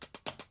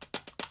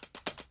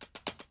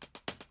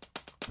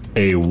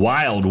A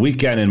wild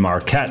weekend in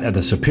Marquette at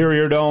the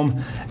Superior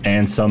Dome,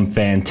 and some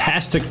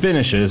fantastic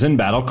finishes in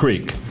Battle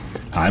Creek.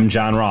 I'm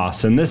John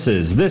Ross, and this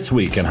is This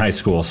Week in High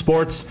School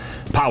Sports,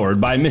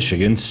 powered by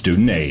Michigan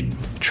Student Aid.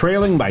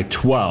 Trailing by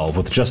 12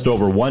 with just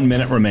over 1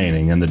 minute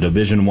remaining in the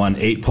Division I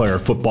 8-player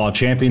football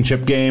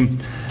championship game,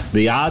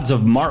 the odds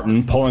of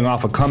Martin pulling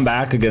off a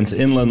comeback against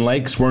Inland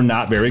Lakes were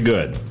not very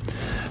good.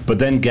 But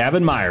then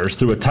Gavin Myers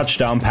threw a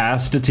touchdown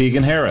pass to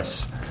Tegan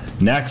Harris.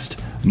 Next,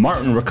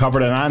 Martin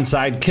recovered an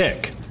onside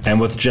kick, and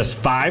with just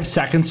 5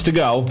 seconds to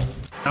go,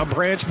 now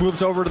Branch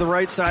moves over to the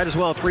right side as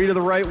well. 3 to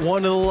the right,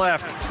 1 to the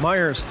left.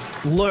 Myers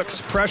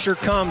looks, pressure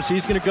comes.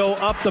 He's going to go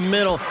up the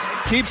middle.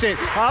 Keeps it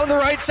on the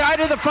right side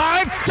of the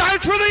 5.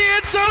 Dives for the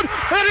end zone,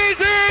 and he's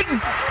in!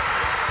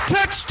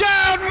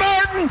 Touchdown,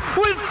 Martin,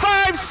 with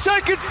 5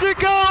 seconds to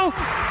go.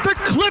 The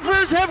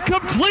Clippers have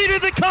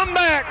completed the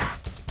comeback.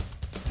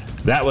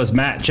 That was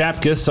Matt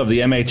Chapkus of the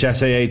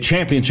MHSAA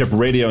Championship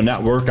Radio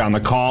Network on the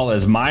call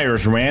as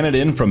Myers ran it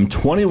in from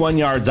 21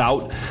 yards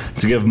out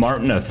to give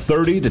Martin a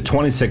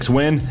 30-26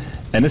 win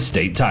and a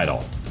state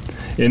title.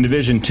 In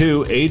Division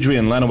II,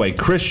 Adrian Lenawee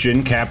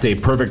Christian capped a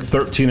perfect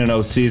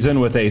 13-0 season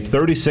with a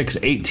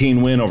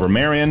 36-18 win over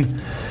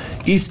Marion.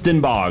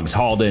 Easton Boggs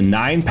hauled in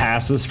 9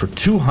 passes for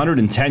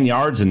 210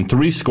 yards and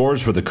 3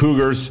 scores for the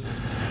Cougars.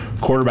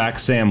 Quarterback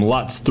Sam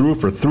Lutz threw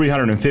for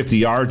 350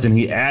 yards and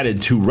he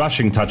added 2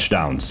 rushing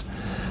touchdowns.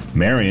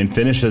 Marion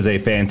finishes a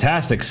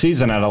fantastic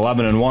season at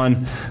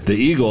 11-1. The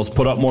Eagles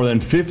put up more than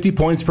 50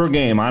 points per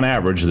game on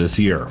average this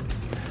year.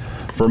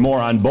 For more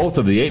on both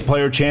of the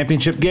 8-player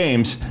championship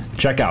games,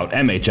 check out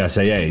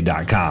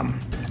MHSAA.com.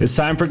 It's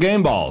time for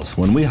Game Balls,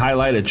 when we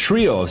highlight a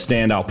trio of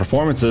standout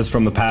performances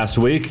from the past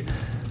week.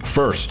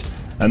 First,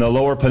 in the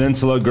Lower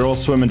Peninsula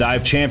Girls Swim and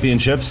Dive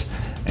Championships,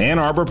 Ann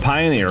Arbor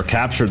Pioneer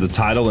captured the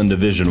title in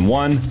Division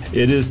I.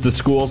 It is the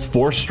school's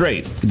 4th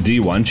straight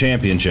D1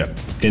 championship.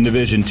 In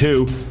Division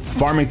II,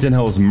 Farmington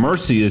Hills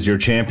Mercy is your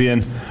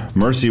champion.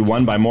 Mercy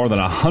won by more than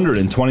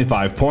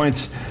 125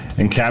 points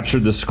and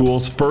captured the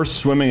school's first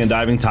swimming and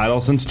diving title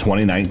since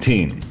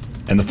 2019.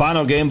 And the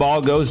final game ball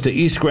goes to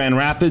East Grand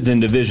Rapids in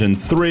Division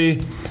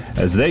III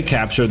as they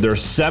captured their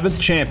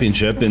 7th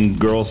championship in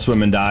girls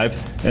swim and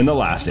dive in the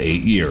last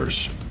 8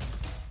 years.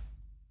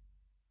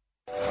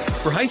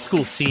 For high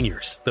school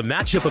seniors, the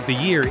matchup of the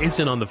year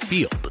isn't on the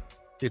field.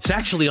 It's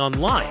actually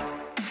online.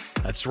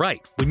 That's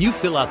right. When you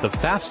fill out the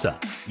FAFSA,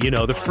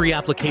 the free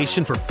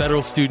application for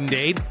federal student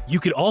aid, you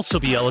could also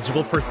be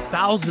eligible for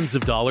thousands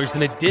of dollars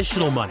in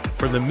additional money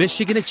from the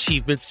Michigan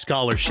Achievement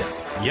Scholarship.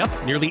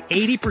 Yep, nearly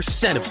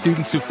 80% of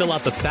students who fill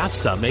out the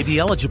FAFSA may be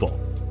eligible.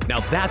 Now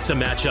that's a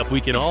matchup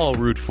we can all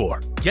root for.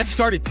 Get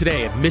started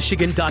today at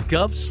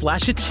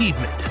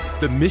michigan.gov/achievement.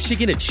 The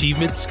Michigan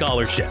Achievement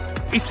Scholarship.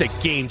 It's a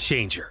game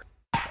changer.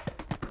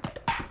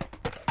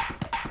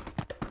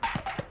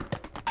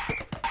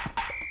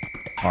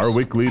 Our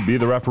weekly Be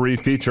the Referee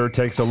feature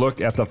takes a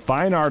look at the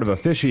fine art of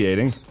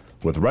officiating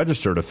with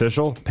registered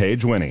official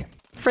Paige Winnie.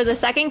 For the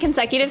second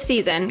consecutive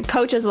season,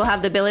 coaches will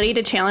have the ability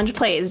to challenge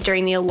plays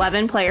during the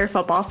 11-player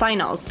football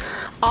finals.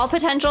 All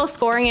potential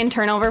scoring and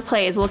turnover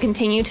plays will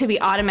continue to be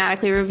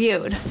automatically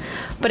reviewed.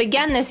 But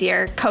again this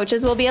year,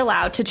 coaches will be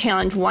allowed to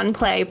challenge 1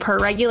 play per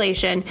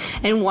regulation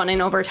and 1 in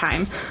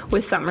overtime,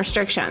 with some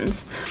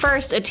restrictions.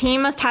 First, a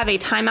team must have a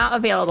timeout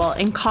available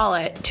and call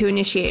it to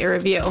initiate a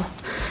review.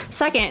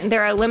 Second,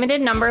 there are a limited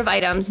number of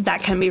items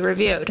that can be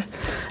reviewed.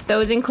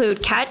 Those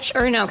include catch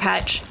or no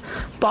catch,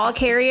 ball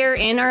carrier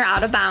in or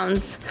out of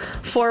bounds,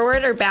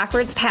 forward or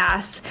backwards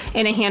pass,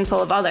 and a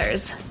handful of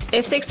others.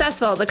 If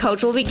successful, the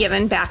coach will be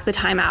given back the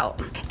timeout.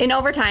 In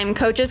overtime,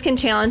 coaches can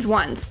challenge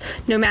once,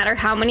 no matter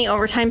how many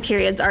overtime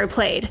periods are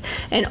played,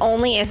 and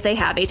only if they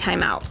have a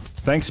timeout.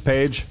 Thanks,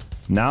 Paige.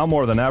 Now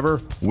more than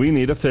ever, we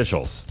need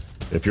officials.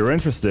 If you're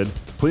interested,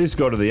 please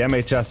go to the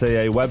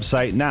MHSAA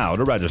website now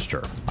to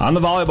register. On the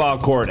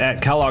volleyball court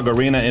at Kellogg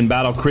Arena in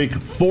Battle Creek,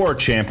 4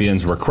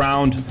 champions were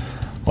crowned.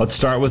 Let's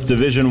start with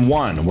Division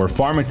I, where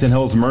Farmington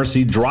Hills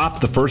Mercy dropped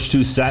the first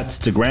 2 sets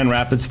to Grand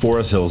Rapids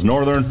Forest Hills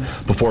Northern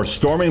before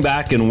storming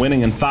back and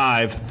winning in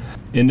 5.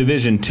 In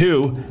Division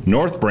II,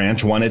 North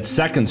Branch won its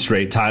 2nd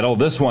straight title,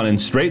 this one in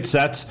straight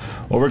sets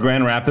over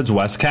Grand Rapids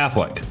West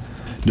Catholic.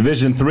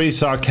 Division III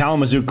saw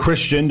Kalamazoo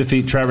Christian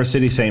defeat Traverse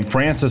City St.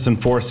 Francis in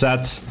 4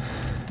 sets.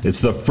 It's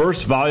the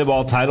first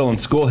volleyball title in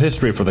school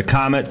history for the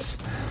Comets.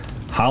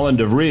 Holland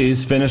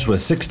DeVries finished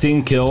with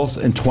 16 kills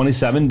and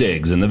 27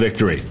 digs in the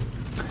victory.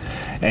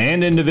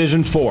 And in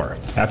Division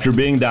IV, after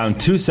being down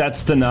 2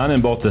 sets to none in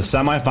both the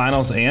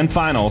semifinals and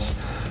finals,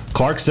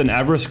 Clarkston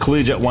Everest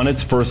Collegiate won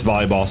its first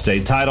volleyball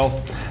state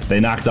title. They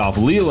knocked off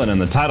Leland in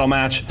the title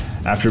match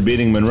after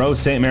beating Monroe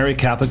St. Mary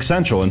Catholic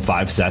Central in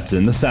 5 sets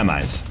in the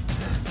semis.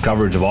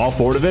 Coverage of all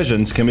 4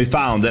 divisions can be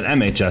found at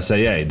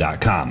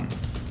MHSAA.com.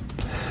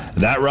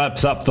 That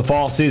wraps up the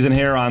fall season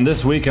here on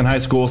This Week in High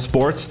School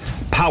Sports,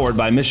 powered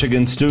by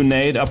Michigan Student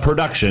Aid, a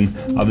production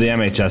of the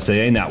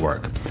MHSAA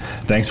Network.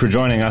 Thanks for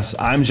joining us.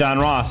 I'm John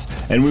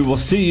Ross, and we will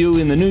see you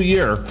in the new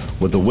year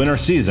with the winter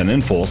season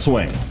in full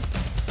swing.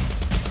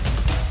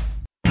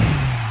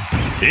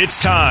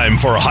 It's time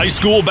for high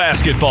school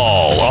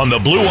basketball on the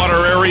Blue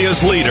Water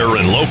Area's leader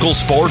in local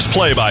sports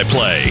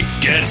play-by-play.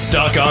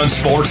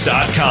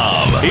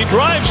 GetStuckOnSports.com. He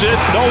drives it.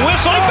 The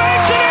whistle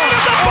banks it in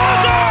at the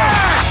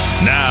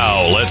buzzer!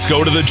 Now, let's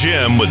go to the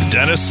gym with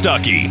Dennis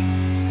Stuckey.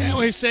 And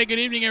we say good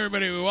evening,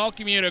 everybody. We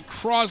welcome you to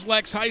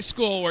Cros-Lex High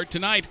School, where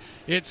tonight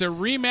it's a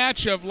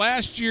rematch of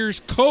last year's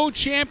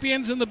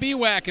co-champions in the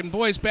BWAC in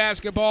boys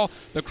basketball.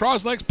 The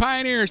Cros-Lex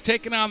Pioneers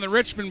taking on the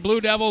Richmond Blue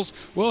Devils.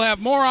 We'll have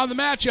more on the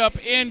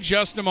matchup in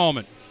just a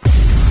moment.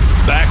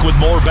 Back with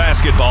more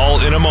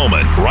basketball in a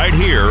moment, right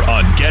here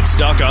on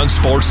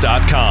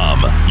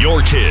GetStuckOnSports.com.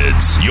 Your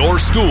kids, your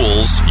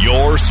schools,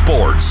 your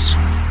sports.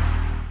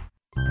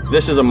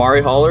 This is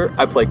Amari Haller.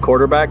 I play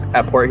quarterback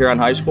at Port Huron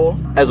High School.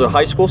 As a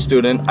high school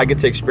student, I get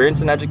to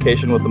experience an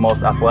education with the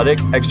most athletic,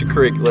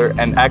 extracurricular,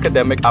 and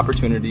academic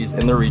opportunities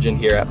in the region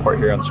here at Port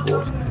Huron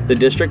Schools. The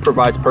district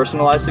provides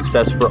personalized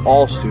success for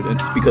all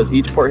students because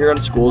each Port Huron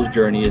School's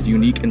journey is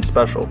unique and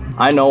special.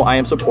 I know I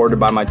am supported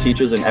by my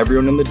teachers and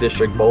everyone in the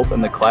district, both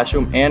in the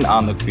classroom and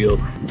on the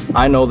field.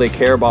 I know they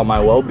care about my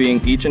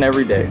well-being each and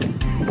every day.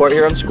 Port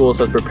Huron Schools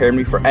has prepared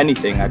me for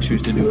anything I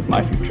choose to do with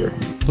my future.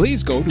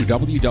 Please go to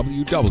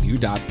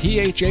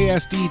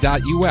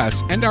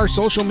www.phasd.us and our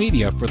social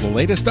media for the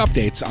latest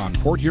updates on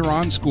Port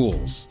Huron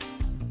Schools.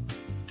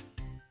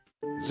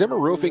 Zimmer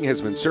Roofing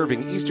has been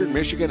serving Eastern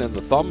Michigan and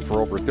the Thumb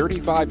for over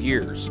 35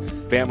 years.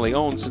 Family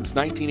owned since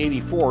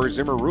 1984,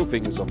 Zimmer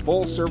Roofing is a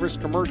full-service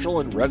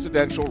commercial and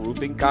residential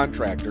roofing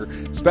contractor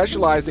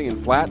specializing in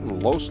flat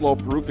and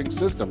low-slope roofing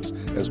systems,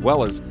 as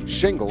well as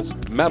shingles,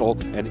 metal,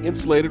 and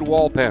insulated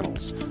wall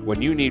panels.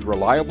 When you need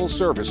reliable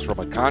service from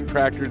a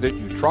contractor that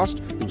you trust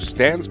who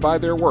stands by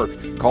their work,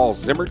 call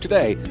Zimmer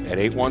today at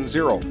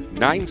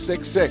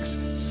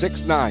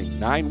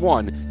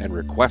 810-966-6991 and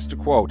request a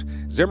quote.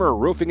 Zimmer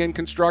Roofing and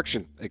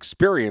Construction.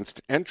 Experienced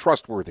and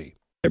trustworthy.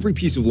 Every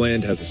piece of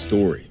land has a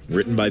story,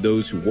 written by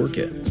those who work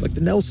it, like the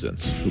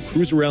Nelsons, who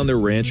cruise around their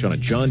ranch on a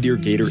John Deere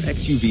Gator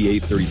XUV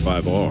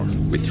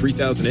 835R. With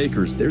 3,000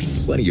 acres, there's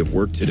plenty of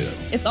work to do.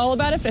 It's all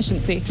about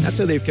efficiency. That's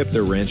how they've kept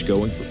their ranch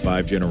going for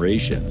 5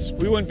 generations.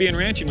 We wouldn't be in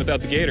ranching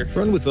without the Gator.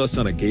 Run with us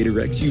on a Gator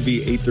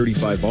XUV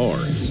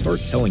 835R and start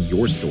telling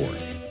your story.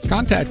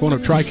 Contact one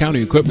of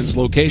Tri-County Equipment's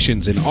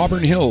locations in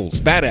Auburn Hills,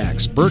 Bad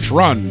Axe, Birch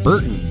Run,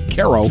 Burton,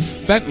 Caro,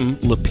 Fenton,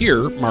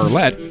 Lapeer,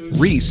 Marlette,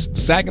 Reese,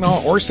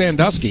 Saginaw, or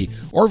Sandusky,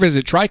 or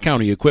visit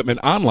Tri-County Equipment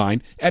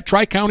online at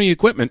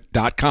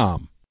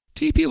tricountyequipment.com.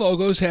 TP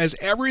Logos has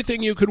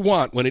everything you could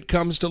want when it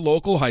comes to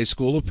local high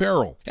school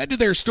apparel. Head to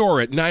their store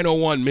at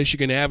 901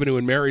 Michigan Avenue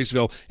in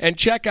Marysville and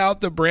check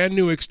out the brand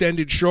new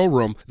extended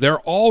showroom. Their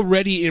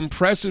already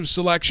impressive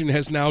selection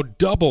has now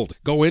doubled.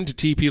 Go into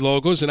TP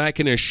Logos and I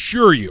can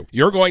assure you,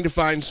 you're going to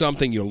find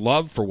something you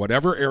love for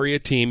whatever area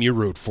team you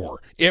root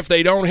for. If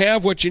they don't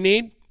have what you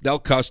need, they'll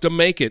custom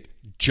make it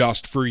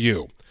just for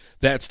you.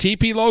 That's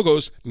TP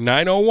Logos,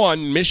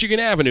 901 Michigan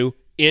Avenue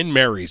in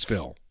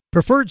Marysville.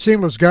 Preferred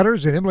Seamless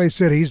Gutters in Imlay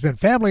City has been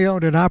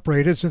family-owned and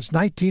operated since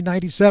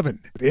 1997.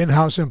 With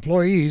in-house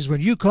employees, when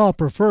you call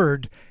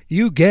Preferred,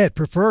 you get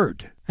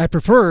Preferred. At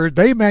Preferred,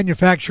 they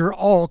manufacture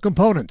all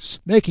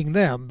components, making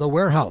them the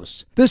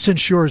warehouse. This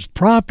ensures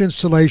prompt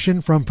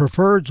installation from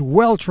Preferred's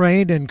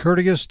well-trained and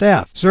courteous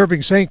staff,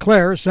 serving St.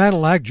 Clair,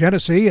 Sanilac,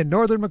 Genesee, and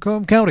northern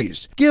Macomb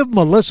counties. Give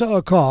Melissa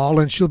a call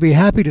and she'll be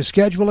happy to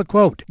schedule a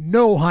quote.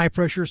 No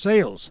high-pressure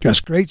sales,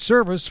 just great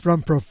service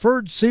from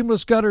Preferred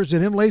Seamless Gutters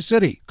in Imlay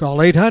City. Call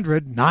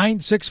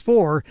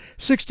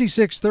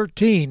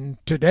 800-964-6613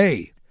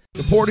 today.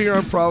 The Port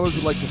Huron Prowlers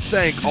would like to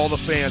thank all the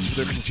fans for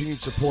their continued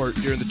support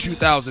during the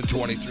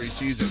 2023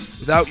 season.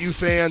 Without you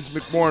fans,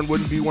 McMorran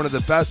wouldn't be one of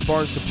the best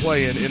barns to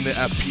play in the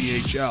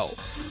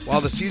FPHL. While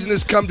the season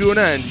has come to an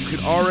end, you can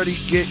already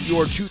get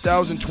your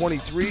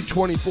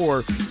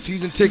 2023-24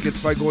 season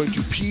tickets by going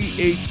to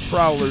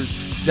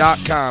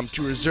phprowlers.com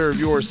to reserve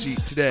your seat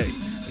today.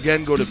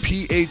 Again, go to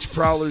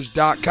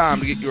phprowlers.com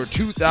to get your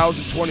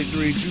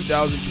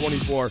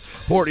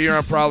 2023-2024 Port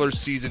Huron Prowlers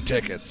season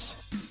tickets.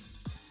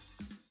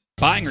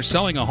 Buying or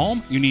selling a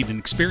home? You need an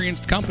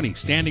experienced company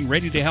standing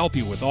ready to help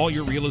you with all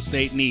your real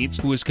estate needs,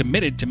 who is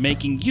committed to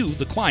making you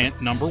the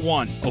client number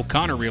one.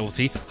 O'Connor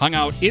Realty hung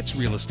out its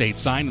real estate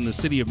sign in the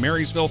city of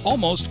Marysville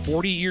almost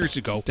 40 years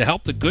ago to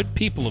help the good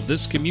people of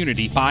this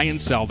community buy and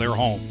sell their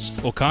homes.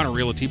 O'Connor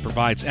Realty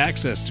provides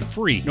access to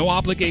free,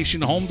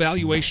 no-obligation home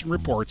valuation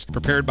reports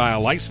prepared by a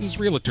licensed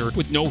realtor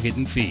with no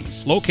hidden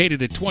fees.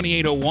 Located at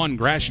 2801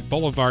 Gratiot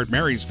Boulevard,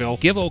 Marysville,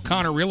 give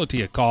O'Connor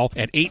Realty a call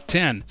at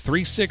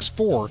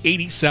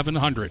 810-364-8700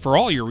 for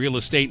all your real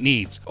estate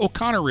needs.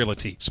 O'Connor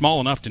Realty,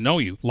 small enough to know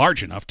you,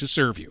 large enough to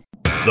serve you.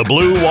 The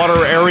Blue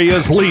Water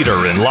Area's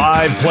leader in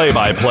live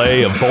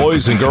play-by-play of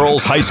boys and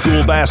girls high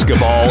school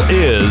basketball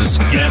is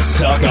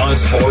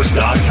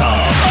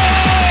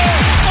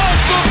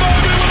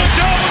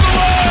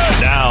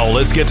GetStuckOnSports.com. Now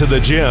let's get to the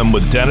gym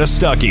with Dennis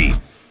Stuckey.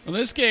 Well,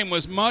 this game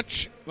was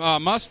much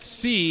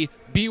must-see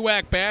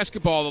BWAC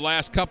basketball the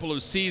last couple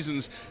of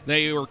seasons.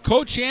 They were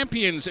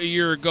co-champions a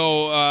year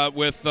ago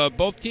with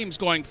both teams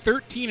going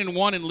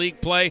 13-1 in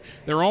league play.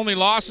 Their only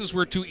losses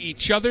were to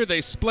each other.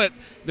 They split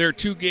their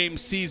two-game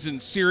season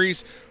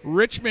series.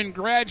 Richmond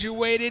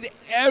graduated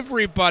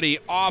everybody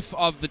off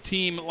of the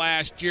team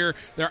last year.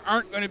 There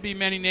aren't going to be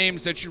many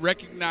names that you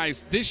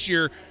recognize this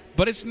year,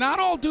 but it's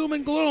not all doom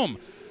and gloom.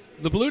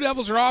 The Blue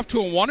Devils are off to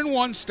a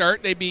 1-1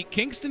 start. They beat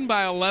Kingston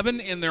by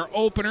 11 in their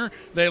opener.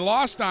 They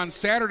lost on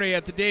Saturday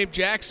at the Dave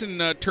Jackson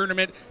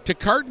tournament to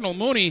Cardinal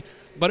Mooney,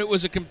 but it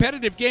was a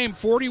competitive game.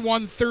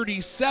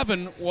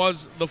 41-37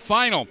 was the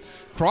final.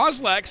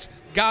 Cros-Lex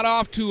got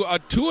off to a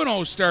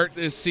 2-0 start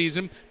this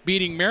season,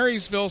 beating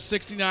Marysville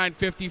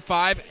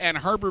 69-55 and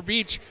Harbor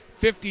Beach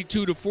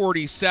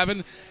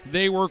 52-47.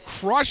 They were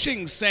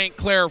crushing St.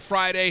 Clair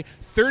Friday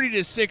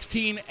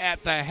 30-16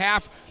 at the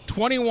half.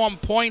 21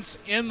 points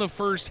in the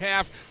first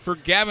half for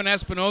Gavin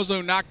Espinoza,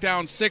 who knocked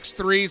down 6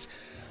 threes,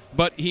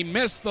 but he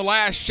missed the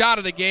last shot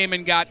of the game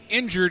and got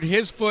injured.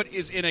 His foot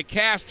is in a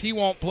cast. He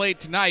won't play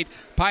tonight.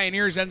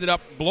 Pioneers ended up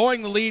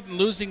blowing the lead and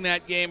losing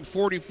that game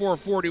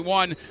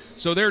 44-41,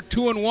 so they're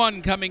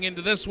 2-1 coming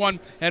into this one,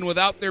 and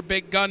without their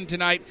big gun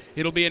tonight,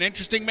 it'll be an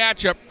interesting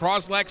matchup.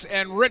 Cros-Lex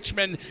and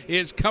Richmond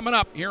is coming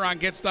up here on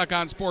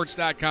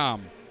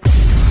GetStuckOnSports.com.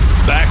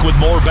 Back with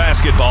more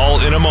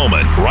basketball in a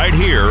moment, right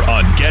here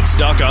on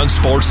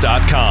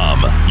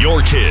GetStuckOnSports.com.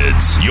 Your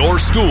kids, your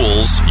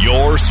schools,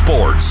 your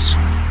sports.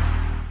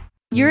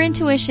 Your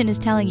intuition is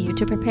telling you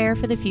to prepare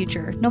for the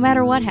future, no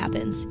matter what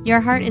happens.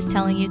 Your heart is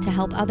telling you to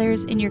help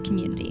others in your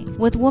community.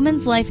 With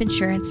Women's Life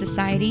Insurance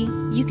Society,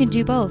 you can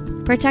do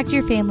both. Protect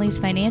your family's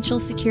financial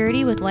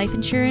security with life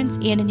insurance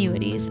and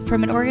annuities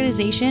from an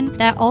organization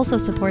that also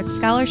supports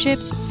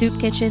scholarships, soup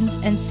kitchens,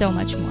 and so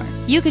much more.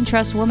 You can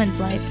trust Women's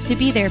Life to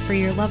be there for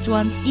your loved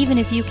ones even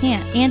if you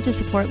can't, and to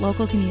support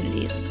local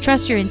communities.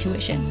 Trust your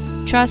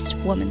intuition. Trust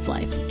Women's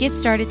Life. Get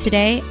started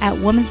today at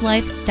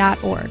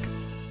womenslife.org.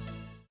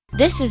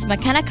 This is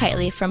McKenna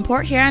Kitely from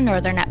Port Huron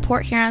Northern at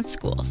Port Huron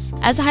Schools.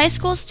 As a high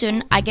school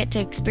student, I get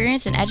to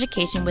experience an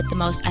education with the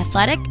most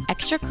athletic,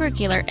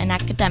 extracurricular, and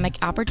academic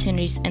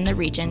opportunities in the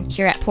region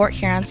here at Port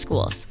Huron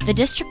Schools. The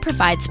district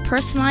provides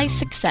personalized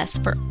success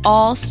for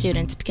all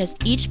students because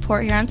each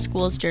Port Huron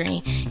Schools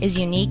journey is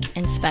unique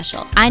and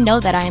special. I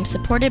know that I am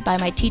supported by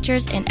my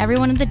teachers and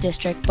everyone in the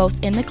district,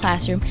 both in the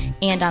classroom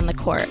and on the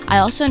court. I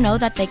also know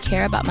that they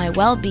care about my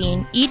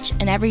well-being each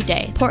and every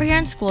day. Port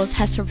Huron Schools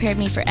has prepared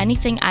me for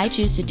anything I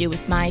choose to do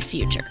with my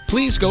future.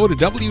 Please go to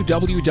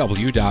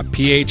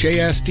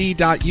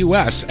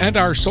www.phasd.us and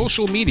our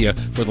social media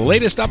for the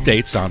latest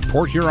updates on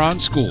Port Huron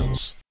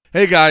schools.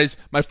 Hey guys,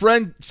 my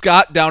friend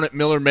Scott down at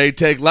Miller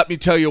Maytag, let me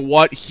tell you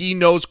what, he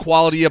knows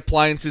quality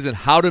appliances and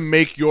how to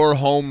make your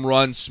home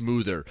run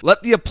smoother.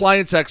 Let the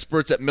appliance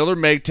experts at Miller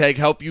Maytag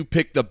help you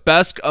pick the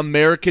best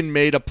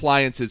American-made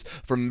appliances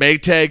from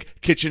Maytag,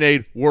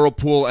 KitchenAid,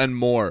 Whirlpool, and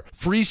more.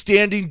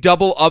 Freestanding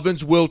double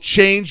ovens will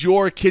change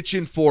your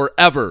kitchen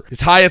forever.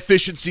 His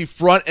high-efficiency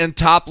front and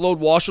top-load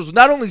washers will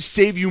not only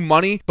save you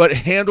money, but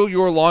handle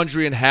your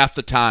laundry in half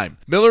the time.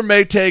 Miller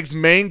Maytag's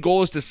main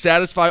goal is to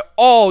satisfy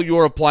all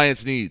your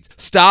appliance needs.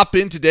 Stop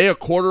in today a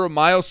quarter of a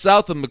mile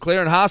south of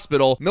McLaren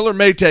Hospital. Miller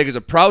Maytag is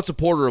a proud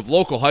supporter of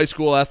local high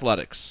school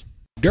athletics.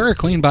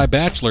 DuraClean by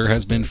Bachelor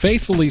has been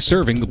faithfully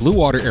serving the Blue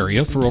Water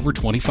area for over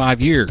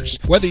 25 years.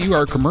 Whether you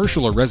are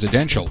commercial or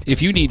residential,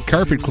 if you need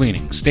carpet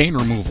cleaning, stain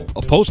removal,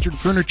 upholstered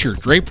furniture,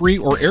 drapery,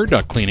 or air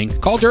duct cleaning,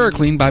 call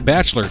DuraClean by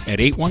Bachelor at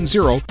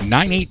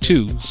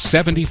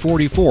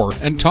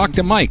 810-982-7044 and talk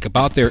to Mike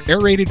about their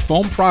aerated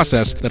foam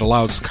process that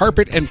allows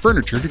carpet and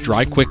furniture to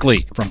dry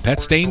quickly. From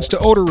pet stains to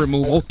odor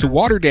removal to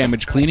water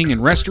damage cleaning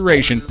and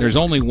restoration, there's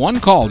only one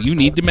call you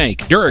need to make.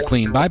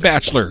 DuraClean by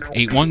Bachelor,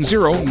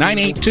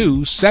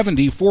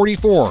 810-982-7044.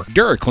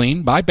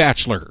 DuraClean by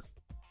Bachelor.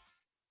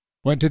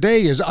 When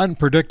today is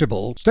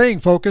unpredictable, staying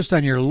focused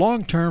on your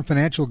long-term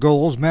financial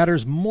goals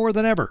matters more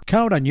than ever.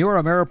 Count on your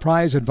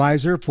Ameriprise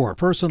advisor for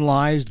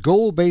personalized,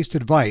 goal-based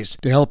advice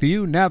to help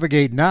you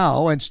navigate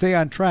now and stay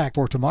on track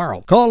for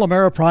tomorrow. Call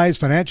Ameriprise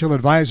financial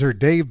advisor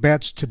Dave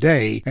Betts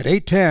today at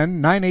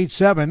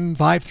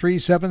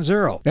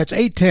 810-987-5370. That's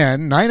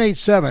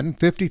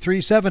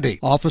 810-987-5370.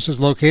 Office is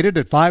located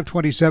at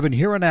 527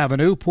 Huron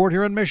Avenue, Port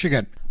Huron,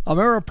 Michigan.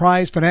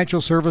 Ameriprise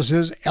Financial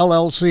Services,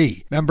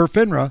 LLC, member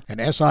FINRA and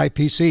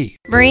SIPC.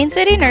 Marine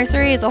City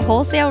Nursery is a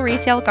wholesale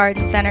retail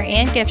garden center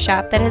and gift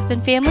shop that has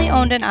been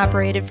family-owned and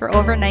operated for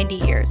over 90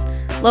 years.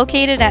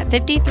 Located at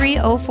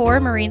 5304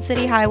 Marine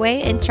City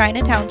Highway in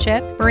China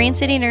Township, Marine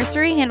City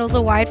Nursery handles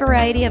a wide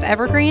variety of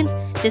evergreens,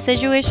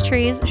 deciduous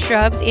trees,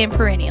 shrubs, and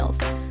perennials.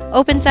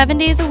 Open 7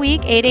 days a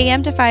week, 8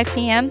 a.m. to 5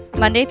 p.m.,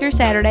 Monday through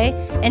Saturday,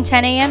 and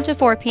 10 a.m. to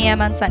 4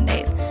 p.m. on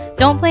Sundays.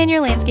 Don't plan your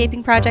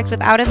landscaping project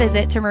without a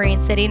visit to Marine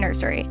City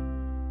Nursery.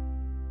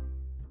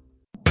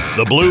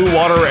 The Blue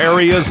Water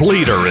area's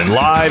leader in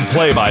live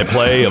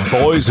play-by-play of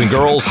boys and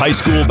girls high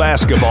school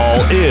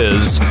basketball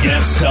is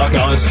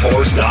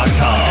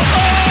GetStuckOnSports.com.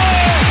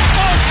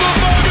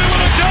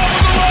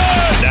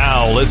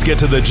 Now let's get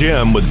to the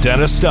gym with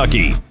Dennis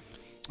Stuckey.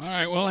 All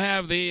right, we'll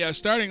have the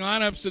starting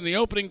lineups in the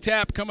opening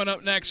tap coming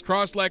up next.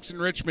 Cros-Lex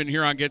and Richmond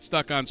here on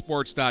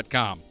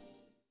GetStuckOnSports.com.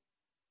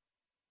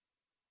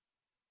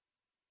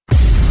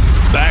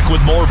 Back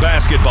with more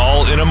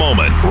basketball in a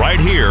moment, right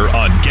here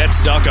on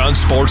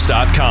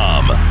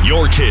GetStuckOnSports.com.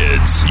 Your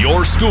kids,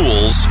 your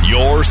schools,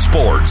 your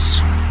sports.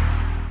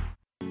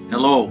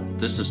 Hello,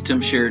 this is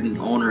Tim Sheridan,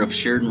 owner of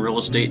Sheridan Real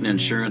Estate and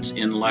Insurance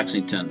in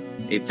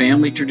Lexington, a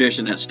family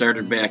tradition that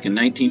started back in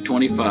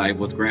 1925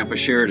 with Grandpa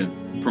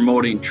Sheridan.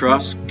 Promoting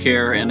trust,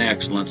 care, and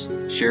excellence,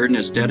 Sheridan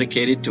is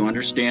dedicated to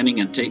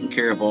understanding and taking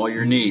care of all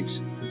your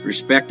needs.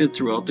 Respected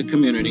throughout the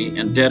community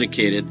and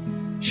dedicated,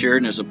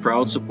 Sheridan is a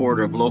proud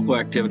supporter of local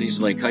activities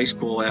like high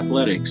school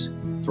athletics.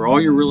 For all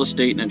your real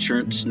estate and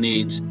insurance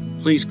needs,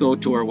 please go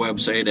to our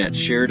website at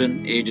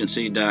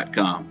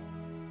SheridanAgency.com.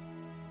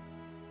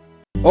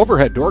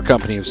 Overhead Door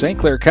Company of St.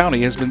 Clair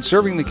County has been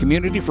serving the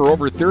community for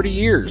over 30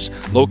 years.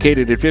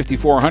 Located at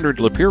 5400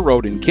 Lapeer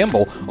Road in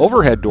Kimball,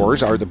 Overhead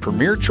Doors are the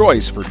premier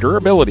choice for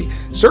durability,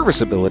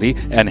 serviceability,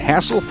 and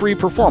hassle-free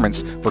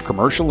performance for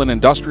commercial and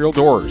industrial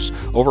doors.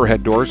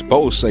 Overhead Doors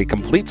boasts a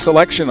complete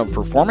selection of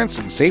performance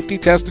and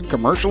safety-tested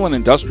commercial and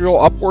industrial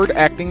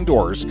upward-acting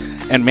doors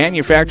and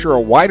manufacture a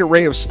wide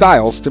array of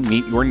styles to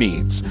meet your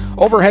needs.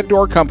 Overhead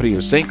Door Company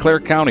of St. Clair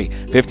County,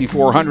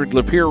 5400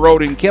 Lapeer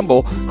Road in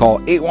Kimball. Call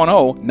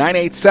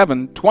 810-987-2185.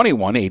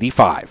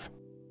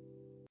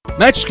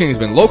 Mattress King has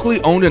been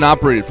locally owned and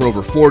operated for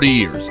over 40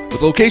 years.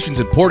 With locations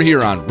in Port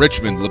Huron,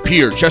 Richmond,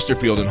 Lapeer,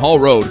 Chesterfield, and Hall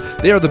Road,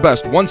 they are the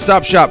best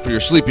one-stop shop for your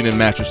sleeping and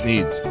mattress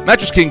needs.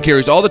 Mattress King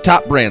carries all the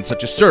top brands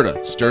such as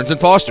Serta, Stearns &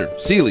 Foster,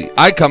 Sealy,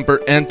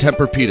 iComfort, and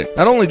Tempur-Pedic.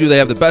 Not only do they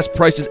have the best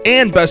prices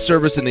and best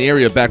service in the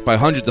area backed by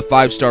hundreds of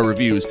 5-star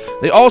reviews,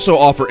 they also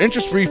offer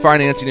interest-free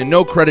financing and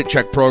no credit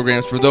check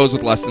programs for those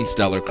with less than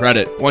stellar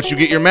credit. Once you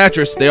get your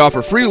mattress, they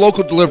offer free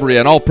local delivery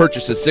on all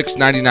purchases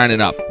 $6.99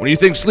 and up. When you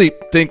think sleep,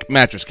 think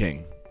Mattress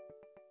King.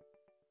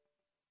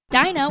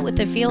 Dine out with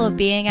the feel of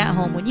being at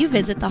home when you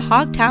visit the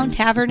Hogtown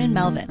Tavern in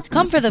Melvin.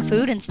 Come for the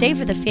food and stay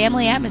for the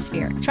family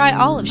atmosphere. Try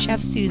all of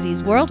Chef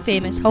Susie's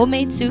world-famous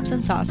homemade soups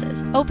and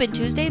sauces. Open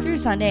Tuesday through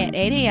Sunday at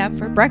 8 a.m.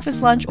 for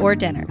breakfast, lunch, or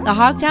dinner. The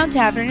Hogtown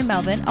Tavern in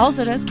Melvin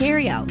also does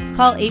carry-out.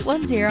 Call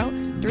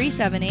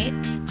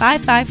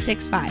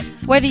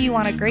 810-378-5565. Whether you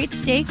want a great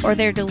steak or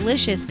their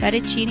delicious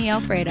fettuccine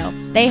Alfredo,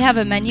 they have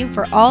a menu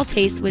for all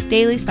tastes with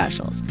daily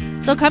specials.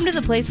 So come to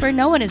the place where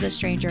no one is a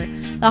stranger,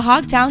 the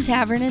Hogtown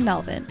Tavern in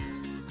Melvin.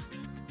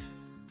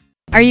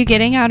 Are you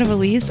getting out of a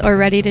lease or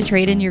ready to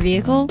trade in your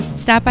vehicle?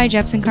 Stop by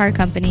Jepson Car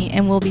Company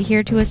and we'll be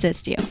here to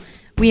assist you.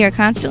 We are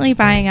constantly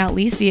buying out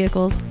leased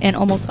vehicles and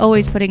almost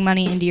always putting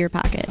money into your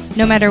pocket.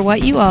 No matter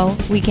what you owe,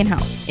 we can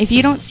help. If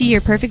you don't see your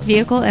perfect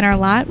vehicle in our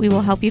lot, we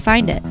will help you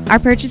find it. Our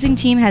purchasing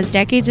team has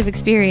decades of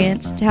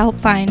experience to help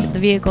find the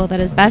vehicle that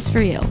is best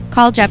for you.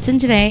 Call Jepson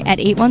today at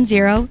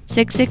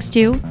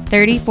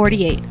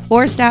 810-662-3048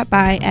 or stop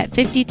by at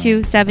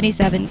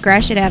 5277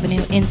 Gratiot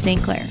Avenue in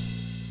St. Clair.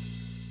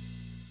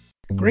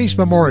 Grace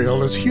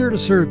Memorial is here to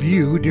serve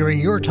you during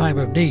your time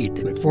of need.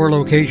 With 4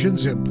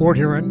 locations in Port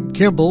Huron,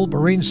 Kimball,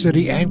 Marine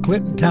City, and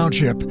Clinton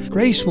Township,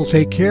 Grace will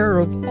take care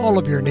of all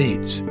of your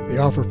needs. They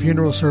offer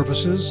funeral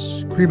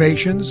services,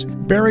 cremations,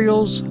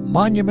 burials,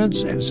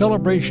 monuments, and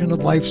celebration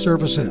of life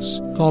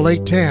services. Call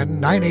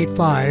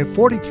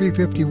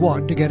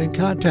 810-985-4351 to get in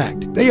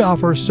contact. They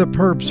offer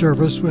superb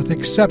service with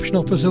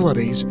exceptional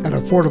facilities at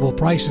affordable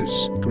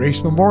prices.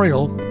 Grace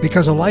Memorial,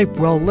 because a life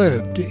well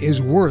lived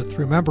is worth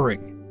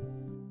remembering.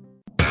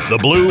 The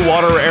Blue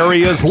Water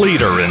Area's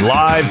leader in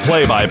live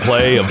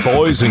play-by-play of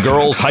boys and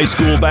girls high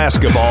school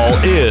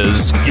basketball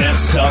is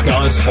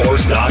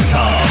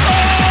GetStuckOnSports.com.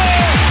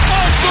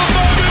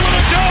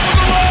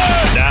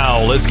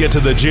 Now let's get to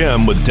the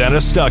gym with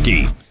Dennis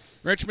Stuckey.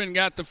 Richmond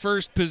got the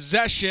first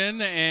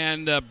possession,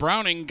 and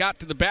Browning got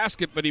to the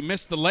basket, but he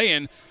missed the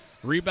lay-in.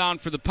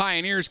 Rebound for the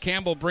Pioneers.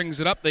 Campbell brings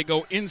it up. They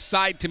go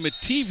inside to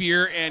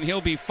Mativier, and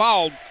he'll be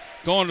fouled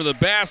going to the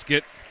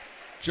basket.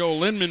 Joe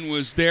Lindman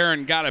was there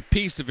and got a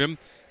piece of him.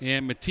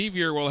 And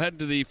Mativier will head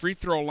to the free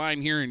throw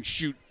line here and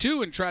shoot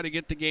 2 and try to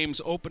get the game's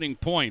opening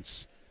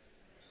points.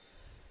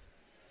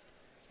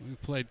 We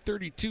played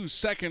 32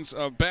 seconds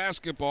of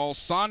basketball.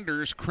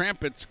 Saunders,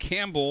 Krampitz,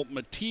 Campbell,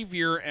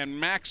 Mativier, and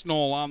Max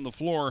Knoll on the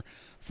floor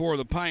for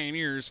the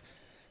Pioneers.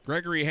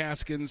 Gregory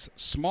Haskins,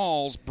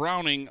 Smalls,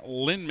 Browning,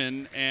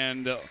 Lindman,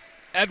 and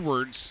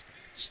Edwards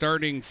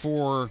starting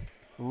for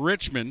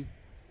Richmond.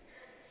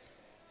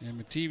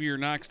 And Mativier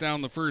knocks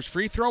down the first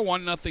free throw,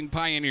 1-0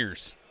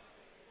 Pioneers.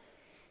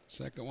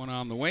 Second one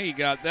on the way. He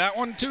got that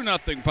one,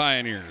 2-0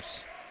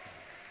 Pioneers.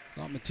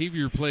 Thought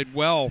Mativier played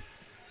well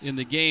in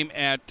the game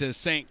at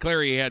St.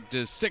 Clair. He had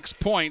 6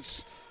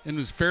 points and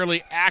was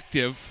fairly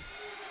active.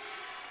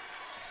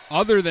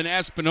 Other than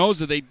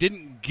Espinoza, they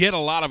didn't get a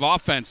lot of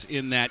offense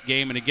in that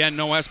game. And again,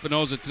 no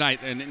Espinoza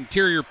tonight. An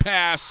interior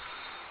pass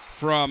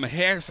from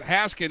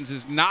Haskins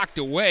is knocked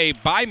away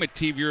by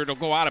Mativier. It'll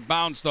go out of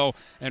bounds, though,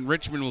 and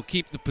Richmond will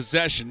keep the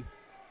possession.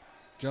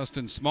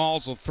 Justin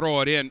Smalls will throw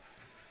it in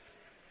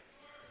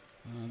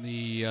on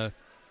the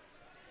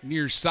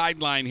near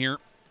sideline here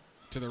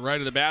to the right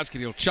of the basket.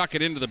 He'll chuck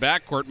it into the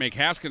backcourt, make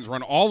Haskins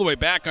run all the way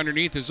back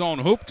underneath his own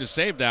hoop to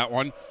save that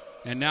one.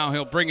 And now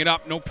he'll bring it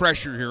up. No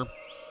pressure here.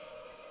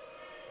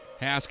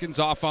 Haskins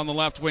off on the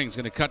left wing. He's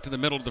going to cut to the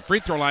middle of the free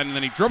throw line, and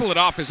then he dribbled it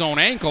off his own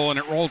ankle, and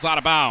it rolls out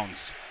of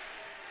bounds.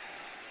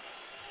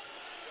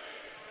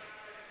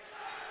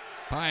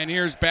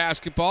 Pioneers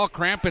basketball.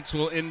 Krampitz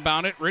will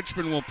inbound it.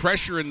 Richmond will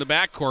pressure in the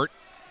backcourt.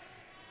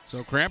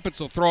 So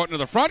Krampitz will throw it into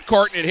the front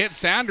court, and it hits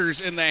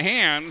Sanders in the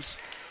hands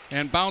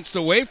and bounced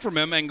away from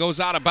him and goes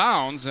out of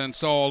bounds. And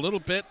so a little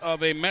bit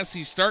of a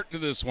messy start to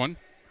this one.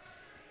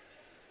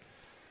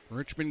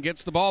 Richmond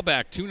gets the ball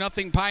back.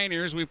 2-0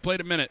 Pioneers. We've played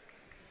a minute.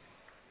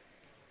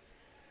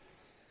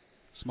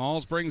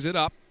 Smalls brings it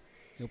up.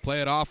 He'll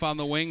play it off on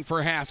the wing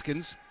for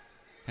Haskins.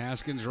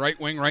 Haskins right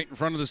wing, right in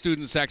front of the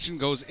student section.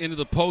 Goes into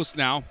the post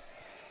now.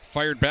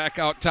 Fired back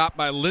out top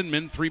by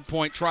Lindman.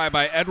 3-point try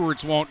by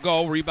Edwards won't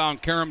go.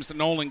 Rebound Karams to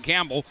Nolan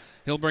Campbell.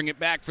 He'll bring it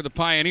back for the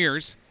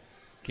Pioneers.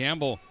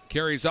 Campbell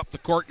carries up the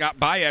court, got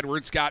by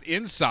Edwards, got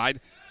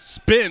inside,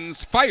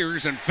 spins,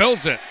 fires, and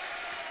fills it.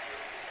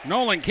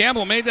 Nolan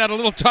Campbell made that a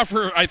little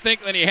tougher, I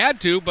think, than he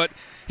had to, but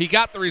he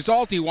got the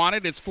result he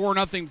wanted. It's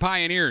 4-0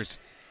 Pioneers.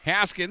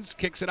 Haskins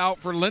kicks it out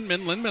for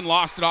Lindman. Lindman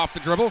lost it off the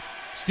dribble.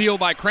 Steal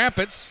by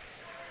Krampitz.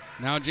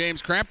 Now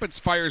James Krampitz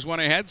fires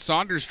one ahead.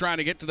 Saunders trying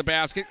to get to the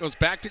basket. Goes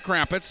back to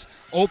Krampitz.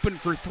 Open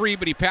for three,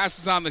 but he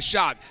passes on the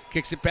shot.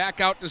 Kicks it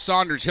back out to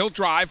Saunders. He'll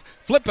drive,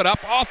 flip it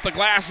up off the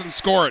glass, and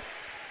score it.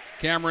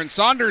 Cameron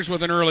Saunders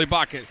with an early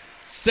bucket.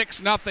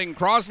 6-0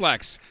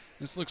 Cros-Lex.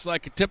 This looks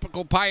like a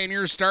typical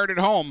Pioneers start at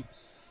home.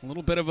 A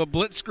little bit of a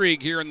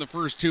blitzkrieg here in the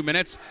first 2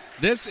 minutes.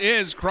 This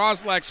is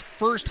Cros-Lex's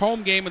first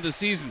home game of the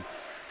season.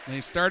 They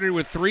started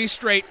with 3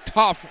 straight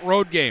tough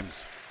road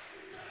games.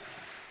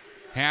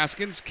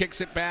 Haskins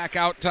kicks it back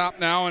out top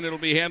now, and it'll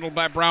be handled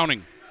by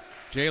Browning.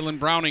 Jalen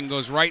Browning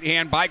goes right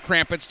hand by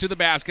Krampitz to the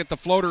basket. The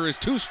floater is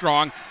too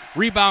strong.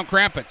 Rebound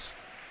Krampitz.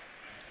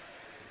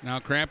 Now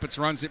Krampitz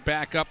runs it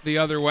back up the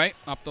other way,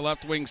 up the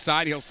left wing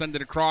side. He'll send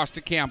it across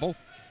to Campbell.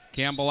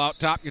 Campbell out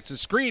top gets a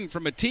screen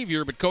from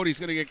Mativier, but Cody's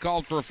going to get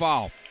called for a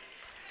foul.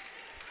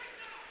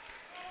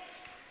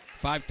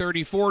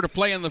 5:34 to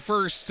play in the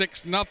first.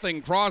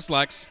 6-0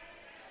 Cros-Lex.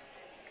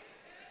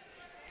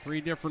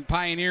 3 different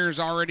Pioneers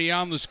already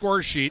on the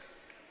score sheet.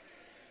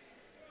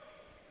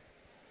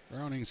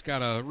 Browning's got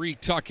to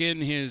retuck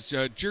in his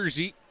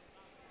jersey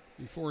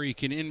before he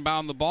can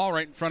inbound the ball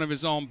right in front of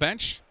his own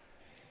bench.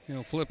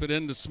 He'll flip it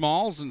into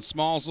Smalls, and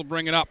Smalls will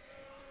bring it up.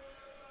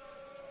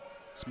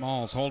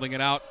 Smalls holding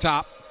it out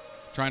top,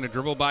 trying to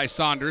dribble by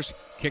Saunders.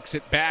 Kicks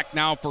it back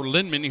now for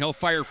Lindman. He'll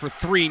fire for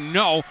 3.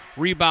 No.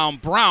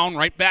 Rebound Brown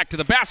right back to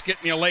the basket,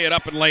 and he'll lay it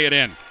up and lay it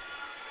in.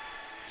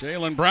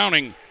 Jalen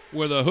Browning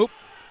with a hoop.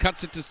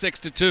 Cuts it to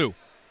 6-2.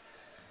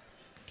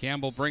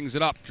 Campbell brings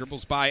it up.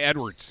 Dribbles by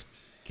Edwards.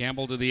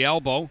 Campbell to the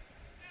elbow.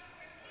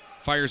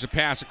 Fires a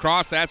pass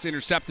across. That's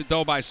intercepted,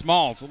 though, by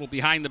Smalls. A little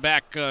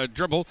behind-the-back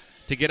dribble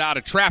to get out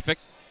of traffic.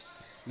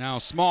 Now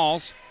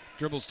Smalls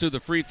dribbles to the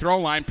free throw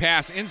line.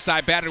 Pass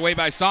inside, batted away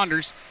by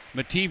Saunders.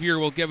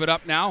 Mativier will give it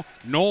up now.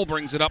 Knoll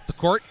brings it up the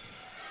court.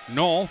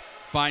 Knoll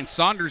finds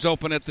Saunders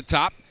open at the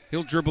top.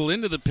 He'll dribble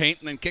into the paint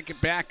and then kick it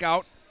back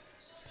out.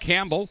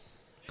 Campbell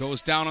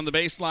goes down on the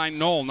baseline.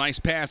 Knoll, nice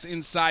pass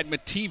inside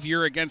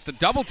Mativier against the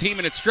double team,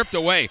 and it's stripped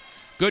away.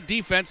 Good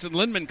defense, and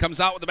Lindman comes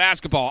out with the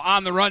basketball.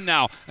 On the run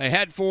now.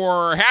 Ahead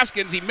for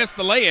Haskins. He missed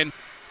the lay-in.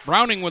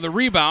 Browning with a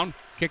rebound.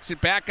 Kicks it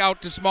back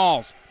out to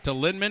Smalls. To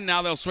Lindman.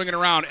 Now they'll swing it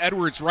around.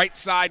 Edwards right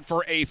side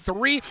for a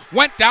 3.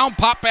 Went down,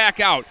 popped back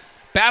out.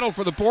 Battle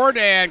for the board,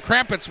 and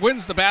Krampitz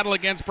wins the battle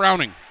against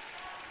Browning.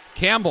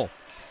 Campbell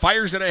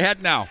fires it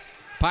ahead now.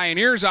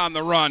 Pioneers on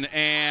the run,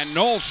 and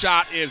Knoll's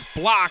shot is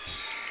blocked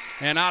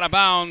and out of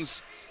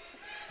bounds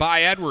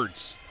by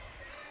Edwards.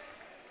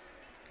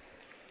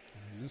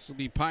 And this will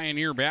be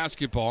Pioneer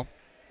basketball.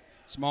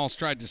 Smalls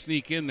tried to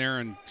sneak in there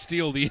and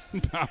steal the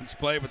inbounds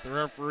play, but the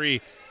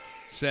referee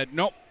said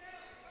nope.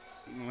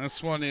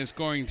 This one is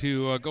going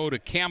to go to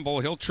Campbell.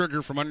 He'll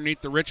trigger from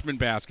underneath the Richmond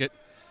basket.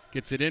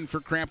 Gets it in for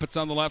Krampitz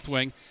on the left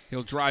wing.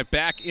 He'll drive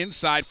back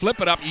inside,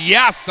 flip it up.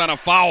 Yes, on a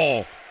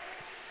foul.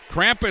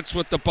 Krampitz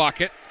with the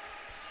bucket.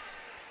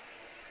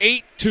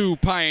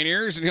 8-2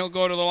 Pioneers, and he'll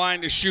go to the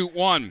line to shoot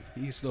 1.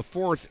 He's the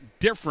 4th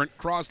different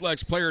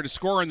Cros-Lex player to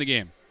score in the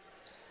game.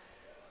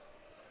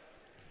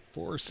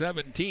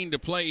 4:17 to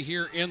play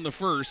here in the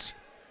first.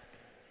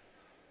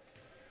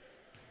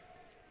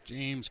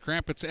 James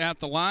Krampitz at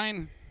the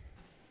line.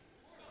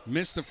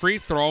 Missed the free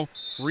throw.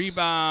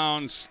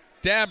 Rebound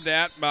stabbed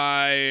at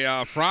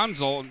by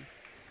Franzel,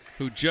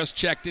 who just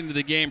checked into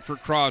the game for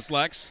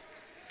Cros-Lex.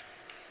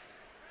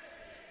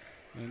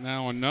 And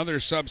now another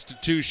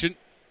substitution,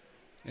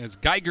 as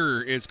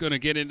Geiger is going to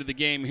get into the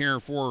game here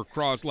for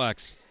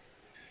Cros-Lex.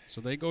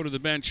 So they go to the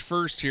bench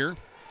first here.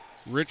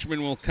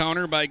 Richmond will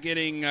counter by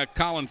getting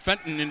Colin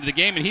Fenton into the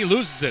game, and he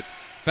loses it.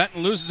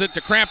 Fenton loses it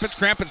to Krampitz.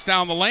 Krampitz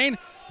down the lane.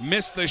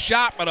 Missed the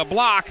shot, but a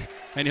block,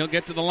 and he'll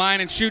get to the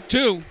line and shoot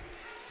 2.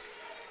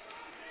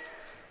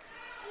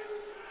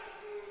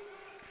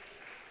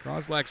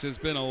 Cros-Lex has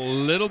been a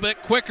little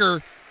bit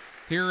quicker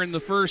here in the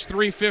first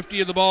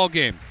 3:50 of the ball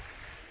game.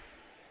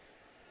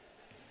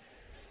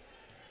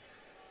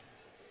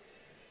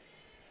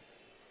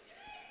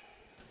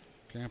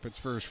 Campett's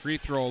first free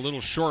throw a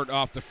little short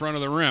off the front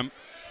of the rim.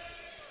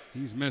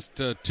 He's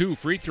missed 2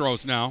 free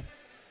throws now.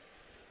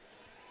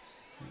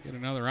 We'll get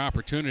another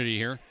opportunity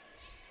here.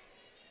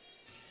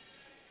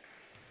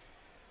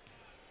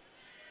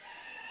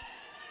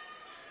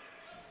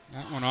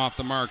 That one off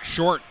the mark,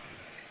 short.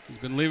 He's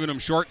been leaving them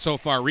short so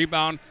far.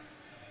 Rebound.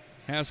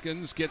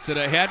 Haskins gets it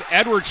ahead.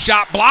 Edwards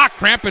shot block.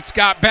 Campett's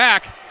got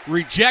back.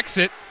 Rejects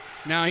it.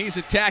 Now he's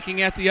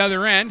attacking at the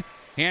other end.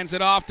 Hands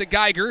it off to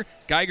Geiger.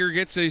 Geiger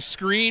gets a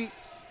screen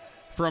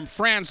from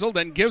Franzel,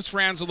 then gives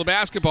Franzel the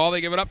basketball.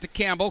 They give it up to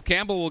Campbell.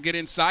 Campbell will get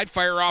inside,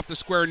 fire off the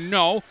square.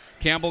 No.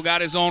 Campbell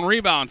got his own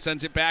rebound,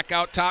 sends it back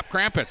out top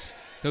Krampitz.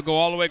 He'll go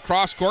all the way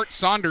cross court.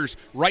 Saunders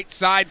right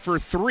side for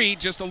 3,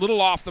 just a little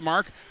off the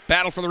mark.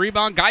 Battle for the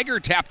rebound. Geiger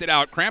tapped it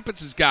out.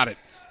 Krampitz has got it.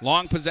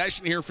 Long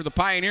possession here for the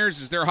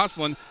Pioneers as they're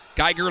hustling.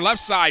 Geiger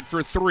left side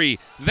for 3.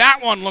 That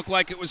one looked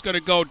like it was going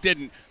to go,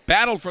 didn't.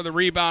 Battled for the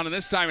rebound, and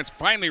this time it's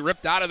finally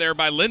ripped out of there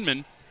by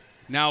Lindman.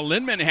 Now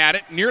Lindman had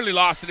it, nearly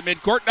lost it at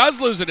midcourt,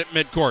 does lose it at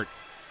midcourt.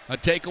 A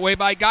takeaway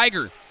by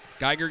Geiger.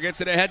 Geiger gets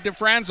it ahead to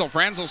Franzel.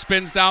 Franzel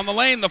spins down the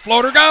lane. The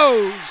floater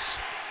goes.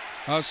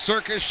 A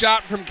circus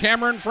shot from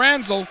Cameron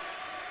Franzel.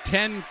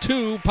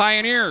 10-2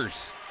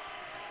 Pioneers.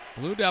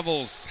 Blue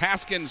Devils,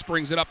 Haskins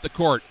brings it up the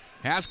court.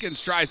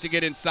 Haskins tries to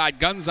get inside,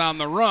 guns on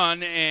the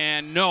run,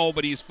 and no,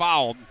 but he's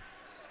fouled.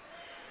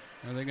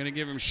 Are they going to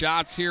give him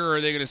shots here, or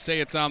are they going to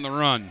say it's on the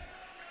run?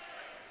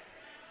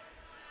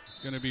 It's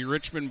going to be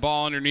Richmond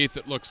ball underneath,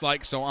 it looks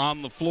like, so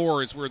on the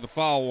floor is where the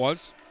foul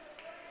was.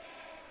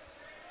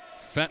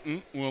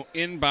 Fenton will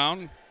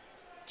inbound.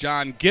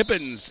 John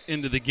Gibbons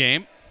into the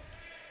game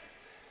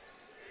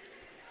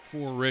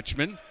for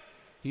Richmond.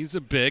 He's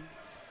a big.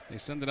 They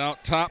send it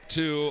out top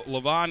to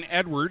Levon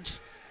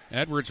Edwards.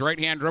 Edwards,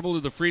 right-hand dribble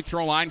to the free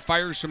throw line,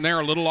 fires from there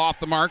a little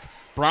off the mark.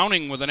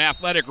 Browning with an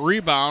athletic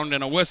rebound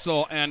and a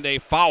whistle and a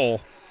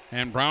foul.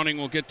 And Browning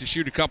will get to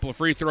shoot a couple of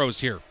free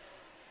throws here.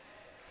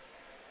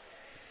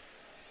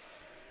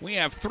 We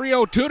have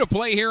 3:02 to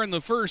play here in the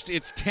first.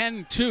 It's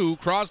 10-2,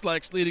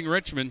 Cros-Lex leading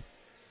Richmond.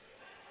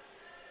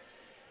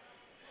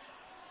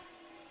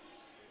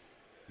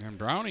 And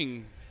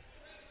Browning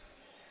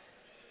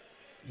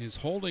is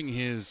holding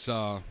his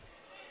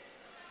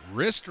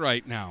wrist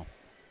right now.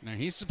 Now,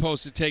 he's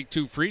supposed to take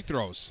 2 free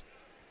throws.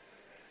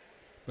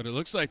 But it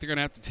looks like they're going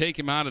to have to take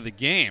him out of the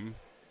game.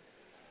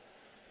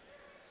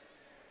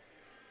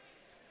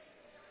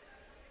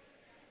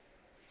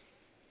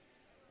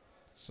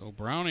 So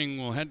Browning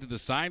will head to the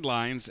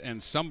sidelines,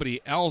 and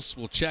somebody else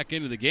will check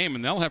into the game,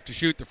 and they'll have to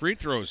shoot the free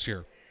throws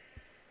here.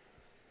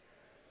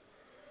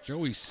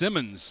 Joey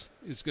Simmons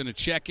is going to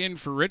check in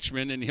for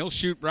Richmond, and he'll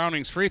shoot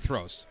Browning's free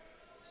throws.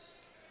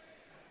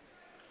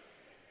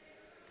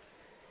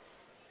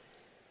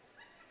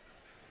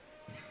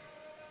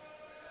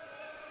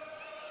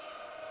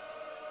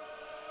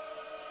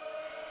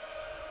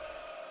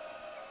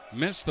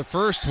 Missed the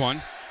first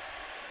one.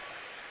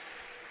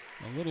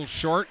 A little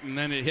short, and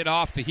then it hit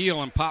off the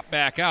heel and popped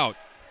back out.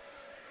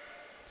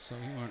 So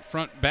he went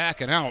front,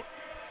 back, and out.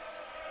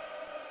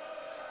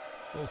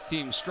 Both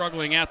teams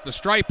struggling at the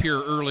stripe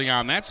here early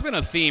on. That's been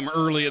a theme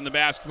early in the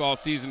basketball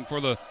season for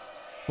the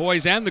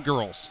boys and the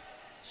girls.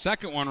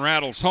 Second one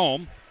rattles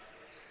home.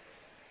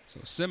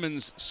 So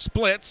Simmons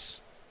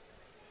splits.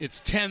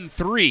 It's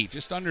 10-3,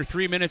 just under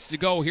 3 minutes to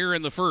go here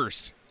in the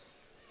first.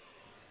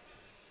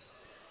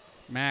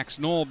 Max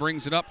Knoll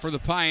brings it up for the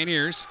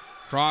Pioneers.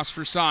 Cross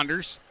for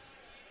Saunders.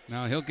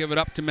 Now he'll give it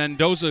up to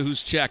Mendoza,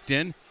 who's checked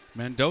in.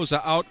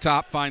 Mendoza out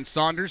top, finds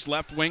Saunders.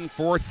 Left wing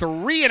for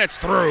 3, and it's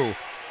through.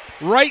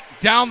 Right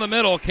down the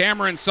middle,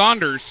 Cameron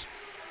Saunders.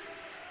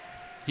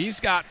 He's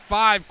got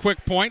 5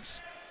 quick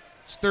points.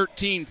 It's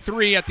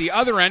 13-3 at the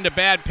other end. A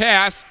bad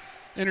pass,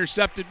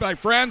 intercepted by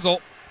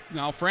Franzel.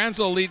 Now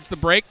Franzel leads the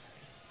break.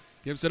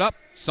 Gives it up.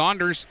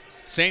 Saunders,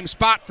 same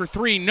spot for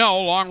 3. No.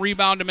 Long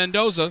rebound to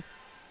Mendoza.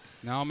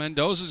 Now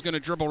Mendoza's going to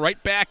dribble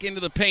right back into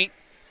the paint.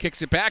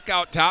 Kicks it back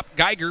out top.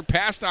 Geiger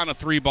passed on a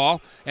 3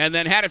 ball and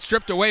then had it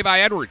stripped away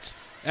by Edwards.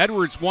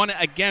 Edwards, 1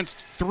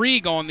 against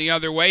 3 going the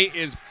other way,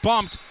 is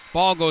bumped.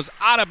 Ball goes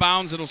out of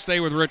bounds. It'll stay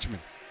with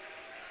Richmond.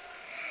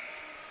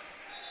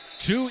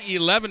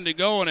 2:11 to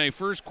go in a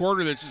first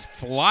quarter that's just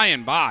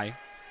flying by.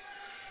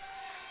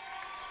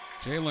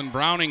 Jalen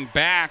Browning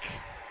back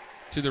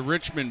to the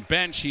Richmond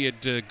bench. He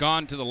had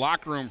gone to the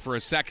locker room for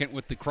a second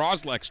with the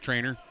Cros-Lex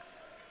trainer.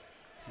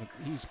 But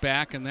he's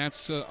back, and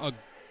that's a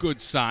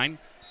good sign.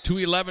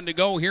 2:11 to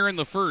go here in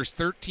the first.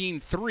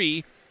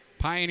 13-3.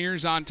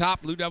 Pioneers on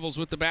top. Blue Devils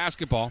with the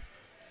basketball.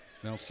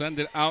 They'll send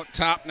it out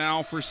top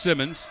now for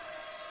Simmons.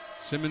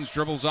 Simmons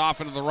dribbles off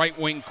into the right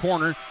wing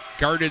corner.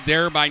 Guarded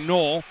there by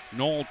Knoll.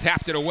 Knoll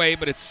tapped it away,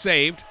 but it's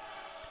saved.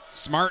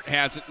 Smart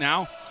has it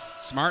now.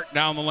 Smart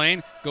down the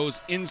lane.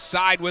 Goes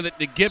inside with it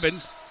to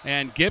Gibbons.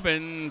 And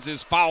Gibbons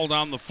is fouled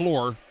on the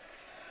floor.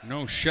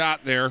 No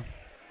shot there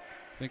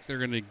think they're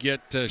going to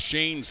get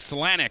Shane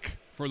Slanik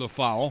for the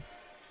foul.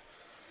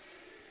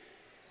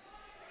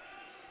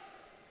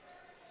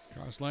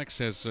 Cros-Lex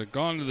has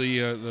gone to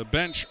the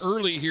bench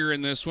early here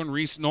in this one.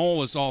 Reese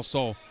Knoll is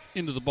also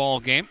into the ball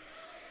game.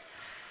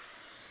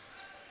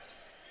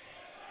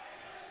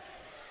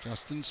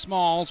 Justin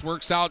Smalls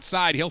works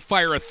outside. He'll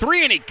fire a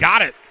three, and he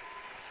got it.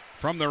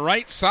 From the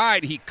right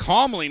side, he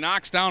calmly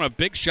knocks down a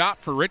big shot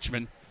for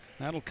Richmond.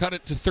 That'll cut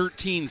it to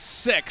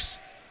 13-6.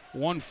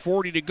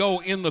 1:40 to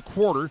go in the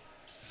quarter.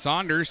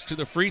 Saunders to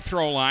the free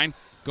throw line.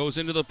 Goes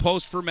into the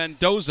post for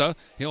Mendoza.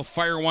 He'll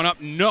fire one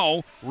up.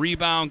 No.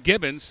 Rebound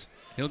Gibbons.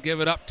 He'll give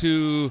it up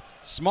to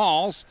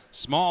Smalls.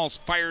 Smalls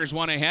fires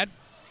one ahead.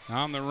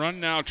 On the run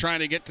now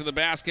trying to get to the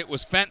basket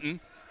was Fenton.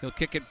 He'll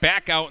kick it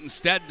back out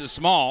instead to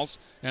Smalls,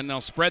 and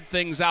they'll spread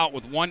things out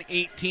with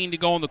 1:18 to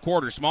go in the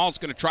quarter. Smalls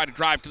going to try to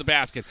drive to the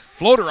basket.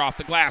 Floater off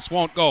the glass,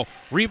 won't go.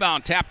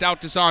 Rebound tapped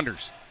out to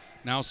Saunders.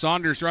 Now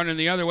Saunders running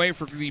the other way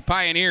for the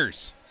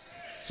Pioneers.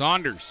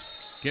 Saunders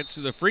gets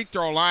to the free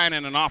throw line,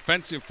 and an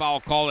offensive foul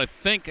call, I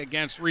think,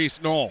 against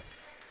Reese Knoll.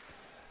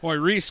 Boy,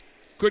 Reese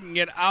couldn't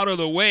get out of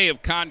the way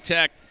of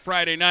contact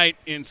Friday night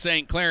in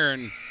St. Clair,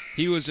 and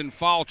he was in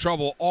foul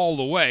trouble all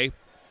the way.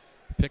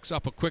 Picks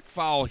up a quick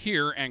foul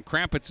here, and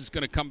Krampitz is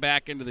going to come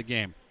back into the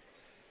game.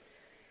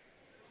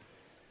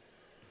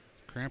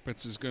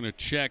 Krampitz is going to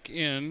check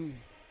in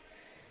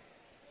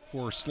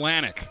for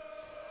Slanik.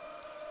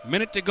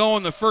 Minute to go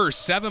in the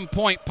first.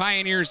 7-point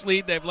Pioneers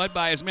lead. They've led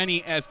by as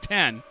many as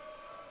 10.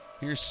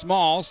 Here's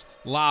Smalls.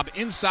 Lob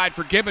inside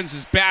for Gibbons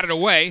is batted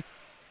away.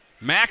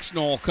 Max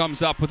Knoll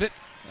comes up with it.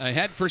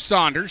 Ahead for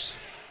Saunders.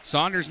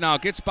 Saunders now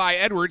gets by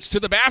Edwards to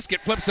the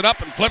basket, flips it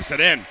up and flips it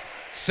in.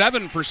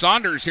 7 for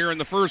Saunders here in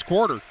the first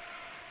quarter.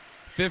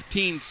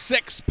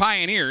 15-6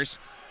 Pioneers.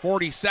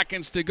 40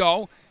 seconds to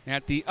go.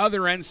 At the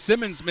other end,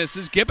 Simmons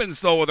misses.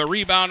 Gibbons, though, with a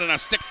rebound and a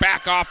stick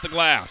back off the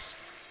glass.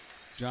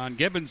 John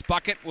Gibbons'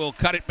 bucket will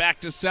cut it back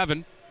to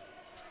 7.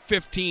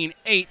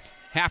 15-8.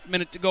 Half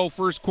minute to go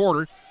first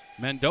quarter.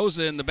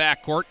 Mendoza in the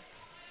backcourt.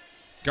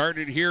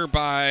 Guarded here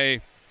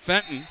by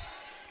Fenton.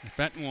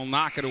 Fenton will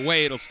knock it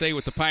away. It'll stay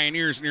with the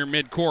Pioneers near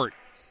midcourt.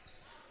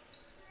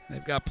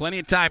 They've got plenty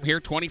of time here.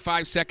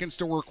 25 seconds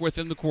to work with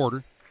in the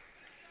quarter.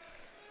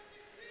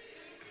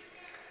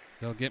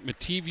 They'll get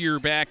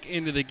Mativier back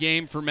into the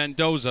game for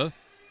Mendoza.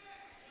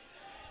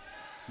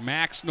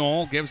 Max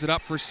Knoll gives it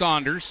up for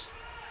Saunders.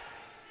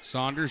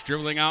 Saunders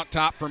dribbling out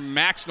top for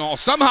Max Knoll.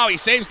 Somehow he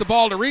saves the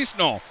ball to Reese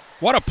Knoll.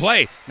 What a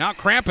play. Now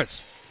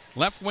Krampitz.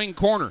 Left wing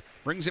corner.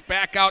 Brings it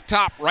back out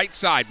top. Right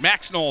side.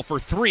 Max Knoll for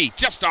 3.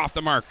 Just off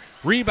the mark.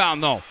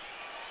 Rebound though.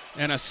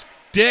 And a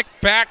stick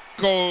back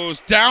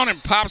goes down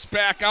and pops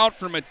back out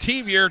for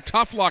Mativier.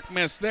 Tough luck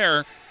miss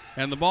there.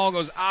 And the ball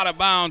goes out of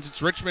bounds.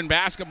 It's Richmond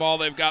basketball.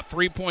 They've got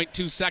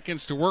 3.2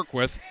 seconds to work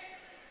with.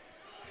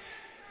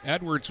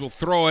 Edwards will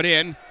throw it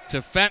in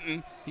to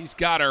Fenton. He's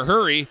got to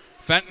hurry.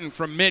 Fenton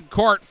from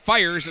midcourt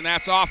fires, and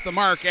that's off the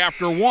mark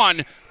after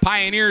 1.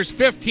 Pioneers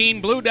 15,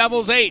 Blue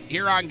Devils 8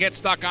 here on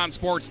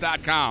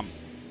GetStuckOnSports.com.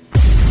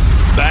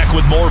 Back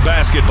with more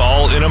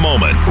basketball in a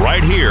moment,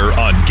 right here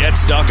on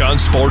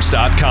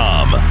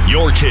GetStuckOnSports.com.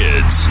 Your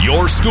kids,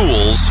 your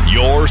schools,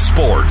 your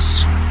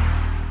sports.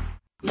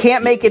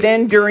 Can't make it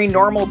in during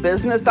normal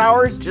business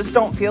hours? Just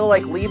don't feel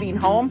like leaving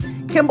home?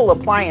 Kimball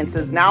Appliance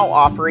is now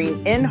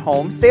offering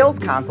in-home sales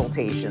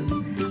consultations.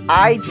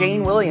 I,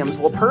 Jane Williams,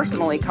 will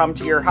personally come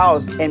to your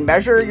house and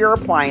measure your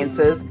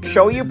appliances,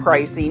 show you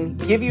pricing,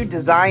 give you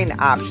design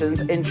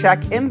options, and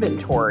check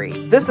inventory.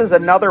 This is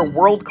another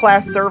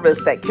world-class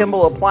service that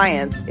Kimball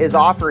Appliance is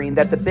offering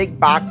that the big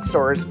box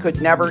stores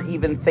could never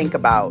even think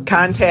about.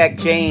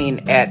 Contact Jane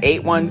at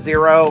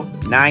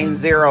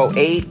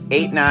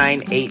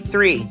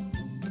 810-908-8983.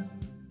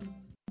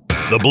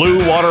 The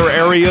Blue Water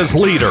Area's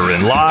leader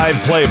in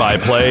live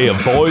play-by-play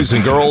of boys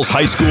and girls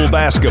high school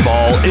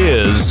basketball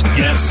is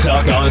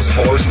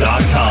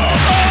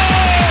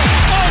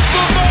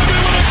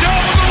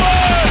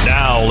GetStuckOnSports.com.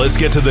 Now let's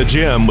get to the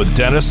gym with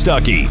Dennis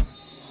Stuckey.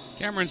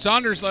 Cameron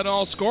Saunders led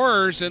all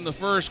scorers in the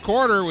first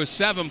quarter with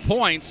 7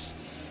 points,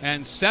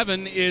 and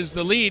 7 is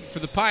the lead for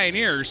the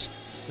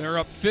Pioneers. They're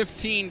up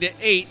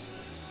 15-8.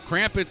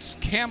 Krampitz,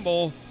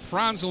 Campbell,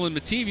 Franzel, and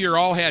Mativier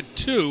all had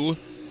 2.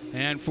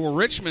 And for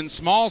Richmond,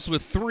 Smalls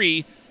with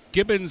 3,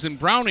 Gibbons and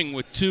Browning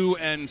with 2,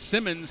 and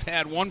Simmons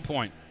had 1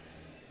 point.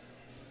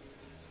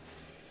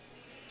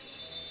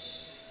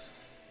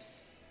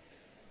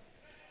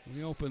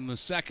 We open the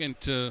second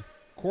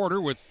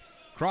quarter with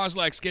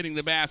Cros-Lex getting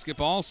the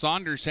basketball.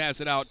 Saunders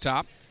has it out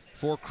top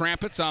for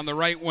Krampitz on the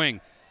right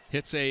wing.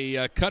 Hits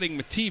a cutting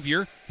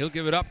Mativier. He'll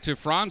give it up to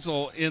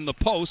Franzel in the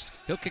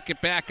post. He'll kick it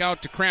back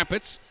out to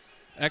Krampitz.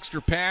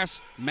 Extra pass,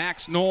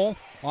 Max Knoll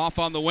off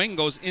on the wing,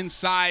 goes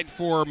inside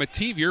for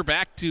Mativier,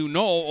 back to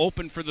Knoll,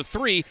 open for the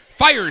 3,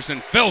 fires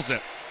and fills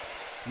it.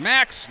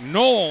 Max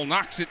Knoll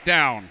knocks it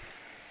down.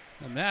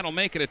 And that'll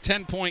make it a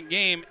 10-point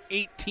game,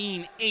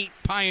 18-8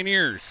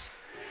 Pioneers.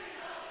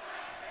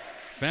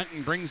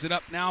 Fenton brings it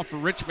up now for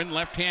Richmond,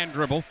 left-hand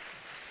dribble.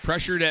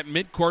 Pressured at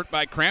midcourt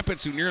by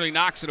Krampitz, who nearly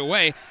knocks it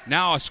away.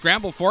 Now a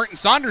scramble for it, and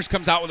Saunders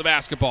comes out with the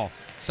basketball.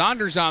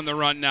 Saunders on the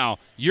run now.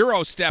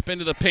 Euro step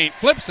into the paint,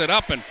 flips it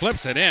up and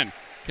flips it in.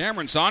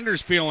 Cameron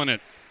Saunders feeling it.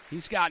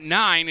 He's got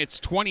 9. It's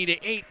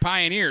 20-8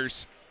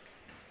 Pioneers.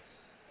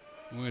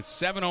 With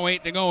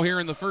 7:08 to go here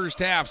in the first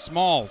half,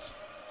 Smalls.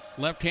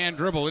 Left-hand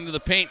dribble into the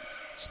paint.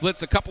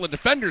 Splits a couple of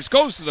defenders,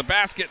 goes to the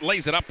basket,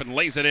 lays it up and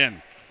lays it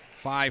in.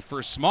 5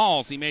 for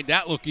Smalls. He made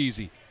that look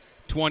easy.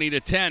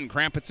 20-10.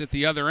 Krampitz at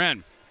the other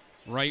end.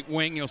 Right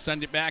wing, he'll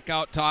send it back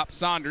out top.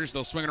 Saunders,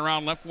 they'll swing it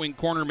around left wing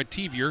corner.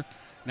 Mativier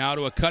now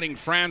to a cutting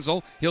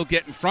Franzel. He'll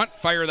get in front,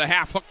 fire the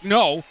half hook.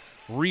 No.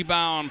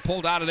 Rebound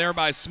pulled out of there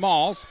by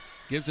Smalls.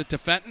 Gives it to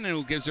Fenton,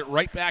 who gives it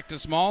right back to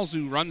Smalls,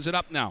 who runs it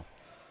up now.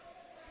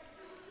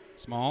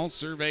 Smalls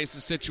surveys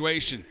the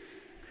situation.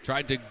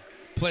 Tried to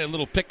play a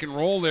little pick and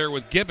roll there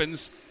with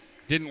Gibbons.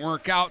 Didn't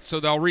work out, so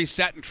they'll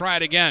reset and try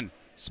it again.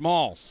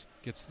 Smalls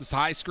gets this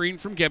high screen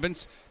from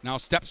Gibbons. Now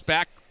steps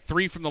back.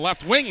 3 from the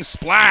left wing.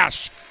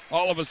 Splash.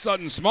 All of a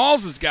sudden,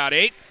 Smalls has got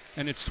 8,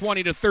 and it's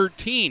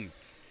 20-13.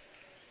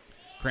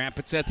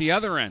 Krampitz at the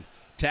other end.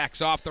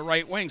 Tacks off the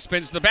right wing.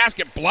 Spins the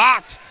basket.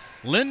 Blocked.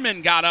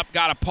 Lindman got up,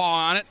 got a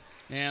paw on it,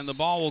 and the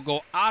ball will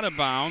go out of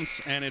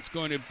bounds, and it's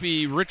going to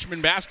be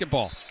Richmond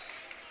basketball.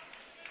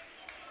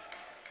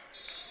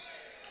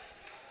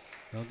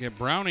 They'll get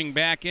Browning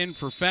back in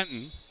for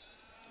Fenton.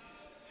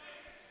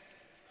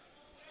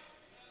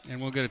 And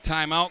we'll get a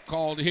timeout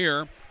called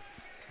here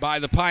by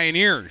the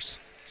Pioneers.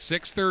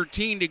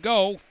 6:13 to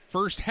go.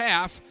 First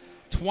half,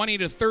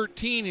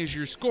 20-13 is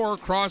your score.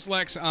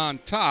 Cros-Lex on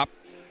top.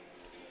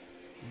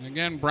 And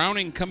again,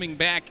 Browning coming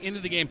back into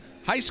the game.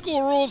 High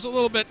school rules a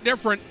little bit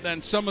different than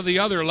some of the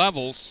other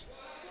levels.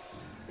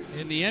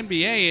 In the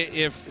NBA,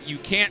 if you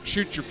can't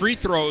shoot your free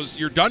throws,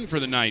 you're done for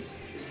the night.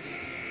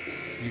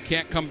 You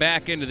can't come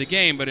back into the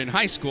game, but in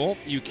high school,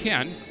 you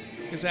can,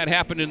 because that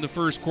happened in the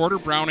first quarter.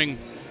 Browning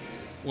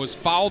was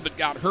fouled but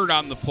got hurt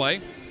on the play.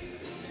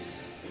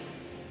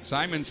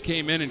 Simons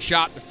came in and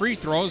shot the free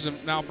throws,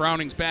 and now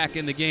Browning's back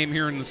in the game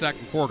here in the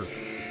second quarter.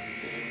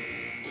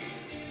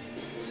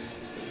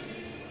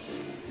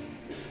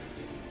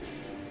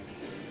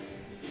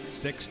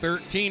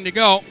 $6:13 to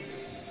go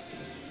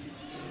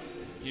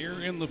here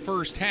in the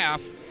first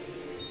half.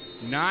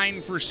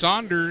 9 for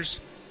Saunders.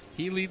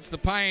 He leads the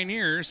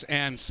Pioneers,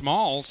 and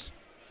Smalls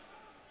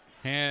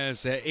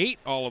has 8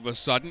 all of a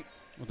sudden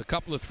with a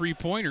couple of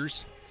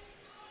three-pointers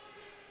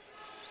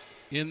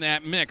in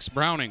that mix.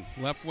 Browning,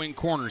 left wing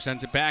corner,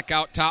 sends it back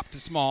out top to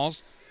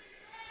Smalls.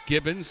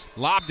 Gibbons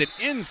lobbed it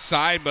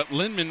inside, but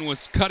Lindman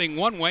was cutting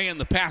one way and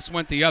the pass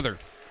went the other.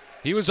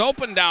 He was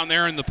open down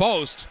there in the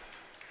post.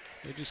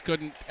 They just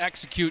couldn't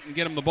execute and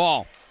get him the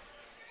ball.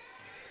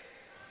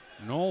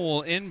 Knoll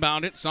will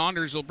inbound it.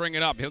 Saunders will bring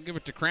it up. He'll give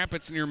it to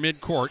Krampitz near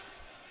midcourt.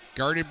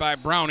 Guarded by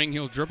Browning.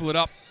 He'll dribble it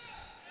up.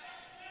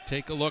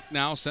 Take a look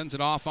now. Sends it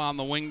off on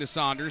the wing to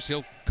Saunders.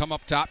 He'll come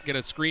up top, get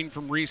a screen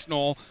from Reese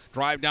Knoll,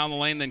 drive down the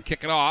lane, then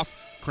kick it off.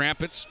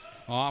 Krampitz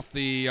off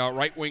the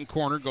right wing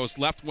corner, goes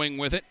left wing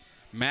with it.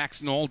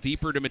 Max Knoll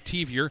deeper to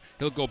Mativier.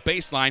 He'll go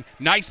baseline.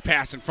 Nice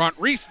pass in front.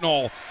 Reese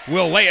Knoll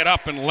will lay it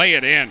up and lay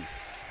it in.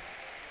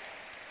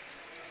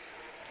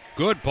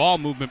 Good ball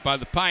movement by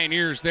the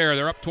Pioneers there.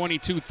 They're up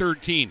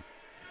 22-13.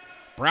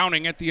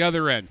 Browning at the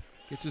other end.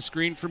 Gets a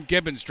screen from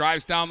Gibbons.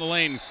 Drives down the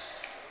lane.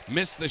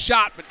 Missed the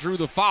shot, but drew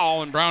the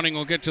foul, and Browning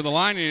will get to the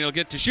line, and he'll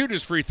get to shoot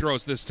his free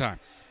throws this time.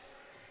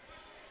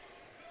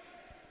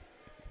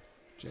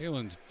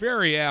 Jalen's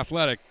very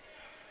athletic.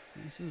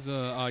 This is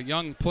a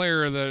young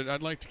player that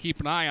I'd like to keep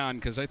an eye on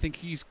because I think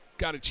he's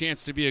got a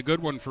chance to be a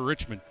good one for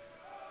Richmond.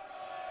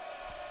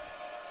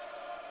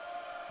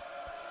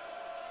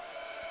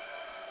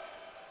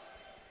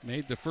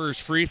 Made the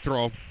first free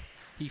throw.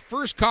 He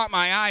first caught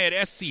my eye at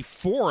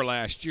SC4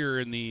 last year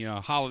in the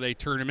holiday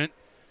tournament.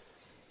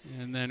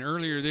 And then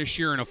earlier this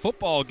year in a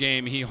football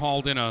game, he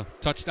hauled in a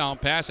touchdown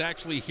pass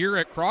actually here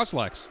at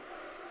Cros-Lex.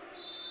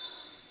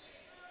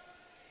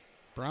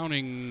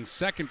 Browning's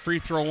second free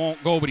throw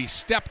won't go, but he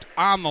stepped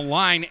on the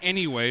line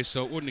anyway,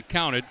 so it wouldn't have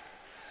counted.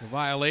 The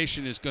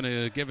violation is going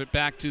to give it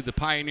back to the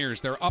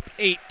Pioneers. They're up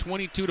 8,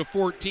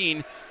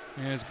 22-14,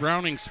 as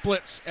Browning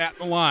splits at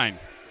the line.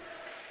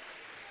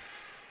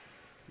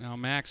 Now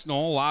Max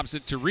Knoll lobs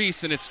it to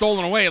Reese, and it's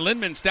stolen away.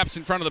 Lindman steps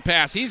in front of the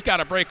pass. He's got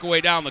a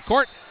breakaway down the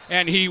court,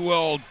 and he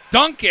will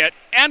dunk it,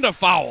 and a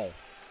foul.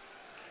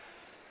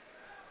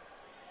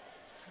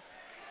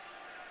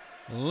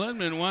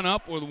 Lindman went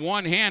up with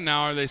one hand.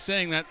 Now, are they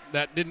saying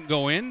that didn't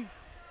go in?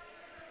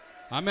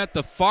 I'm at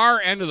the far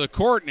end of the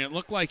court, and it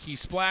looked like he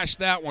splashed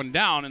that one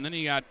down, and then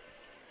he got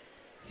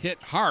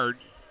hit hard.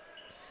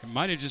 It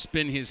might have just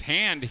been his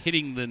hand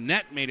hitting the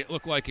net made it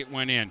look like it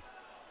went in.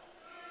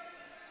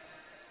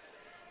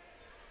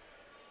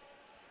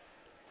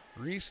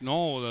 Reese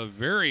Knoll with a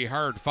very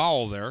hard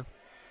foul there.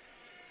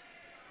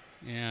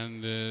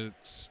 And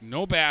it's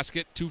no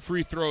basket, 2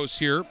 free throws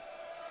here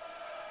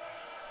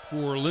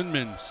for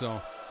Lindman.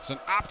 So it's an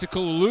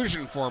optical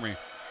illusion for me.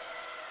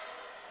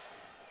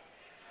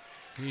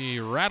 He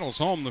rattles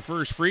home the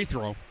first free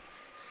throw.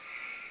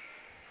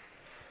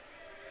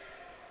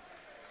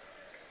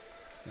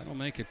 That'll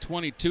make it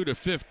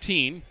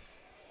 22-15.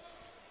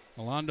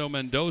 Orlando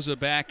Mendoza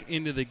back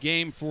into the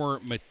game for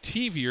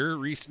Mativier.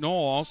 Reese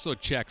Knoll also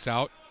checks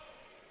out.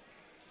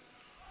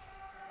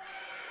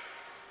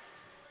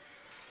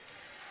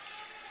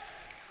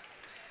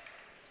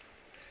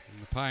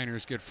 And the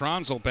Pioneers get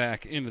Franzel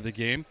back into the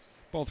game.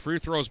 Both free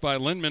throws by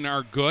Lindman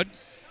are good.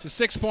 It's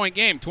a 6-point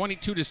game,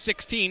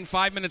 22-16,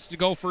 5 minutes to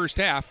go first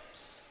half.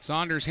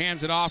 Saunders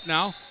hands it off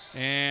now,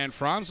 and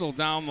Franzel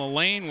down the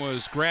lane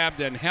was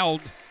grabbed and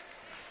held.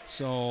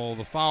 So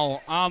the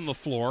foul on the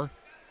floor.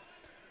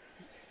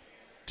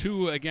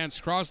 2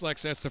 against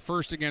Cros-Lex. That's the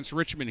first against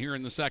Richmond here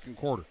in the second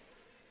quarter.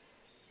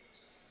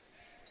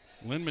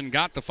 Lindman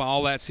got the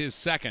foul. That's his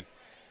second.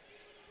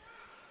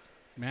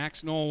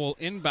 Max Knoll will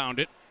inbound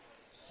it.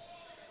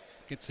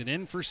 Gets it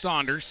in for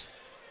Saunders.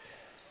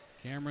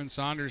 Cameron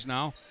Saunders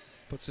now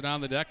puts it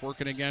on the deck,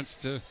 working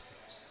against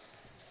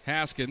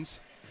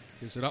Haskins.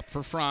 Gives it up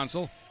for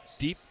Franzel.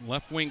 Deep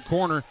left wing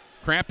corner.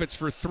 Krampitz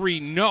for 3.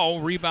 No.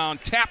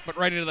 Rebound tap, but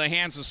right into the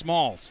hands of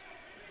Smalls.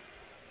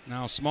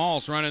 Now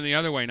Smalls running the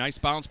other way. Nice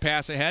bounce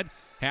pass ahead.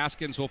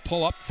 Haskins will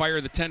pull up, fire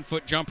the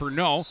 10-foot jumper.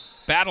 No.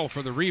 Battle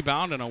for the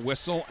rebound and a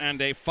whistle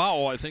and a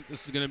foul. I think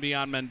this is going to be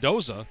on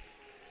Mendoza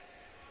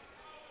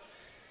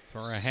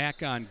for a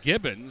hack on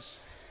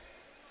Gibbons.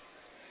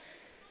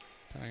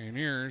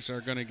 Pioneers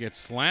are going to get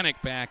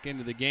Slanik back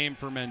into the game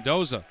for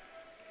Mendoza.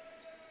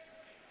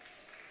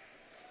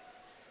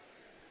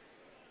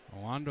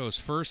 Olando's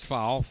first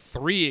foul,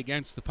 3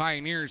 against the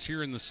Pioneers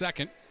here in the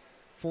second.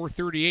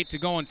 4:38 to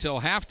go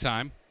until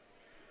halftime.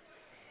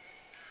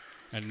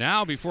 And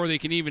now, before they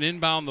can even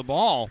inbound the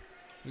ball,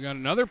 we got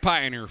another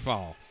Pioneer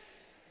foul.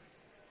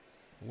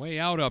 Way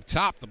out up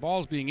top. The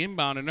ball's being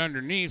inbounded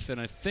underneath, and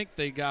I think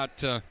they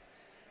got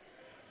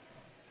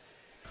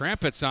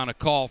Krampitz on a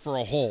call for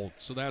a hold.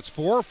 So that's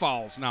 4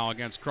 fouls now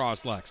against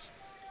Cros-Lex.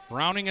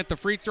 Browning at the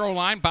free throw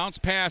line. Bounce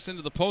pass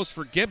into the post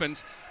for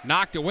Gibbons.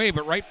 Knocked away,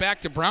 but right back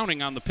to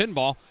Browning on the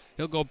pinball.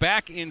 He'll go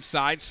back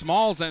inside.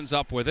 Smalls ends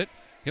up with it.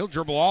 He'll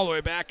dribble all the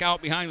way back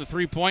out behind the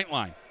three-point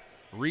line.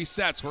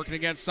 Resets, working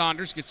against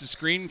Saunders. Gets a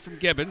screen from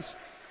Gibbons.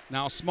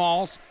 Now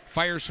Smalls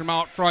fires from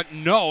out front.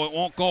 No, it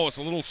won't go. It's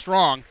a little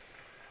strong.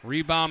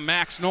 Rebound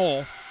Max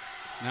Knoll.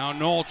 Now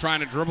Knoll trying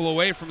to dribble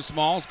away from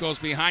Smalls. Goes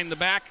behind the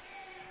back.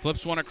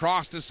 Flips one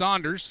across to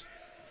Saunders.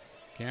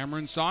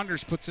 Cameron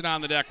Saunders puts it on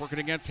the deck, working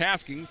against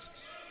Haskins.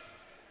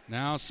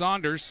 Now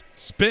Saunders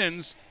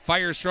spins,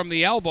 fires from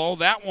the elbow.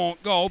 That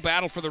won't go.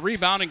 Battle for the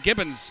rebound, and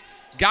Gibbons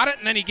got it,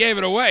 and then he gave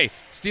it away.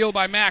 Steal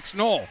by Max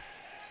Knoll.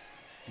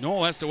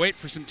 Knoll has to wait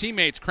for some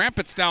teammates.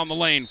 Krampitz down the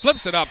lane,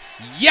 flips it up.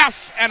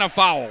 Yes, and a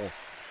foul.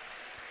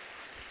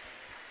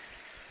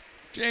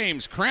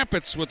 James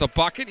Krampitz with a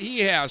bucket. He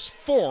has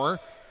 4.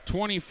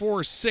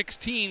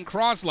 24-16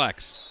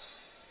 Cros-Lex.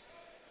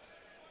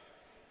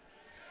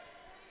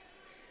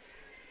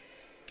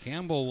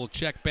 Campbell will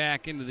check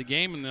back into the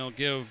game, and they'll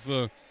give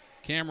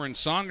Cameron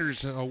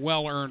Saunders a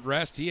well-earned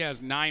rest. He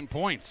has 9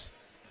 points.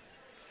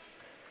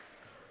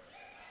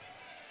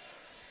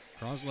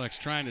 Cros-Lex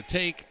trying to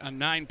take a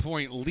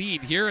 9-point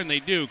lead here, and they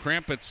do.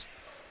 Krampitz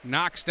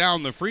knocks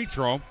down the free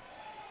throw.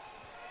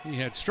 He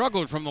had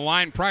struggled from the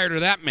line prior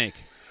to that make.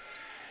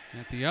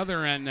 At the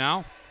other end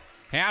now,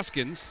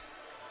 Haskins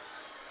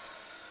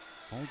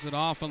holds it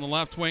off on the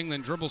left wing,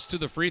 then dribbles to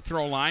the free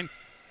throw line.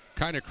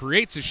 Kind of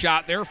creates a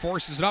shot there,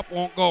 forces it up,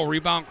 won't go.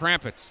 Rebound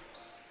Krampitz.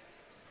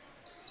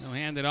 He'll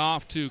hand it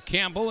off to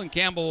Campbell, and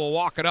Campbell will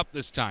walk it up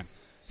this time.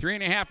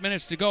 3.5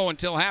 minutes to go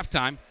until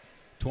halftime.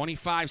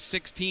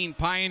 25-16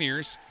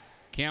 Pioneers.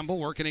 Campbell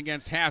working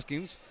against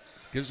Haskins.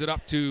 Gives it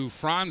up to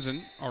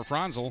Franzel,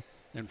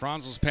 and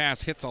Franzel's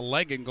pass hits a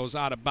leg and goes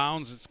out of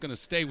bounds. It's going to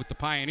stay with the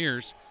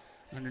Pioneers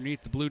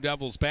underneath the Blue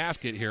Devils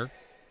basket here.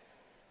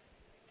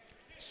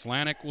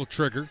 Slanik will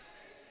trigger.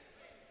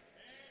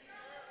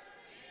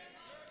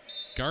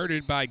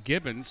 Guarded by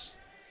Gibbons.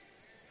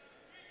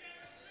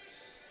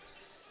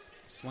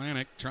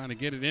 Slanik trying to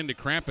get it into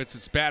Krampitz.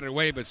 It's batted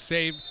away, but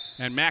saved.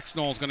 And Max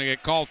Knoll's going to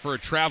get called for a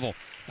travel.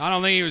 I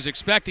don't think he was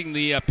expecting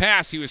the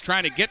pass. He was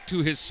trying to get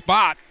to his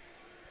spot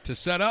to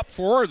set up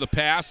for the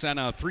pass and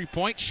a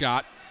three-point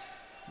shot.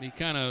 And he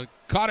kind of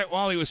caught it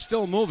while he was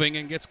still moving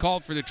and gets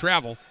called for the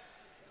travel.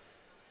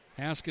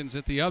 Haskins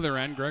at the other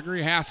end.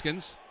 Gregory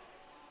Haskins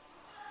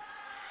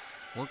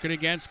working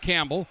against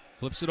Campbell.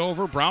 Flips it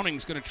over.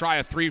 Browning's going to try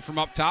a 3 from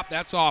up top.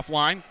 That's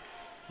offline.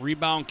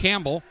 Rebound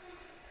Campbell.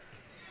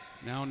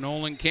 Now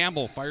Nolan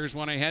Campbell fires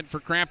one ahead for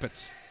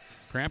Krampitz.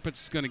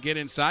 Krampitz is going to get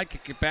inside,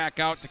 kick it back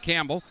out to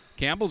Campbell.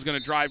 Campbell's going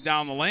to drive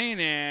down the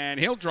lane, and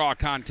he'll draw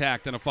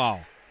contact and a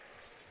foul.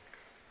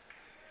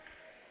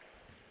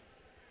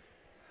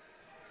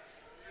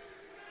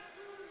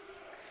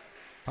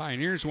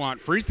 Pioneers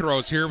want free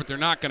throws here, but they're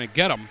not going to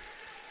get them.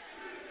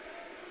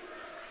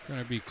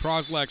 Going to be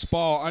Cros-Lex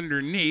ball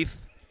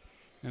underneath.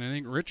 And I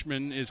think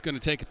Richmond is going to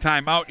take a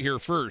timeout here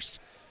first.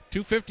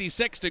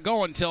 2:56 to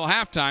go until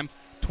halftime.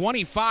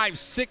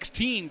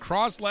 25-16,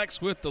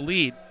 Cros-Lex with the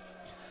lead.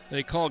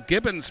 They call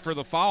Gibbons for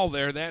the foul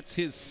there. That's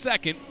his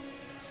second.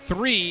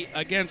 3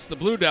 against the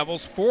Blue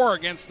Devils, 4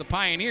 against the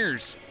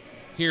Pioneers.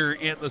 here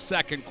in the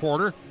second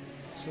quarter.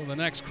 So the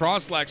next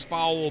Cros-Lex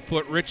foul will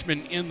put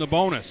Richmond in the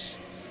bonus.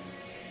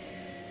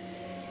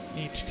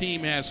 Each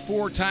team has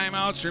 4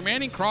 timeouts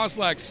remaining.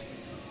 Cros-Lex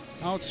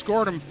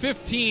outscored them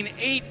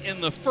 15-8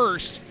 in the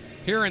first.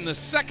 Here in the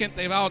second,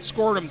 they've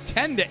outscored them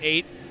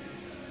 10-8,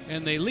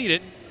 and they lead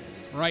it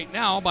right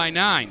now by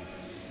 9.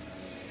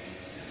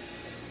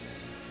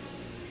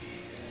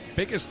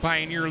 Biggest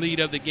Pioneer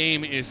lead of the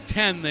game is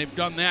 10. They've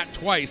done that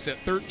twice at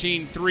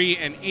 13-3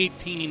 and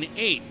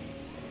 18-8.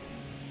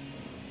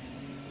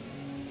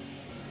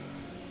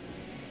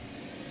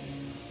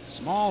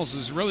 Smalls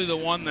is really the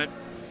one that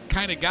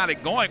kind of got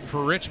it going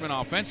for Richmond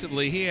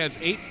offensively. He has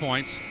 8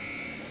 points,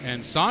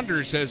 and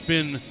Saunders has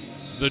been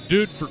the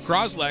dude for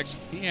Cros-Lex.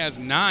 He has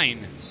 9,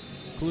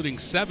 including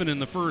 7 in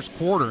the first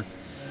quarter.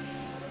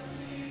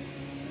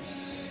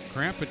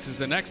 Krampitz is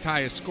the next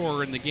highest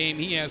scorer in the game.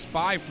 He has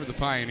 5 for the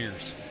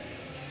Pioneers.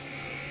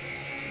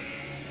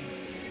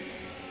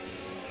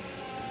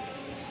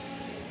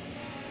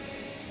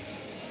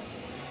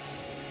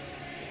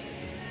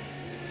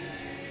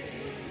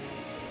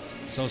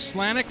 So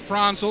Slanik,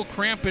 Franzel,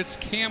 Krampitz,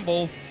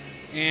 Campbell,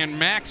 and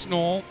Max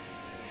Knoll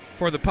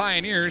for the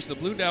Pioneers. The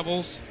Blue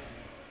Devils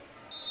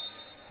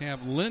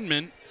have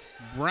Lindman,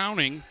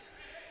 Browning,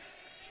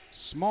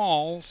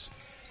 Smalls,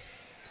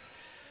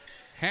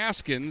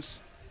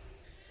 Haskins,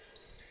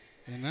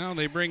 and now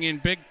they bring in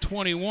big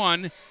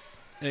 21,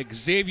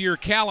 Xavier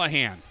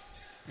Callahan.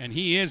 And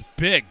he is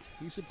big.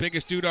 He's the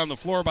biggest dude on the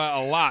floor by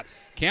a lot.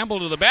 Campbell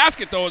to the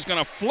basket, though, is going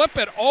to flip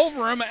it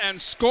over him and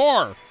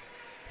score.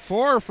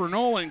 4 for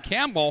Nolan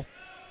Campbell,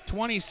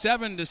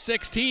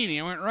 27-16.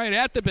 He went right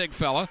at the big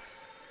fella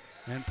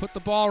and put the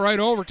ball right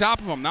over top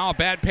of him. Now a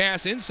bad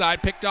pass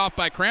inside, picked off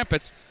by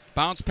Krampitz.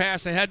 Bounce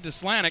pass ahead to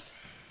Slanik.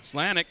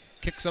 Slanik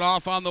kicks it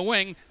off on the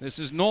wing. This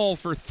is Knoll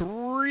for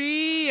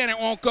 3, and it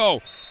won't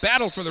go.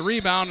 Battle for the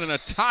rebound and a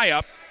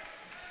tie-up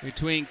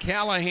between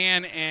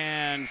Callahan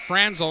and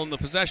Franzel, and the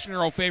possession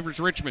arrow favors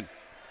Richmond.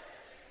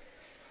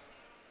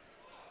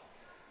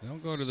 They'll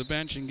go to the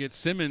bench and get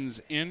Simmons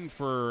in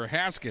for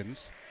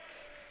Haskins.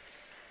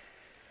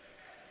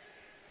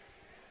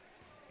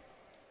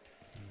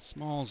 And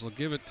Smalls will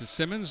give it to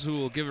Simmons, who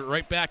will give it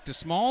right back to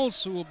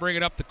Smalls, who will bring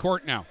it up the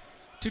court now.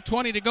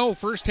 2:20 to go,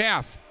 first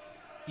half.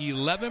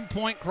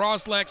 11-point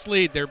Cros-Lex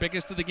lead, their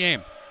biggest of the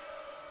game.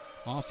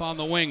 Off on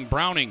the wing,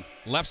 Browning,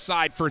 left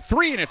side for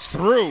 3, and it's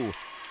through.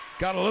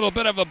 Got a little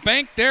bit of a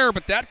bank there,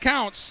 but that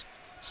counts.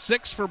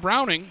 6 for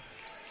Browning.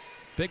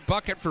 Big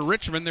bucket for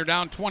Richmond. They're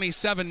down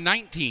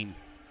 27-19.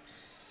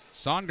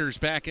 Saunders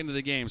back into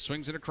the game.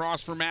 Swings it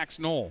across for Max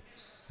Knoll.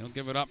 He'll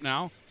give it up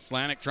now.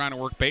 Slanik trying to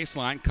work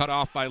baseline. Cut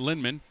off by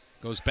Lindman.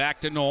 Goes back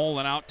to Knoll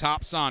and out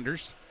top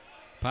Saunders.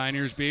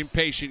 Pioneers being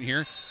patient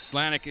here.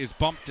 Slanik is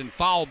bumped and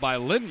fouled by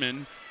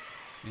Lindman.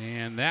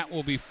 And that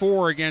will be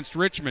 4 against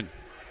Richmond.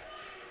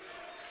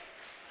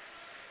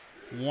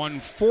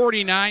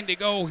 1:49 to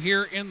go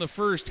here in the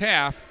first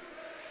half.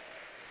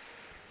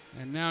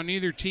 And now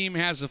neither team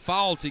has a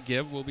foul to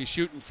give. We'll be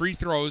shooting free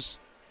throws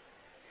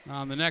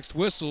on the next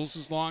whistles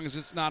as long as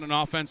it's not an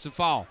offensive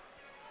foul.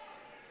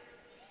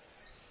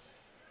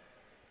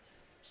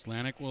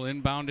 Slanik will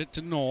inbound it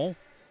to Knoll.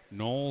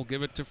 Knoll will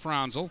give it to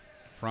Franzel.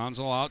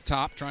 Franzel out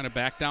top trying to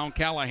back down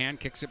Callahan.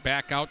 Kicks it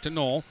back out to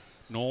Knoll.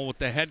 Knoll with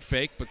the head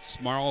fake, but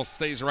Smarl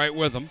stays right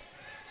with him.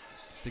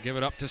 Has to give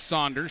it up to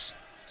Saunders.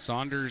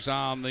 Saunders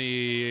on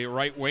the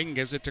right wing,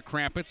 gives it to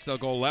Krampitz. They'll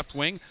go left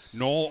wing.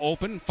 Knoll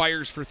open,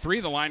 fires for 3.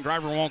 The line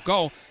driver won't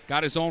go.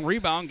 Got his own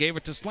rebound, gave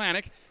it to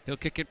Slanik. He'll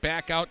kick it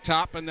back out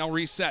top, and they'll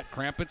reset.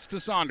 Krampitz to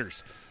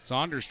Saunders.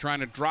 Saunders trying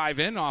to drive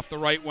in off the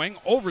right wing,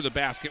 over the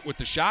basket with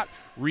the shot.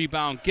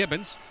 Rebound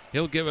Gibbons.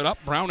 He'll give it up.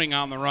 Browning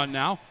on the run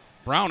now.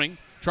 Browning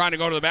trying to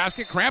go to the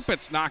basket.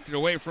 Krampitz knocked it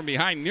away from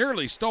behind,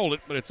 nearly stole it,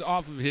 but it's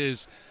off of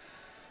his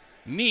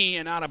knee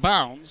and out of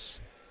bounds.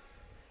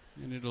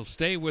 And it'll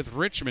stay with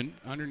Richmond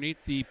underneath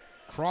the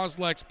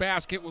Cros-Lex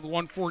basket with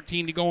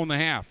 1:14 to go in the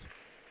half.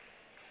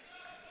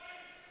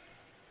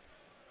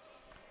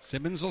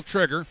 Simmons will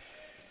trigger.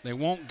 They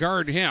won't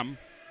guard him.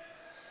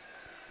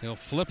 He'll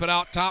flip it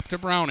out top to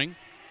Browning.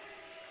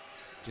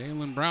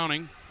 Jalen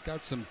Browning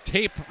got some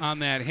tape on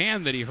that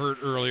hand that he hurt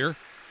earlier.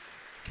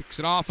 Kicks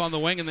it off on the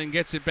wing and then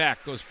gets it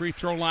back. Goes free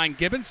throw line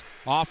Gibbons.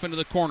 Off into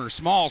the corner.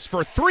 Smalls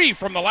for 3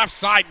 from the left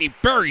side, and he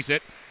buries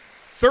it.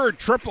 Third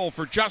triple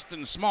for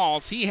Justin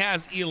Smalls. He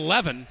has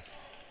 11,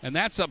 and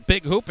that's a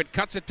big hoop. It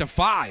cuts it to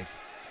 5.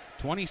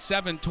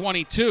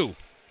 27-22.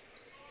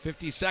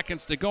 50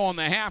 seconds to go in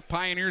the half.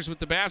 Pioneers with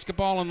the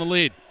basketball in the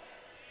lead.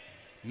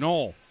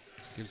 Knoll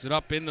gives it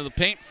up into the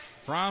paint.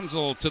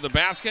 Franzel to the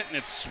basket, and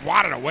it's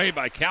swatted away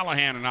by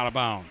Callahan and out of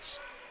bounds.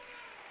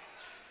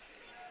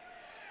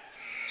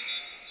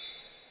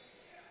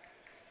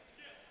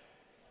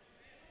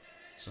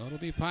 So it'll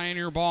be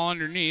Pioneer ball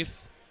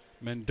underneath.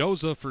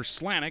 Mendoza for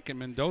Slanik, and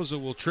Mendoza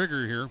will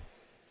trigger here.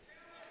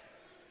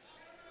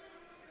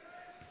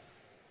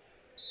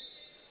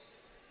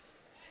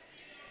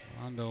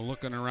 Rondo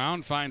looking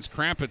around, finds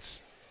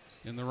Krampitz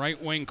in the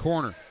right wing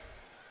corner.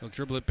 He'll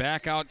dribble it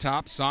back out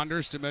top.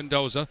 Saunders to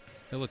Mendoza.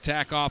 He'll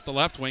attack off the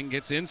left wing,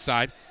 gets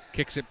inside,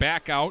 kicks it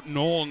back out.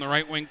 Knoll in the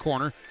right wing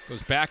corner.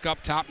 Goes back up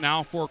top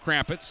now for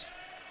Krampitz.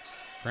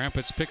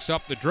 Krampitz picks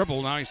up the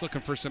dribble. Now he's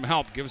looking for some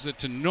help. Gives it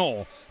to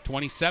Knoll.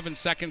 27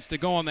 seconds to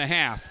go in the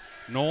half.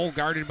 Knoll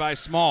guarded by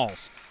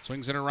Smalls.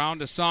 Swings it around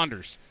to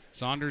Saunders.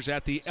 Saunders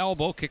at the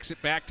elbow, kicks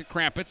it back to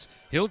Krampitz.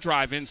 He'll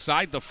drive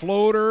inside. The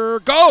floater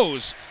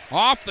goes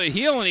off the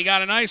heel, and he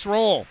got a nice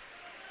roll.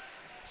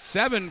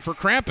 7 for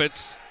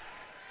Krampitz.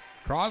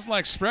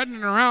 Cros-Lex spreading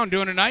it around,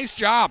 doing a nice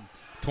job.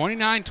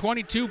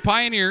 29-22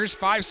 Pioneers.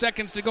 5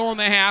 seconds to go in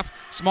the half.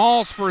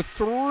 Smalls for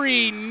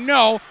 3.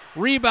 No.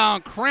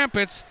 Rebound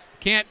Krampitz.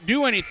 Can't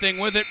do anything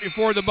with it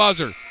before the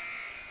buzzer.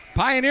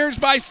 Pioneers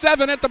by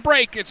 7 at the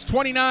break. It's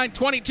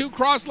 29-22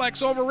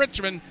 Cros-Lex over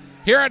Richmond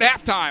here at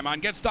halftime on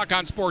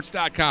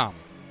GetStuckOnSports.com.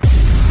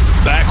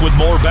 Back with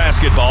more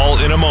basketball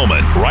in a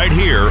moment, right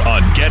here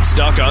on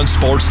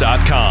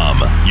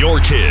GetStuckOnSports.com. Your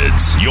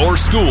kids, your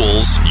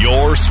schools,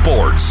 your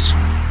sports.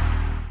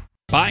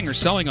 Buying or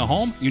selling a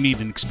home? You need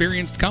an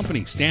experienced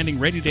company standing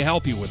ready to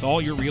help you with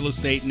all your real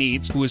estate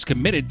needs, who is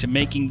committed to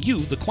making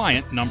you the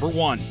client number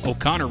one.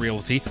 O'Connor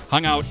Realty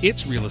hung out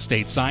its real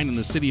estate sign in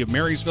the city of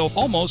Marysville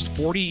almost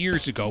 40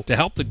 years ago to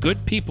help the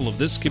good people of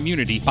this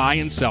community buy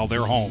and sell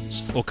their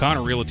homes.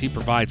 O'Connor Realty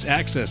provides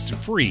access to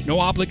free,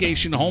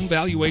 no-obligation home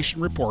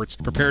valuation reports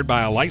prepared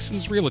by a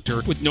licensed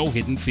realtor with no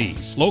hidden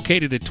fees.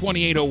 Located at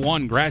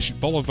 2801 Gratiot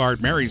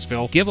Boulevard,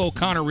 Marysville, give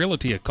O'Connor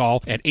Realty a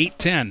call at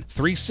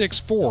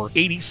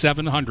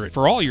 810-364-8700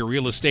 for all your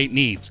real estate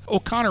needs.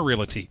 O'Connor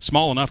Realty,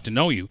 small enough to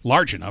know you,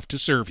 large enough to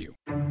serve you.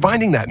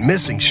 Finding that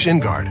missing shin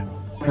guard,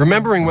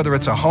 remembering whether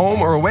it's a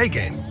home or away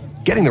game,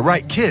 getting the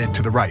right kid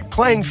to the right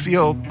playing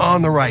field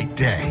on the right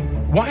day.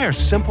 Why are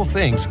simple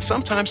things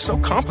sometimes so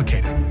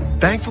complicated?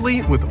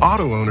 Thankfully, with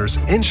auto owners,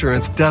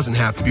 insurance doesn't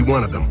have to be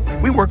one of them.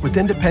 We work with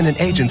independent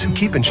agents who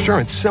keep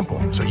insurance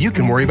simple so you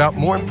can worry about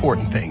more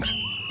important things,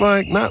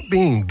 like not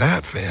being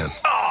that fan.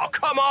 Oh,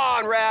 come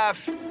on,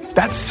 ref!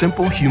 That's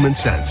simple human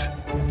sense.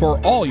 For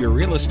all your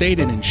real estate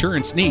and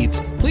insurance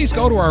needs, please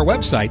go to our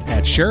website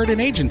at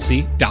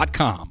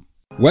SheridanAgency.com.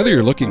 Whether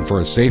you're looking for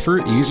a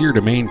safer, easier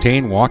to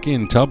maintain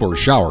walk-in tub or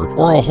shower,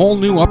 or a whole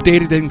new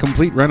updated and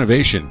complete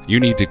renovation, you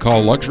need to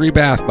call Luxury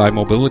Bath by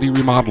Mobility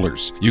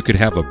Remodelers. You could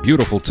have a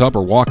beautiful tub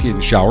or walk-in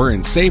shower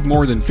and save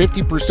more than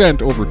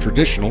 50% over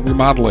traditional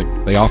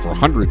remodeling. They offer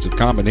hundreds of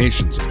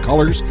combinations of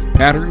colors,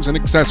 patterns, and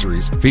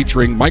accessories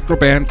featuring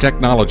microband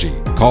technology.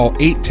 Call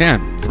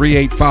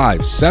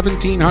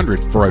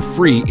 810-385-1700 for a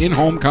free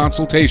in-home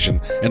consultation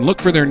and look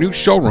for their new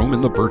showroom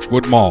in the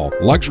Birchwood Mall.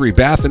 Luxury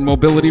Bath and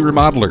Mobility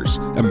Remodelers.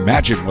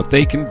 Imagine what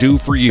they can do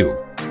for you.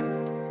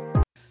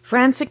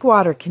 Frantic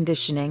Water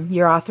Conditioning,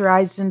 your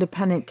authorized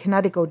independent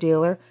Connecticut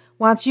dealer,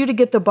 wants you to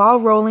get the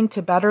ball rolling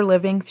to better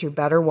living through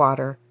better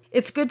water.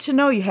 It's good to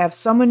know you have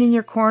someone in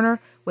your corner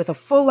with a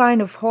full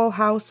line of whole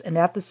house and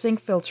at-the-sink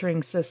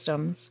filtering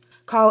systems.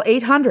 Call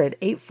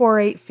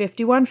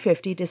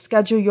 800-848-5150 to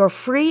schedule your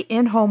free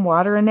in-home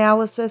water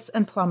analysis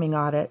and plumbing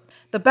audit.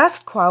 The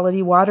best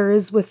quality water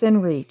is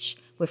within reach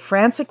with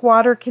Frantic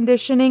Water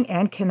Conditioning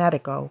and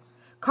Connecticut.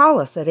 Call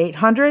us at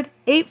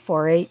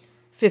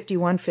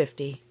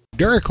 800-848-5150.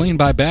 DuraClean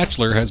by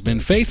Bachelor has been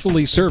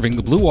faithfully serving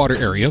the Blue Water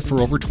area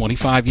for over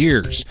 25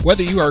 years.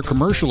 Whether you are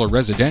commercial or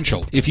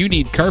residential, if you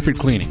need carpet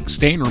cleaning,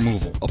 stain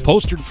removal,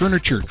 upholstered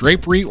furniture,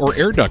 drapery, or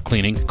air duct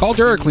cleaning, call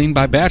DuraClean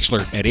by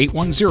Bachelor at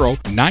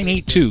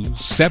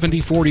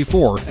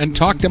 810-982-7044 and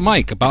talk to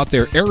Mike about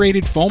their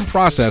aerated foam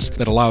process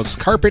that allows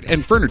carpet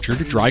and furniture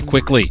to dry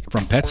quickly.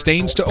 From pet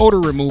stains to odor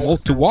removal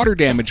to water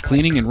damage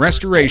cleaning and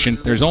restoration,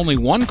 there's only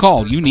one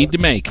call you need to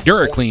make.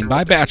 DuraClean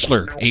by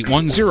Bachelor,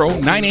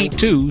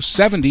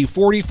 810-982-7044.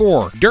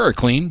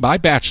 DuraClean by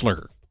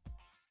Bachelor.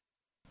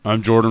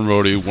 I'm Jordan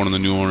Rohde, one of the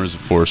new owners of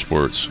Forest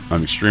Sports.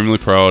 I'm extremely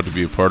proud to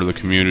be a part of the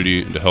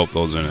community and to help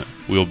those in it.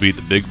 We will beat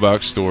the big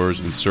box stores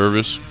in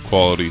service,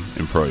 quality,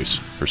 and price.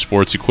 For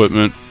sports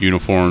equipment,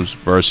 uniforms,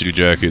 varsity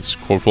jackets,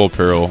 corporal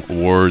apparel,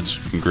 awards,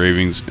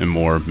 engravings, and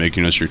more,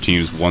 making us your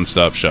team's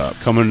one-stop shop.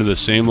 Come into the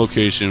same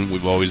location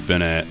we've always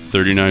been at,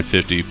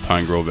 3950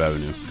 Pine Grove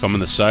Avenue. Come in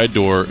the side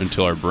door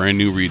until our brand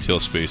new retail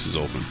space is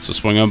open. So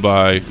swing on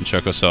by and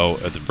check us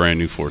out at the brand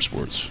new Forest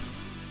Sports.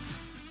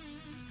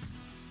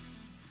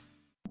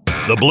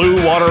 The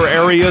Blue Water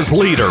area's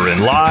leader in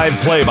live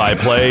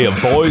play-by-play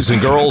of boys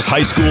and girls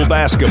high school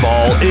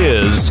basketball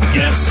is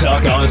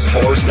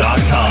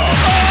GetStuckOnSports.com.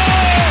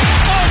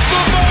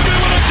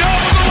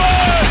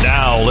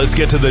 Now let's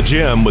get to the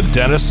gym with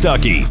Dennis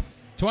Stuckey.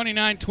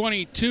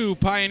 29-22,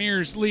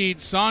 Pioneers lead.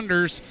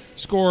 Saunders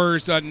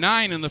scores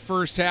 9 in the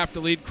first half to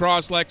lead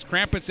Cros-Lex.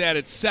 Krampitz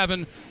added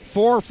 7,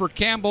 4 for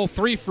Campbell,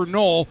 3 for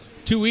Knoll,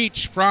 2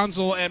 each,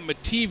 Franzel and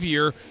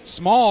Mativier.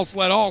 Smalls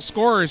led all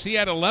scorers. He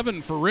had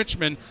 11 for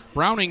Richmond.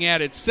 Browning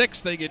added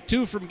 6. They get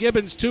 2 from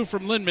Gibbons, 2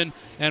 from Lindman,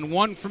 and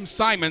 1 from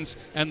Simons.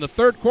 And the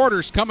third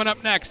quarter's coming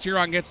up next here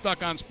on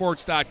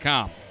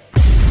GetStuckOnSports.com.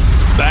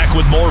 Back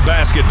with more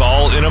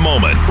basketball in a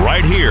moment,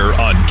 right here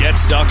on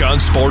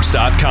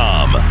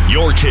GetStuckOnSports.com.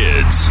 Your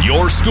kids,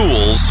 your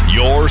schools,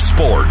 your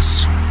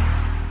sports.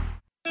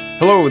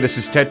 Hello, this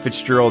is Ted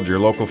Fitzgerald, your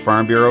local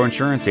Farm Bureau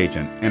insurance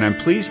agent, and I'm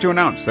pleased to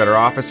announce that our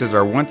offices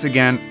are once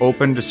again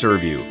open to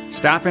serve you.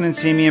 Stop in and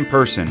see me in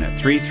person at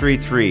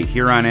 333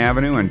 Huron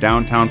Avenue in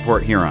downtown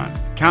Port Huron.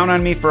 Count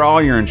on me for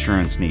all your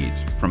insurance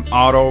needs, from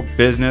auto,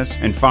 business,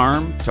 and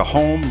farm to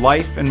home,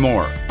 life, and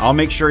more. I'll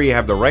make sure you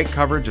have the right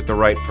coverage at the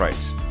right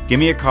price. Give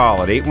me a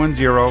call at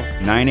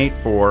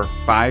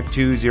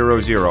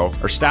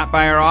 810-984-5200 or stop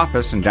by our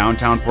office in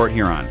downtown Port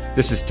Huron.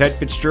 This is Ted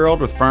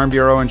Fitzgerald with Farm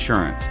Bureau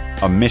Insurance,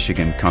 a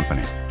Michigan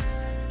company.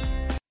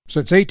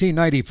 Since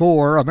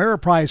 1894,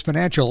 Ameriprise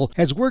Financial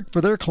has worked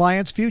for their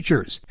clients'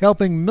 futures,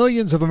 helping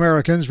millions of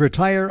Americans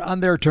retire on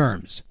their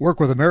terms. Work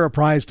with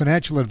Ameriprise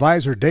Financial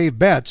Advisor Dave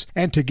Betts,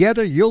 and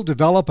together you'll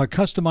develop a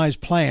customized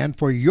plan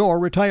for your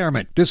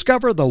retirement.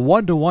 Discover the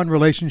one-to-one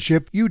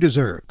relationship you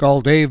deserve.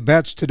 Call Dave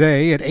Betts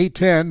today at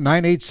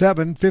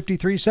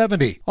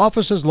 810-987-5370.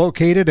 Office is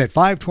located at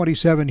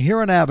 527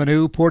 Huron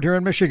Avenue, Port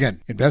Huron, Michigan.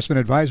 Investment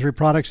advisory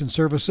products and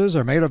services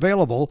are made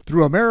available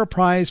through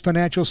Ameriprise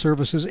Financial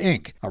Services,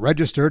 Inc., a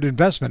registered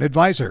investment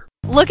advisor.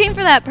 Looking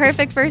for that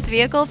perfect first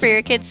vehicle for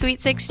your kid's Sweet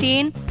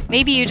 16?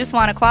 Maybe you just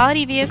want a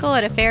quality vehicle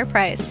at a fair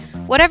price.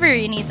 Whatever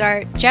your needs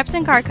are,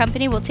 Jepson Car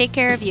Company will take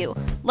care of you.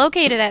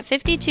 Located at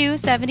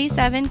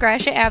 5277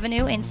 Gratiot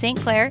Avenue in St.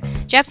 Clair,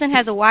 Jepson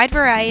has a wide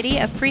variety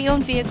of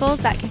pre-owned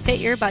vehicles that can fit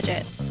your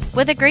budget.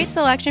 With a great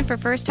selection for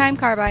first-time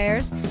car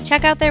buyers,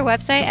 check out their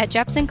website at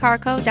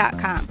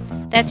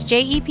jepsoncarco.com. That's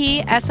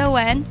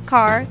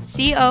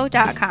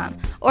JEPSONCARCO.com.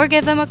 Or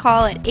give them a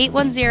call at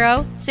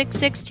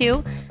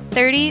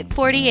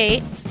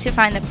 810-662-3048 to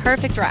find the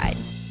perfect ride.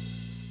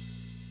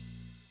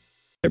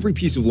 Every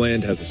piece of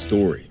land has a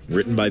story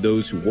written by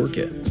those who work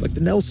it, like the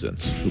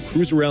Nelsons, who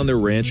cruise around their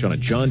ranch on a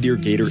John Deere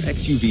Gator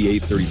XUV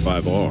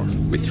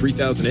 835R. With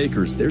 3,000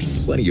 acres, there's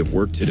plenty of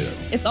work to do.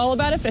 It's all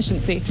about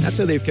efficiency. That's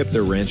how they've kept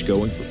their ranch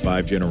going for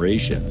 5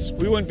 generations.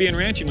 We wouldn't be in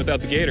ranching without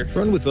the Gator.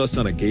 Run with us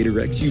on a Gator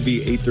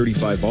XUV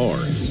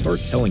 835R and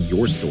start telling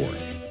your story.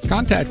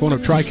 Contact one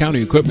of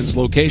Tri-County Equipment's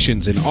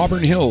locations in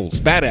Auburn Hills,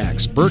 Bad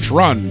Axe, Birch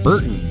Run,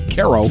 Burton,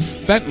 Caro,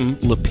 Fenton,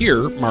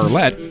 Lapeer,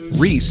 Marlette,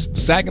 Reese,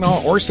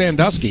 Saginaw, or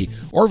Sandusky,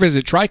 or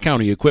visit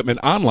Tri-County Equipment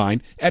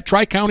online at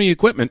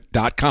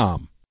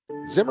tricountyequipment.com.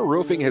 Zimmer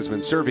Roofing has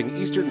been serving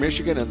Eastern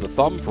Michigan and the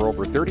Thumb for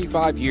over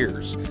 35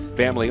 years.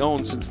 Family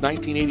owned since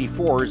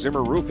 1984,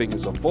 Zimmer Roofing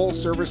is a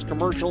full-service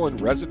commercial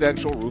and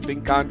residential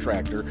roofing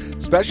contractor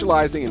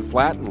specializing in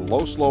flat and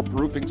low-slope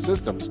roofing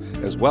systems,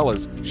 as well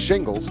as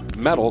shingles,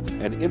 metal,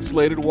 and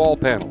insulated wall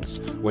panels.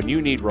 When you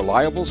need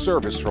reliable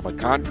service from a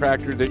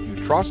contractor that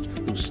you trust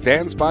who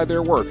stands by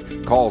their work,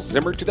 call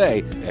Zimmer today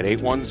at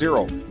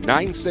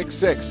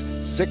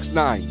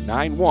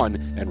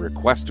 810-966-6991 and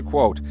request a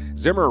quote.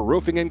 Zimmer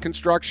Roofing and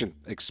Construction.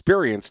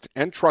 Experienced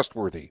and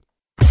trustworthy.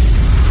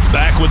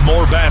 Back with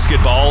more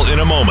basketball in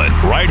a moment,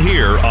 right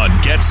here on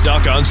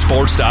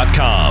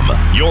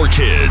GetStuckOnSports.com. Your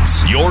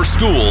kids, your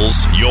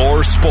schools,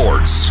 your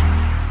sports.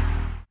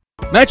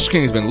 Mattress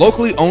King has been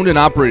locally owned and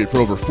operated for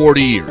over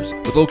 40 years.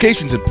 With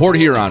locations in Port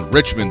Huron,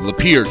 Richmond,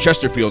 Lapeer,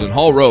 Chesterfield, and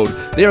Hall Road,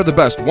 they are the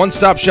best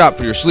one-stop shop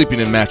for your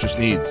sleeping and mattress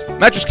needs.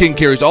 Mattress King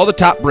carries all the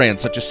top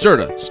brands such as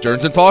Serta,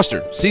 Stearns &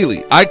 Foster,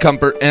 Sealy,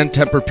 iComfort, and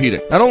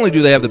Tempur-Pedic. Not only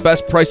do they have the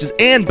best prices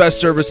and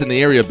best service in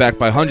the area backed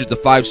by hundreds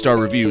of 5-star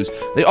reviews,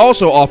 they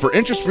also offer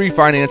interest-free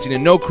financing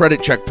and no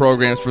credit check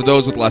programs for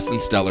those with less than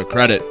stellar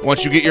credit.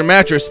 Once you get your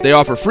mattress, they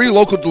offer free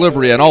local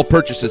delivery on all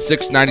purchases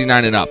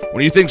 $6.99 and up.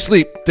 When you think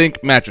sleep,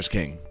 think Mattress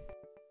King.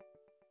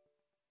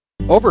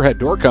 Overhead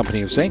Door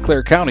Company of St.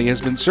 Clair County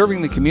has been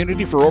serving the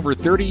community for over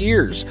 30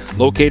 years.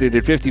 Located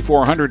at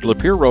 5400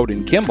 Lapeer Road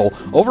in Kimball,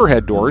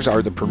 Overhead Doors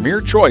are the premier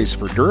choice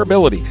for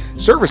durability,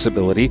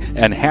 serviceability,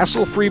 and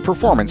hassle-free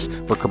performance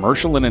for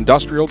commercial and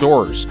industrial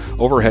doors.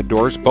 Overhead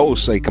Doors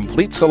boasts a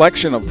complete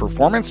selection of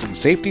performance and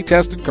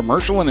safety-tested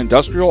commercial and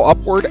industrial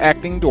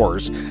upward-acting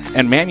doors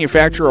and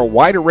manufacture a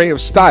wide array of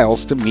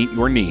styles to meet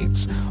your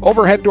needs.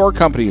 Overhead Door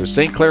Company of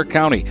St. Clair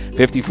County,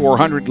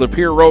 5400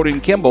 Lapeer Road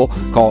in Kimball.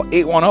 Call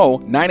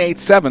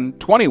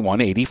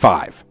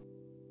 810-987-2185.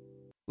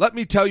 Let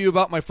me tell you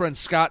about my friend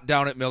Scott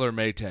down at Miller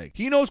Maytag.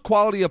 He knows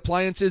quality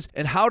appliances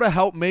and how to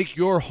help make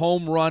your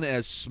home run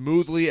as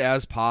smoothly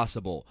as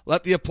possible.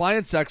 Let the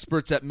appliance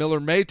experts at Miller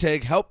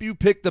Maytag help you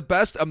pick the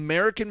best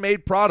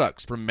American-made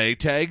products from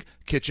Maytag,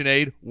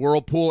 KitchenAid,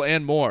 Whirlpool,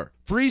 and more.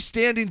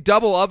 Freestanding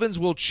double ovens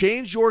will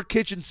change your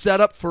kitchen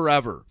setup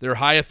forever. Their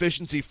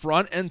high-efficiency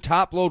front and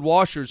top-load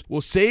washers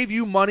will save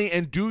you money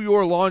and do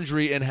your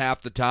laundry in half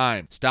the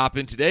time. Stop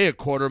in today a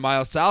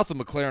quarter-mile south of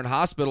McLaren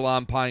Hospital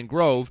on Pine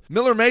Grove.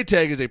 Miller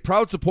Maytag is a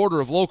proud supporter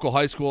of local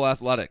high school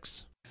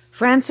athletics.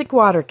 Frantic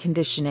Water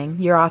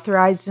Conditioning, your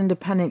authorized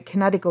independent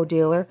Connecticut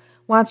dealer,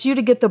 wants you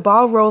to get the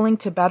ball rolling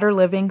to better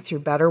living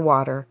through better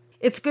water.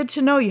 It's good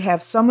to know you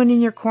have someone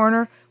in your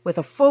corner with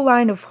a full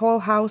line of whole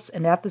house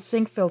and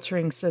at-the-sink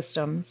filtering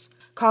systems.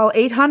 Call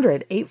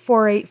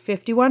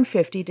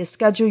 800-848-5150 to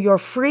schedule your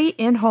free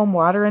in-home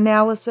water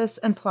analysis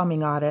and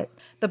plumbing audit.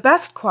 The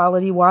best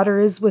quality water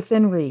is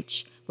within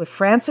reach with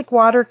Frantic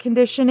Water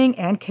Conditioning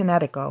and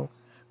Connecticut.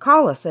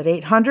 Call us at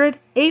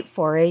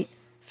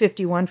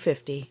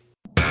 800-848-5150.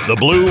 The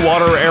Blue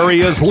Water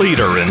Area's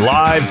leader in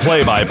live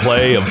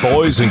play-by-play of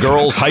boys and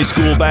girls high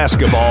school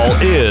basketball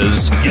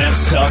is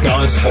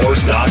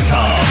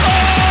GetStuckOnSports.com.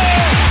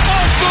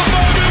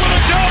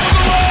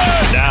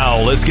 Now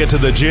let's get to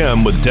the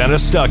gym with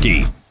Dennis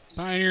Stuckey.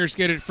 Pioneers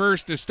get it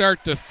first to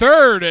start the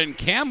third, and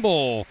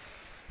Campbell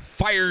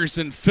fires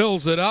and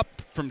fills it up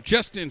from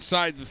just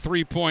inside the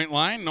three-point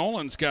line.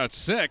 Nolan's got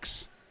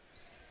 6.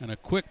 And a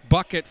quick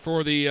bucket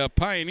for the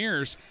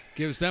Pioneers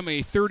gives them a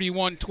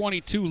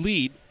 31-22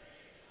 lead.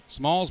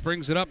 Smalls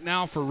brings it up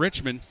now for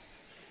Richmond.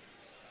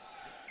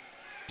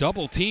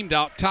 Double teamed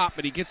out top,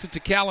 but he gets it to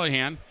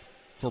Callahan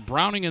for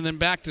Browning and then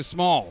back to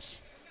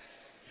Smalls.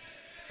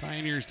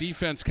 Pioneers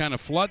defense kind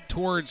of flood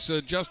towards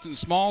Justin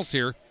Smalls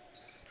here.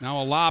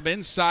 Now a lob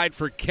inside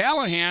for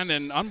Callahan,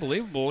 and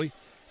unbelievably,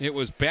 it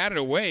was batted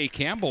away.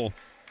 Campbell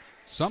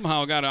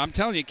somehow got it. I'm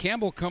telling you,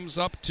 Campbell comes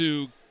up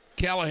to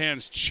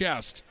Callahan's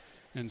chest,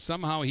 and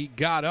somehow he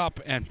got up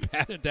and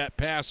batted that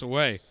pass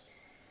away.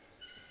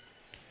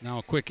 Now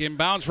a quick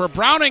inbounds for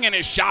Browning, and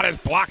his shot is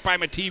blocked by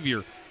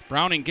Mativier.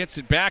 Browning gets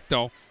it back,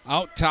 though.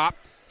 Out top,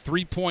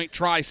 three-point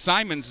try.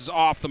 Simons is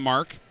off the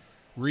mark.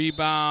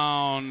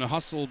 Rebound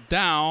hustled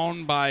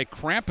down by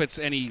Krampitz,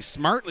 and he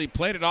smartly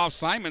played it off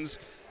Simons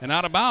and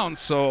out of bounds,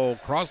 so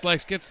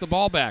Cros-Lex gets the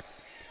ball back.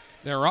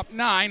 They're up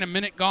 9, a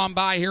minute gone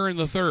by here in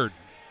the third.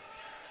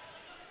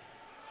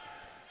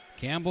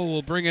 Campbell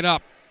will bring it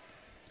up.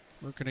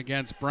 Working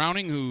against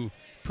Browning, who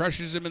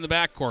pressures him in the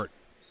backcourt.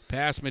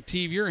 Pass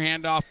Mativier,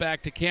 handoff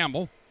back to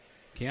Campbell.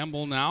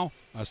 Campbell now,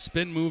 a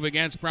spin move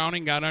against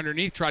Browning, got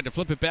underneath, tried to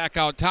flip it back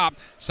out top.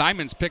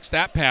 Simons picks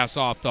that pass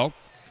off, though.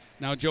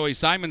 Now Joey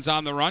Simons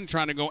on the run,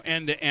 trying to go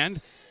end-to-end.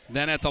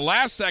 Then at the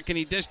last second,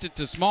 he dished it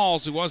to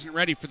Smalls, who wasn't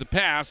ready for the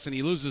pass, and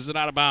he loses it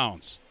out of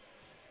bounds.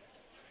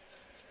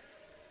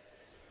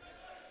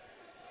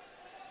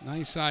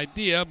 Nice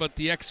idea, but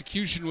the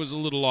execution was a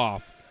little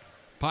off.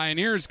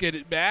 Pioneers get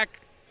it back.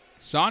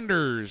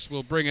 Saunders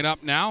will bring it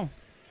up now.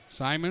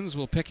 Simons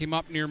will pick him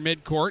up near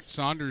midcourt.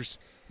 Saunders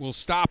will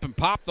stop and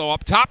pop, though,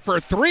 up top for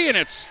a 3, and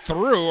it's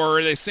through, or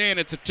are they saying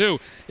it's a 2?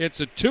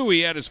 It's a 2. He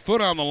had his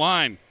foot on the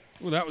line.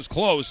 Ooh, that was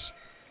close.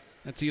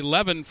 That's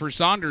 11 for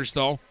Saunders,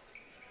 though.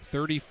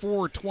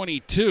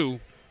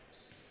 34-22.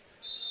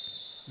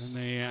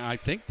 And I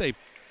think the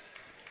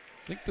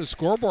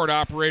scoreboard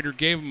operator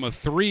gave him a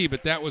 3,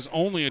 but that was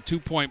only a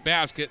 2-point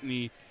basket, and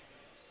the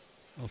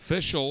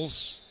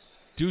officials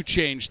do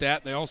change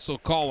that. They also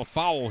call a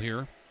foul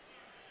here.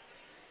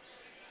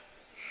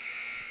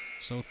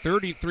 So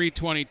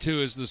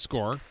 33-22 is the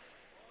score.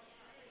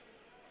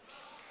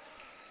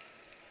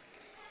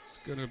 It's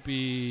going to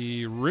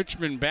be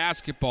Richmond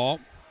basketball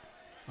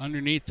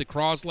underneath the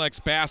Cros-Lex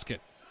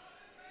basket.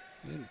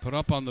 They didn't put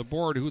up on the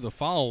board who the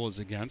foul was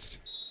against.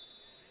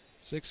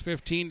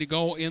 6:15 to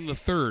go in the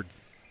third.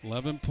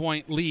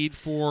 11-point lead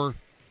for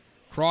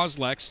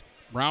Cros-Lex.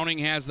 Browning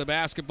has the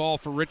basketball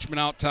for Richmond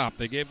out top.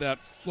 They gave that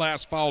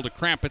last foul to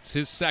Krampitz,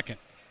 his second.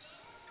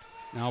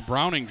 Now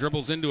Browning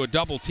dribbles into a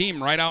double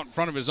team right out in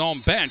front of his own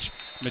bench.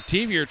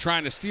 Mativier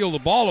trying to steal the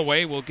ball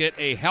away will get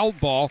a held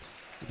ball.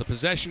 The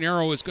possession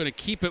arrow is going to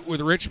keep it with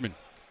Richmond.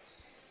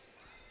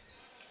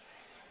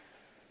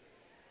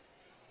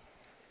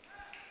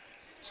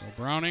 So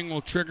Browning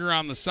will trigger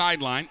on the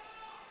sideline.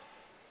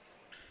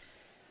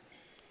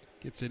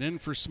 Gets it in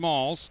for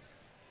Smalls.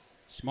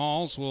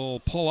 Smalls will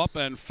pull up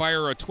and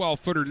fire a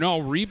 12-footer. No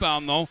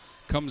rebound, though.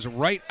 Comes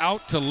right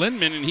out to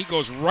Lindman, and he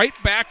goes right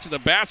back to the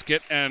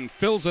basket and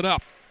fills it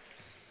up.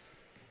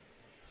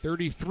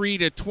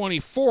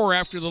 33-24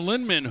 after the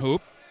Lindman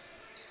hoop.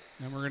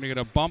 And we're going to get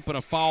a bump and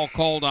a foul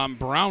called on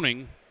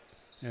Browning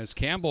as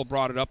Campbell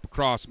brought it up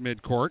across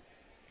midcourt.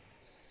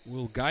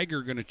 Will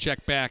Geiger going to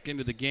check back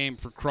into the game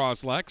for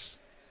Cros-Lex.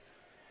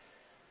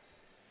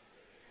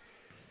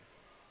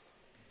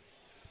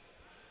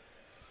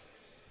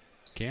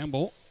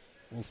 Campbell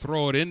will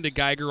throw it into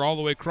Geiger all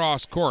the way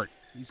across court.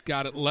 He's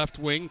got it left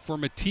wing for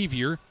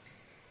Mativier.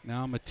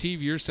 Now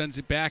Mativier sends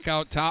it back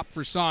out top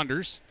for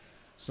Saunders.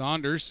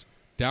 Saunders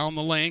down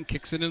the lane,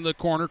 kicks it into the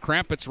corner.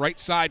 Krampitz right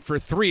side for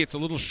 3. It's a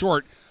little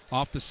short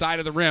off the side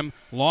of the rim.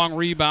 Long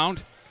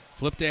rebound.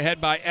 Flipped ahead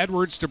by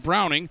Edwards to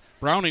Browning.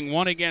 Browning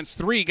 1 against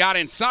 3. Got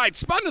inside,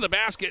 spun to the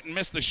basket and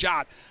missed the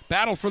shot.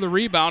 Battle for the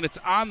rebound. It's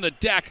on the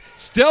deck.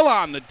 Still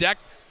on the deck.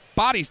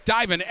 Bodies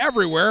diving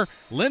everywhere.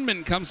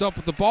 Lindman comes up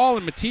with the ball,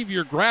 and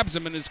Mativier grabs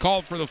him and is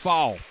called for the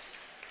foul.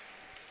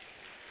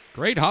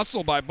 Great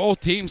hustle by both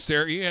teams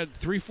there. He had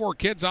 3-4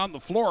 kids on the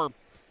floor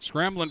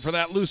scrambling for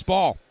that loose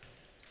ball.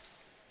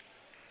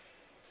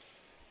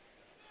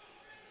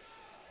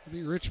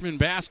 The Richmond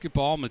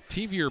basketball.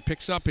 Mativier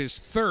picks up his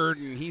third,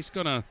 and he's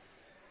going to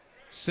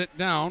sit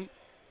down.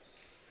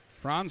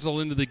 Franzel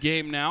into the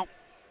game now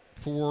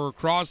for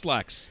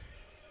Cros-Lex.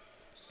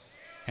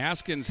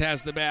 Haskins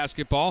has the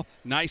basketball.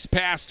 Nice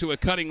pass to a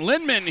cutting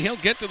Lindman. He'll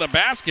get to the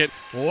basket.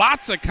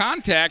 Lots of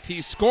contact.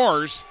 He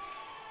scores.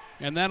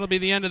 And that'll be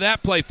the end of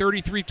that play,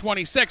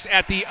 33-26.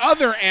 At the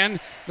other end,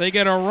 they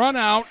get a run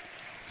out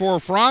for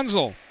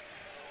Franzel.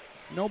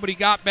 Nobody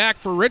got back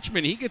for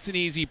Richmond. He gets an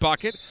easy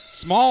bucket.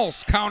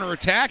 Smalls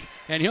counterattack,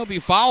 and he'll be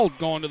fouled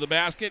going to the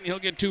basket, and he'll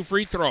get 2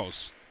 free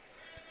throws.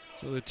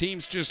 So the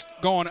team's just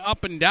going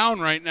up and down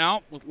right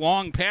now with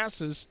long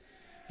passes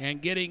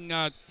and getting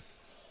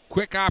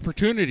quick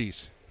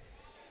opportunities.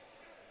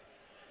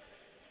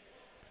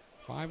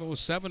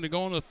 5:07 to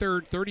go in the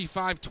third,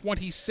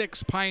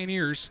 35-26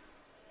 Pioneers.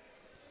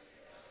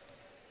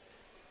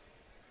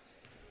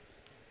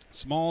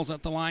 Smalls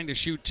at the line to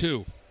shoot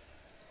 2.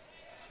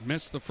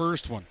 Missed the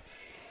first one.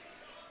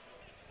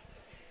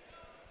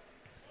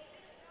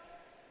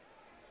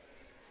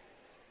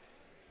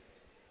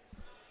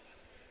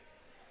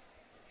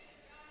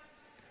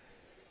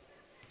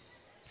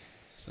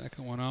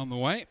 Second one on the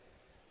way.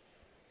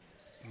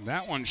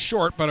 That one's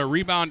short, but a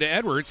rebound to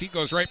Edwards. He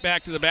goes right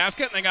back to the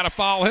basket, and they got to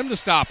foul him to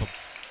stop him.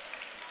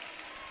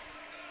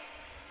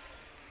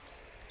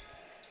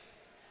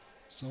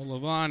 So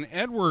LaVon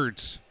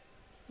Edwards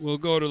will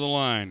go to the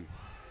line.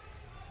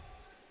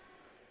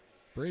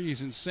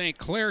 Brady's in St.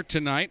 Clair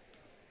tonight.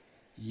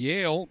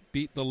 Yale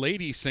beat the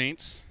Lady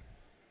Saints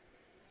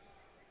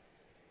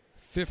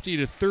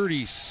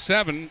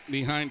 50-37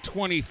 behind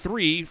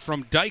 23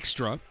 from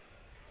Dykstra.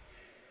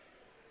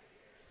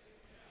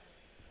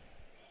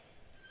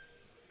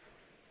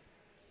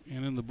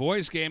 And in the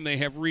boys' game, they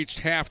have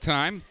reached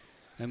halftime,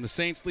 and the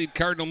Saints lead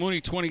Cardinal Mooney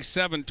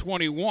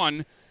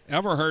 27-21.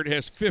 Everhart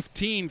has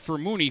 15 for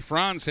Mooney.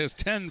 Franz has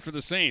 10 for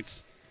the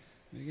Saints.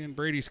 Again,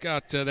 Brady's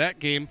got that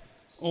game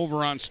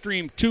over on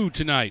Stream 2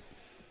 tonight,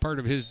 part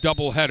of his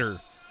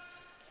doubleheader.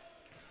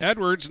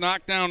 Edwards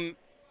knocked down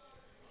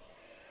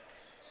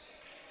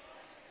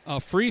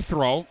a free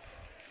throw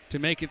to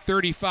make it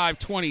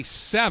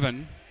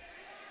 35-27.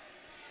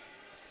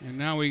 And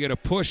now we get a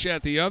push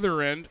at the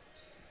other end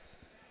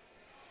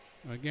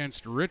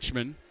against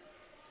Richmond.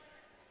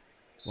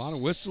 A lot of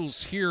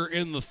whistles here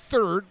in the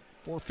third.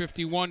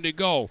 4:51 to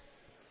go.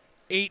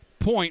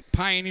 8-point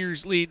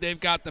Pioneers lead. They've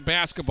got the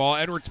basketball.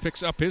 Edwards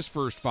picks up his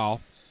first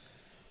foul.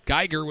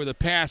 Geiger with a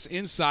pass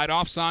inside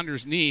off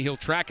Saunders' knee. He'll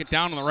track it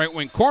down in the right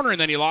wing corner, and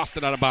then he lost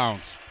it out of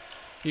bounds.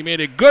 He made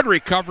a good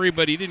recovery,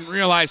 but he didn't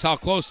realize how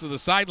close to the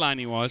sideline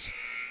he was.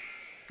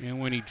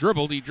 And when he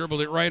dribbled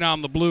it right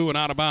on the blue and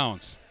out of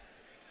bounds.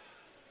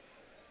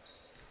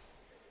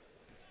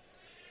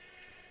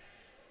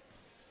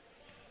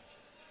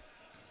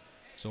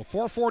 So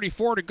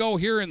 4:44 to go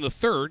here in the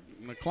third.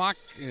 And the clock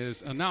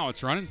is, now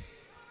it's running.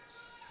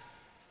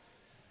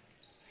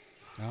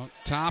 Out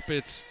top,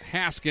 it's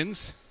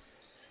Haskins.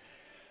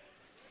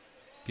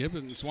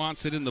 Gibbons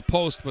wants it in the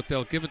post, but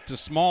they'll give it to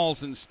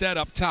Smalls instead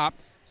up top.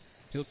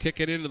 He'll kick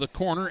it into the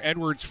corner.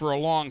 Edwards for a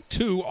long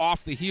 2.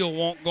 Off the heel,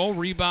 won't go.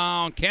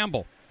 Rebound,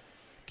 Campbell.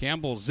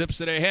 Campbell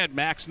zips it ahead.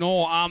 Max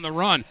Knoll on the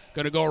run.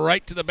 Going to go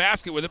right to the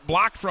basket with it.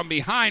 Blocked from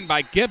behind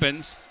by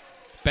Gibbons.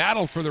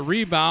 Battle for the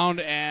rebound,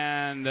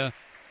 and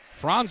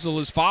Franzel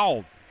is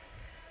fouled.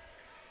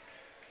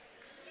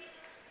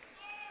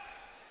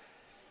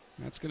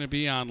 That's going to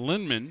be on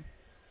Lindman.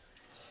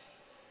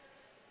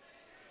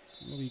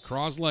 It'll be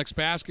Cros-Lex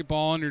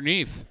basketball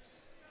underneath.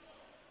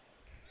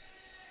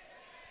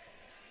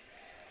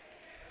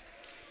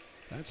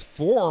 That's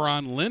 4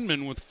 on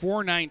Lindman with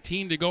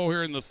 4:19 to go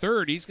here in the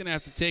third. He's going to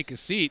have to take a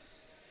seat.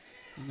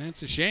 And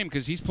that's a shame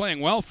because he's playing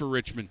well for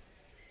Richmond.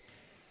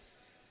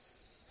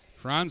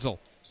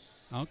 Franzel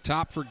out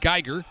top for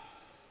Geiger.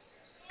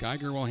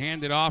 Geiger will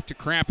hand it off to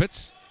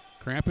Krampitz.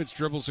 Krampitz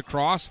dribbles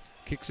across,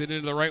 kicks it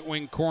into the right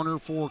wing corner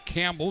for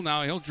Campbell.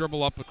 Now he'll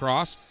dribble up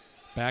across.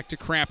 Back to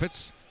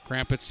Krampitz.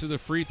 Krampitz to the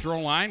free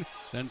throw line,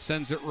 then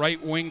sends it right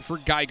wing for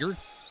Geiger.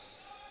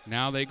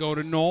 Now they go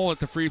to Knoll at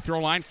the free throw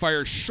line,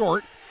 fires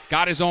short.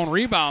 Got his own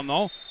rebound,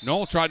 though.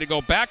 Knoll tried to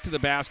go back to the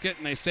basket,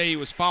 and they say he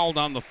was fouled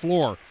on the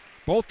floor.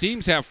 Both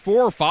teams have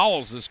 4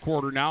 fouls this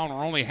quarter now, and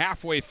we're only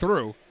halfway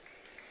through.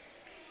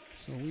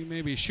 So we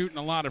may be shooting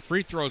a lot of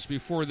free throws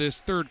before this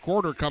third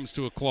quarter comes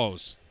to a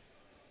close.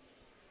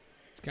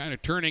 It's kind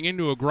of turning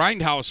into a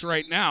grindhouse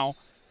right now.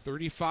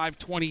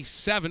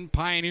 35-27,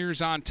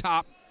 Pioneers on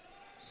top.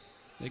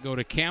 They go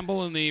to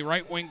Campbell in the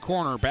right wing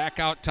corner. Back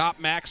out top,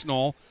 Max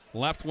Knoll.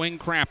 Left wing,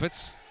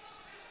 Krampitz.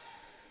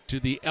 To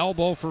the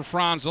elbow for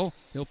Franzel.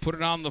 He'll put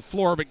it on the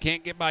floor, but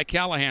can't get by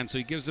Callahan, so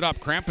he gives it up.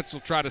 Krampitz will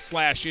try to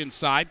slash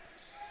inside.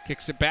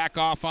 Kicks it back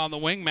off on the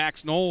wing.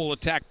 Max Knoll will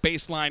attack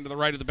baseline to the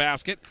right of the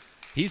basket.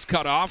 He's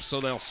cut off,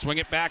 so they'll swing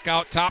it back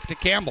out top to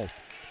Campbell.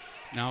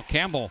 Now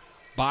Campbell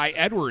by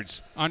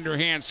Edwards.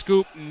 Underhand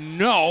scoop,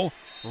 no.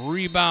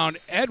 Rebound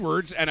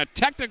Edwards, and a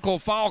technical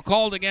foul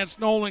called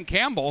against Nolan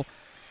Campbell.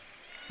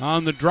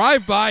 On the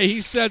drive-by,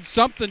 he said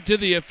something to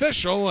the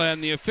official,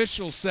 and the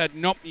official said,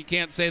 nope, you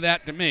can't say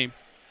that to me.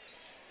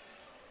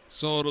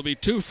 So it'll be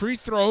 2 free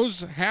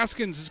throws.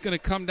 Haskins is going to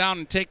come down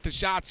and take the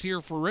shots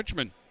here for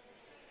Richmond.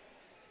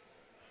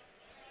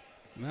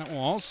 And that will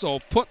also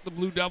put the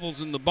Blue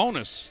Devils in the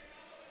bonus.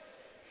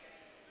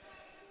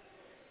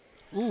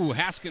 Ooh,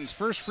 Haskins'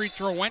 first free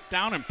throw went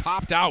down and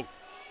popped out.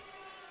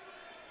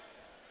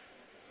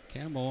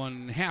 Campbell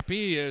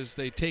unhappy as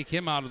they take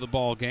him out of the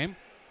ball game.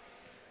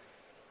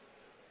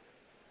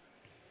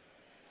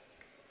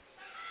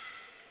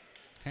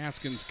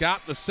 Haskins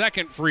got the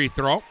second free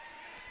throw.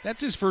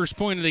 That's his first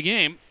point of the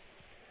game.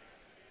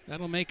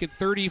 That'll make it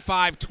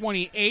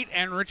 35-28,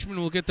 and Richmond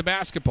will get the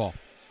basketball.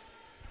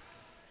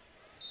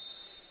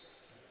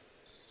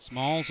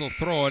 Smalls will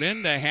throw it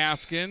into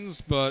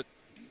Haskins, but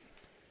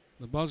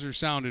the buzzer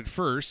sounded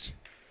first.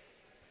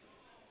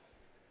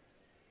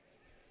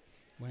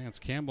 Lance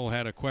Campbell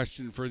had a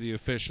question for the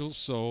officials,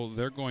 so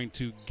they're going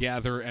to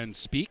gather and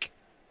speak.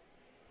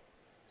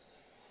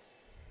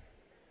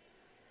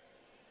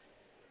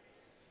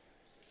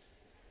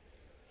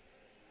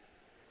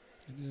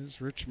 It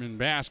is Richmond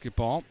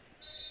basketball.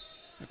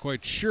 Not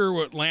quite sure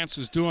what Lance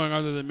was doing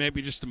other than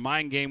maybe just a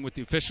mind game with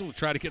the official to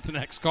try to get the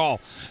next call.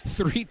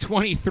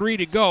 3:23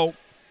 to go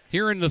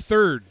here in the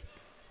third.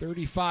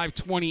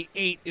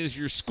 35-28 is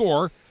your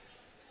score.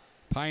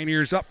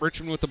 Pioneers up,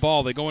 Richmond with the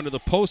ball. They go into the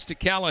post to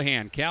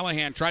Callahan.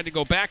 Callahan tried to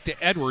go back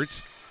to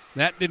Edwards.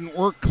 That didn't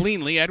work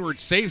cleanly.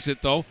 Edwards saves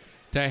it, though,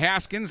 to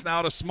Haskins.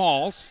 Now to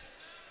Smalls.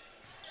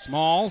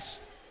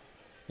 Smalls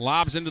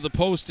lobs into the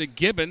post to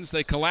Gibbons.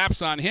 They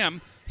collapse on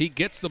him. He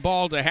gets the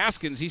ball to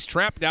Haskins. He's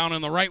trapped down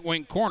in the right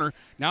wing corner.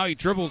 Now he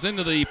dribbles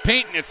into the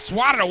paint, and it's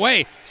swatted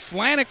away.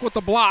 Slanik with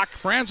the block.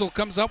 Franzel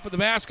comes up with the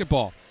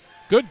basketball.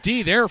 Good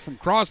D there from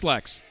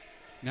Cros-Lex.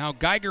 Now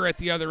Geiger at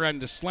the other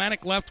end to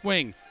Slanik left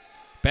wing.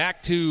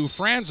 Back to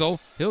Franzel.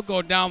 He'll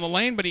go down the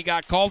lane, but he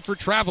got called for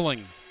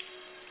traveling.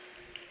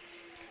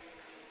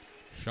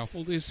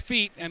 Shuffled his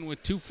feet, and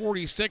with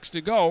 2:46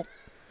 to go,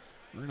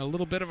 we're in a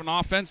little bit of an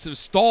offensive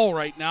stall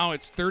right now.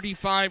 It's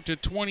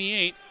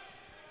 35-28.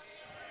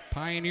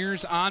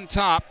 Pioneers on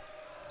top.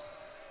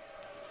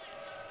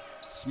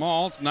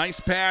 Smalls, nice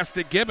pass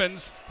to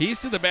Gibbons. He's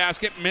to the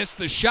basket, missed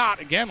the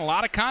shot. Again, a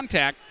lot of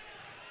contact.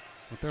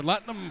 But they're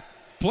letting them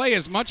play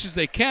as much as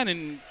they can,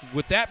 and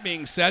with that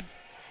being said,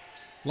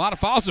 a lot of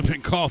fouls have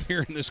been called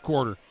here in this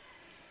quarter.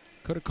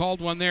 Could have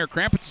called one there.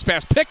 Krampitz's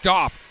pass picked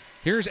off.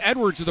 Here's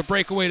Edwards with a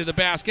breakaway to the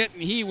basket,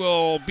 and he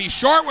will be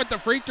short with the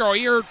free throw.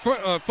 He heard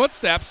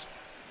footsteps,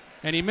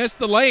 and he missed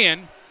the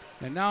lay-in.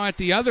 And now at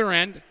the other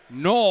end,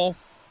 Knoll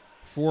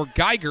for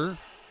Geiger.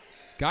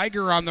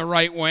 Geiger on the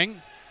right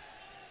wing.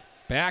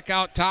 Back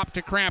out top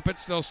to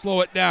Krampitz. They'll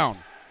slow it down.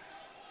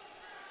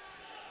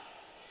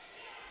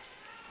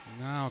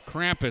 Now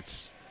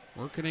Krampitz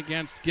working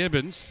against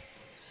Gibbons.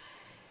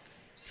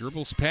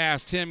 Dribbles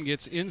past him,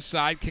 gets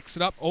inside, kicks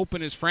it up.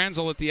 Open is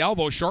Franzel at the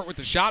elbow. Short with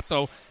the shot,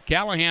 though.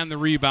 Callahan the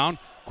rebound.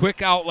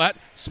 Quick outlet.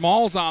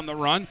 Smalls on the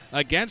run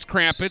against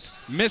Krampitz.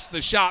 Missed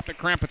the shot, but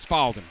Krampitz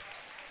fouled him.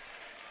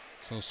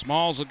 So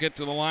Smalls will get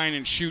to the line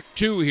and shoot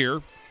two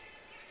here.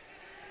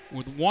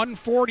 With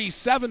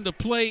 1:47 to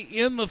play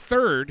in the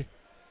third.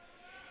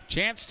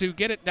 Chance to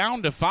get it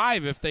down to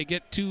 5 if they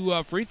get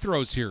two free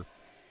throws here.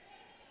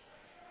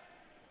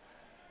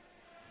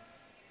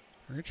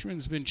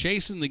 Richmond's been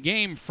chasing the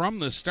game from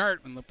the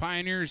start, and the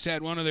Pioneers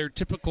had one of their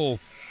typical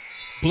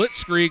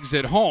blitzkriegs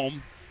at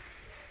home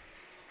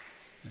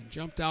and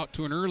jumped out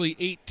to an early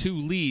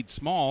 8-2 lead.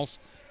 Smalls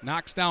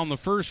knocks down the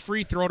first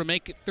free throw to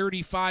make it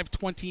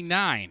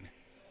 35-29.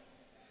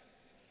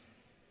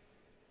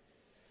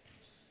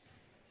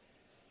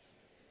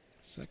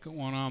 Second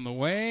one on the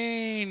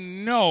way.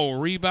 No.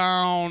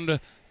 Rebound,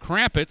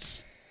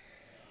 Krampitz.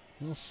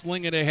 He'll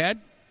sling it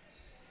ahead.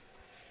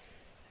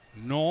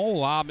 Knoll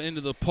lob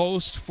into the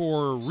post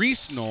for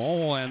Reese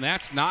Knoll, and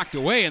that's knocked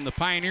away, and the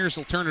Pioneers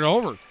will turn it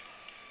over.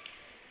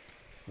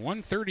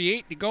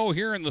 1:38 to go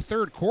here in the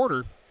third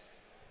quarter.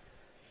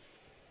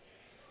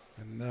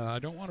 And I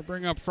don't want to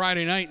bring up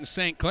Friday night in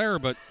St. Clair,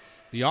 but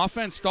the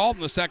offense stalled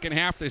in the second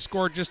half. They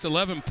scored just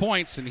 11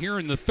 points, and here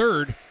in the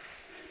third,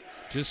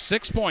 just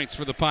 6 points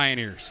for the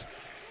Pioneers.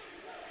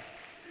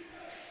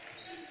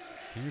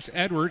 Here's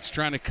Edwards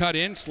trying to cut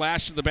in,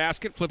 slash to the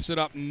basket, flips it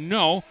up.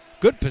 No.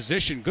 Good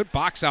position, good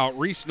box out.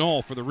 Reese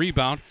Knoll for the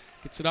rebound.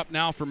 Gets it up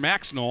now for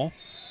Max Knoll.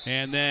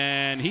 And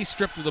then he's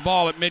stripped of the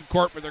ball at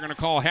midcourt, but they're going to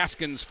call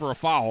Haskins for a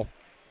foul.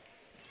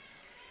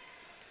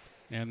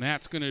 And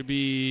that's going to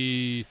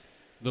be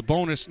the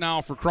bonus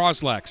now for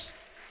Cros-Lex.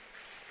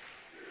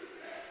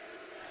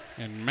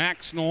 And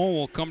Max Knoll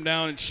will come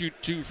down and shoot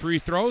two free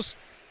throws.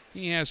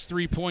 He has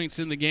 3 points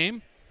in the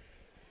game.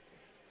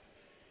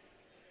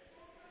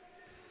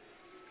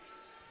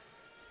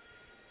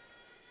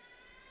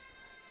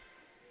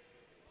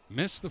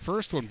 Missed the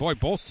first one. Boy,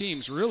 both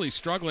teams really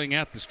struggling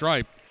at the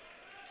stripe.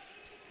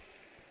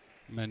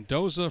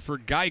 Mendoza for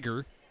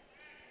Geiger.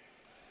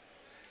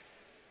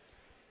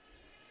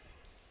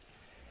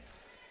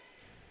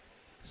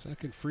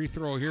 Second free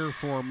throw here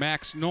for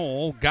Max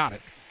Knoll. Got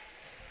it.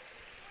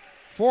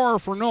 4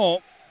 for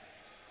Knoll.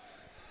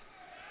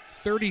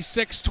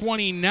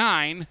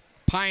 36-29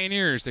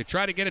 Pioneers. They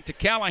try to get it to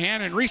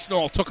Callahan, and Reese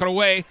Knoll took it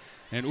away.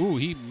 And,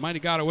 he might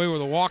have got away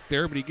with a walk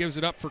there, but he gives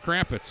it up for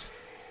Krampitz.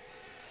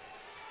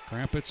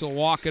 Krampitz will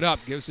walk it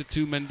up, gives it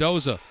to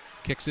Mendoza.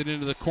 Kicks it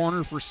into the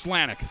corner for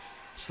Slanik.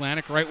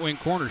 Slanik, right wing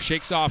corner,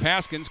 shakes off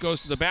Haskins,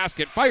 goes to the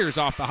basket, fires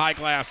off the high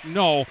glass.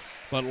 No,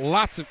 but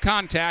lots of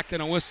contact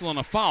and a whistle and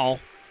a foul.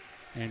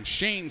 And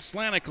Shane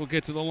Slanik will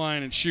get to the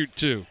line and shoot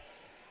two.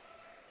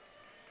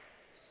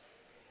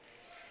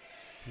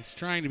 He's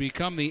trying to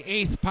become the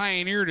 8th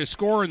Pioneer to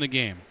score in the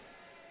game.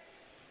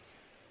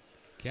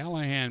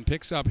 Callahan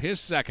picks up his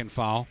second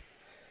foul.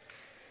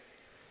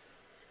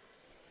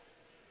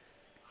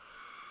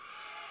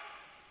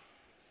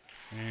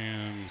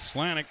 And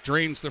Slanik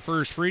drains the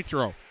first free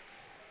throw.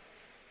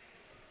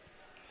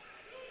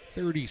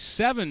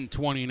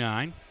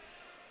 37-29.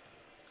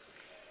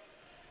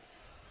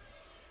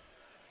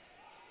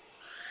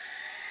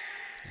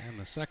 And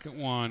the second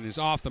one is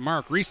off the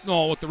mark. Reese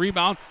Knoll with the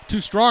rebound.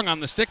 Too strong on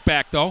the stick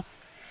back, though.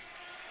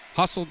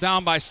 Hustled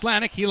down by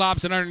Slanik. He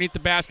lobs it underneath the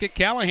basket.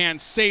 Callahan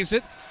saves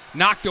it.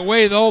 Knocked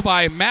away, though,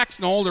 by Max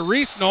Knoll to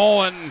Reese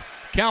Knoll, and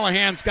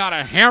Callahan's got to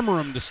hammer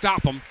him to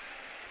stop him.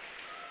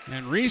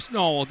 And Reese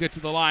Knoll will get to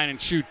the line and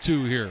shoot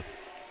 2 here.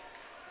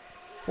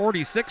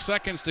 46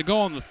 seconds to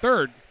go in the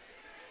third.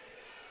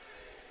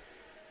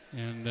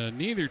 And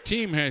neither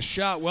team has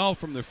shot well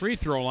from the free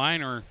throw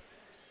line, or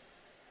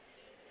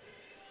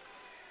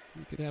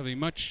you could have a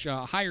much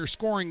higher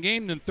scoring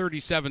game than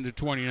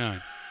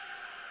 37-29.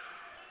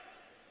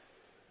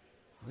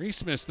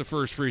 Reese missed the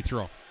first free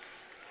throw.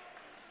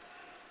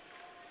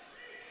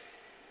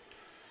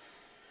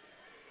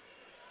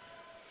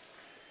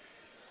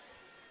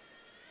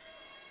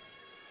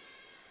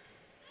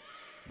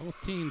 Both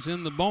teams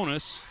in the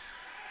bonus.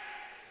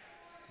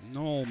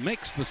 Knoll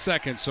makes the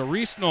second, so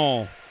Reese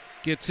Knoll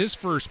gets his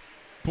first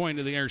point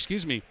of the air.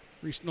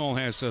 Reese Knoll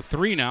has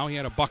 3 now. He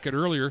had a bucket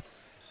earlier.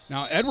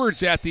 Now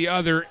Edwards at the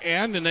other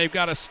end, and they've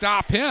got to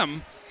stop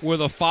him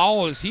with a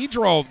foul as he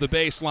drove the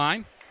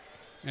baseline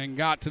and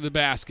got to the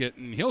basket,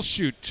 and he'll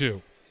shoot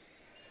 2.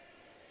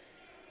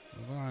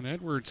 Levon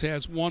Edwards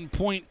has 1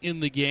 point in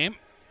the game.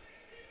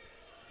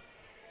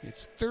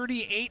 It's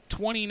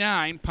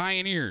 38-29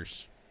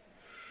 Pioneers.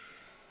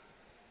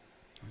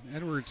 And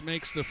Edwards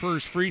makes the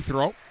first free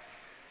throw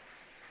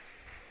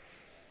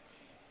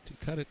to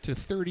cut it to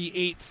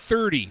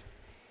 38-30.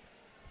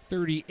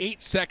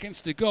 38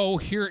 seconds to go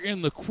here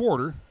in the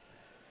quarter.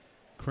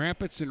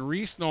 Krampitz and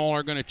Reese Knoll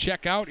are going to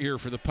check out here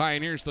for the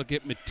Pioneers. They'll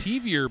get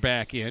Mativier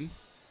back in.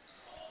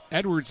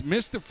 Edwards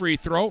missed the free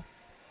throw.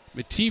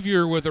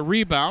 Mativier with a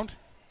rebound.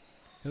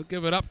 He'll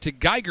give it up to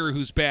Geiger,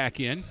 who's back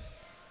in.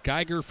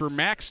 Geiger for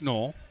Max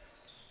Knoll.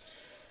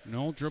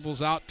 Knoll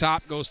dribbles out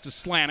top, goes to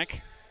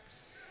Slanik.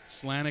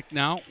 Slanik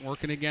now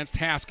working against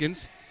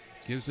Haskins.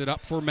 Gives it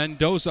up for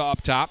Mendoza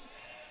up top.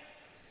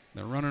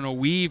 They're running a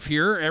weave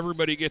here.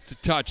 Everybody gets a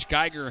touch.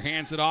 Geiger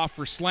hands it off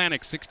for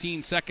Slanik.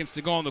 16 seconds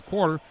to go in the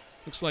quarter.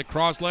 Looks like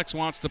Cros-Lex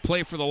wants to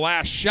play for the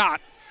last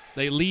shot.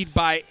 They lead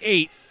by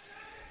 8.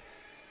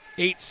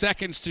 8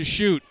 seconds to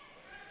shoot.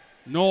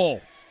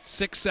 Knoll,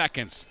 6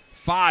 seconds.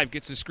 5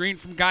 gets a screen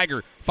from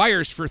Geiger.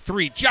 Fires for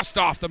 3, just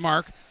off the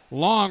mark.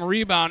 Long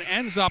rebound,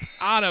 ends up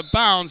out of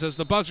bounds as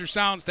the buzzer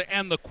sounds to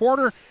end the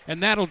quarter,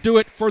 and that'll do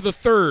it for the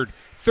third.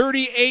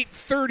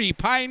 38-30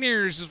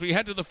 Pioneers as we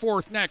head to the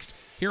fourth next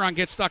here on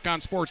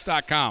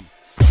GetStuckOnSports.com.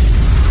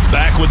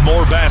 Back with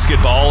more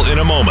basketball in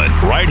a moment,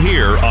 right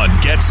here on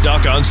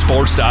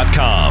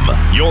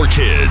GetStuckOnSports.com. Your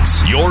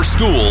kids, your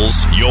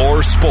schools,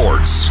 your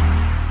sports.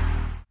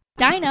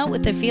 Dine out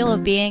with the feel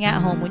of being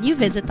at home when you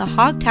visit the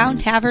Hogtown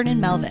Tavern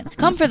in Melvin.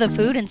 Come for the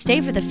food and stay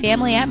for the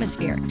family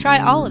atmosphere. Try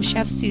all of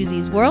Chef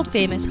Susie's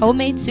world-famous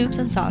homemade soups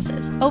and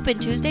sauces. Open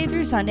Tuesday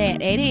through Sunday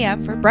at 8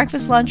 a.m. for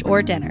breakfast, lunch,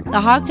 or dinner. The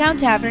Hogtown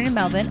Tavern in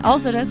Melvin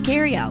also does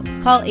carry-out.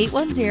 Call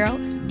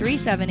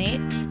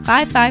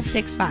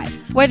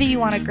 810-378-5565. Whether you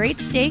want a great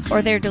steak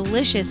or their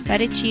delicious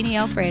fettuccine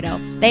Alfredo,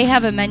 they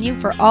have a menu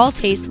for all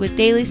tastes with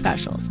daily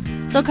specials.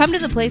 So come to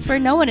the place where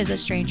no one is a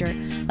stranger,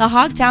 the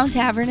Hogtown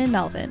Tavern in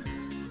Melvin.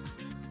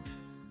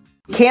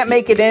 Can't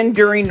make it in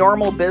during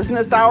normal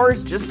business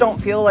hours? Just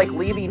don't feel like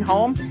leaving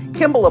home?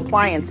 Kimball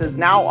Appliance is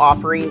now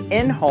offering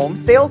in-home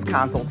sales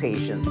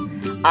consultations.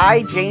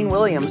 I, Jane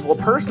Williams, will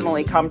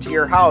personally come to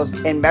your house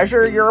and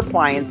measure your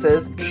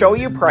appliances, show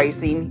you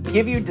pricing,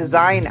 give you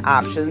design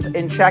options,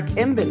 and check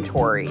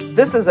inventory.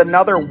 This is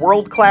another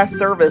world-class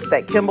service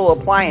that Kimball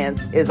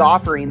Appliance is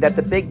offering that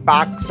the big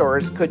box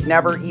stores could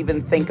never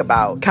even think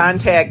about.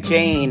 Contact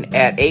Jane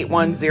at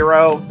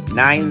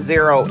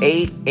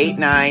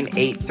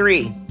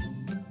 810-908-8983.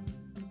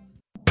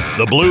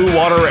 The Blue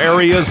Water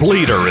Area's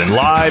leader in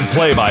live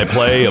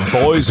play-by-play of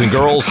boys and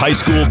girls high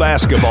school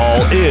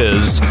basketball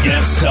is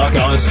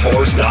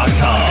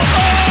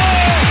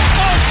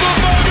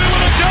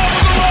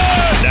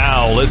GetStuckOnSports.com.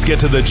 Now let's get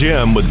to the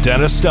gym with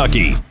Dennis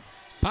Stuckey.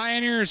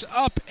 Pioneers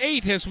up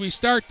 8 as we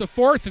start the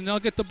fourth, and they'll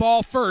get the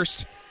ball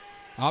first.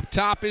 Up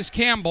top is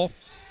Campbell.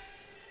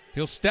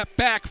 He'll step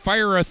back,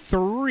 fire a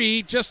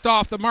 3 just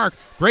off the mark.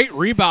 Great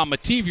rebound,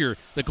 Mativier.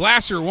 The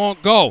Glasser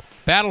won't go.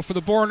 Battle for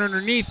the board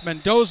underneath.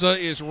 Mendoza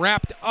is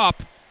wrapped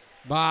up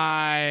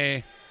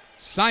by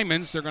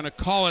Simons. They're going to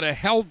call it a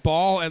held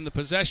ball, and the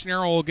possession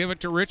arrow will give it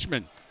to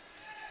Richmond.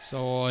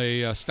 So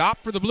a stop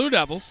for the Blue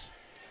Devils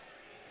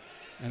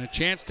and a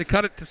chance to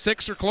cut it to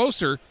 6 or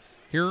closer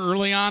here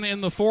early on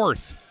in the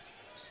fourth.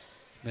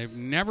 They've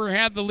never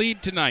had the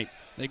lead tonight.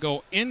 They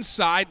go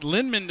inside.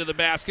 Lindman to the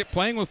basket,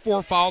 playing with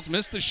 4 fouls,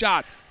 missed the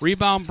shot.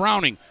 Rebound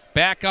Browning.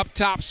 Back up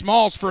top.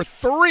 Smalls for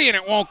 3, and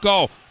it won't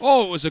go.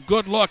 Oh, it was a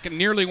good look and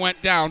nearly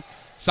went down.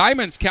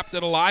 Simons kept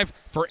it alive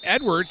for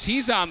Edwards.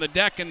 He's on the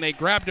deck, and they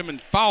grabbed him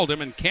and fouled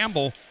him, and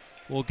Campbell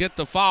will get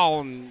the foul,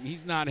 and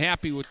he's not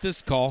happy with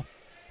this call.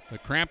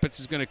 But Krampitz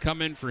is going to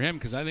come in for him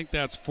because I think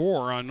that's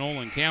 4 on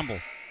Nolan Campbell.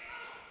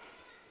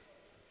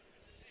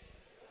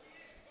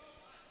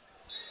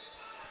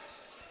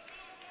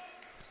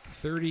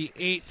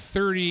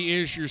 .38-30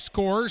 is your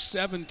score.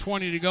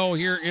 7:20 to go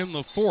here in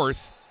the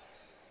fourth.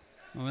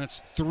 Well,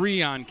 that's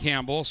 3 on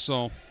Campbell,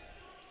 so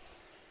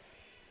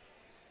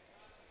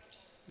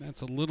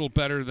that's a little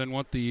better than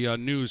what the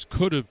news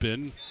could have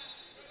been.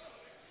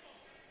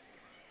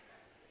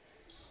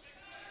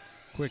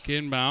 Quick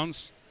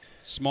inbounds.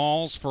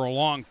 Smalls for a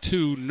long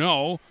 2,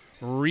 no.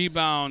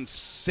 Rebound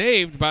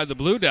saved by the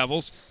Blue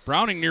Devils.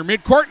 Browning near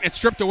midcourt, and it's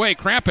stripped away.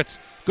 Krampitz,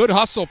 good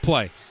hustle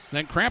play.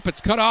 Then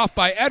Krampitz cut off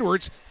by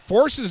Edwards,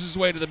 forces his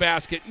way to the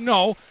basket.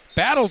 No,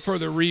 battle for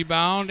the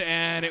rebound,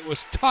 and it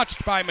was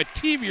touched by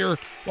Mativier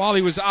while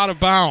he was out of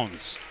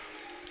bounds.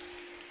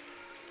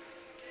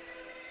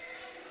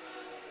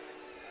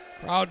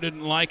 Crowd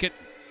didn't like it.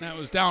 That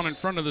was down in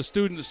front of the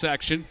student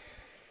section.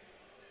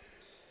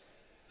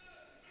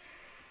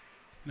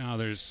 Now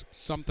there's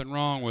something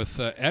wrong with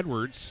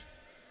Edwards.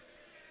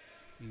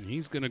 And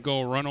he's going to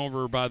go run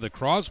over by the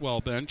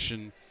Croswell bench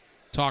and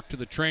talk to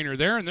the trainer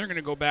there, and they're going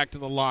to go back to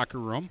the locker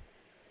room.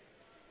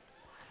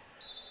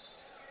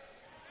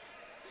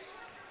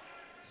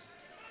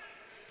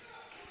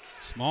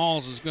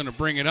 Smalls is going to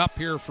bring it up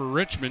here for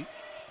Richmond.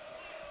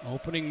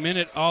 Opening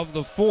minute of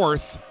the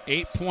fourth,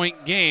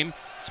 8-point game.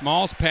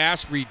 Smalls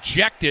pass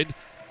rejected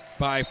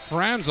by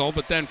Franzel,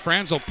 but then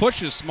Franzel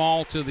pushes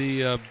Small to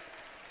the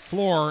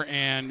floor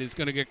and is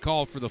going to get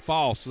called for the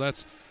foul. So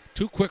that's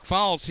 2 quick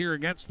fouls here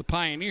against the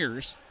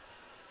Pioneers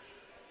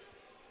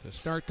to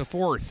start the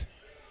fourth.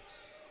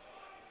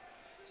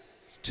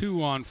 It's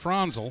 2 on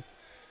Franzel.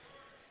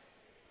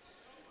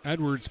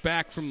 Edwards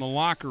back from the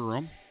locker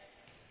room.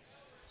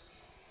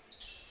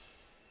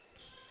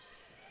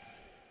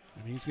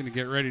 And he's going to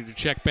get ready to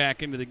check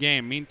back into the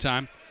game.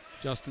 Meantime,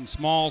 Justin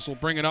Smalls will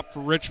bring it up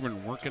for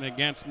Richmond, working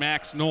against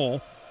Max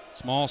Knoll.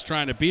 Smalls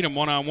trying to beat him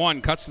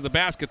one-on-one, cuts to the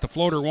basket. The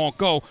floater won't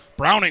go.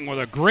 Browning with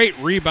a great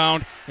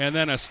rebound and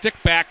then a stick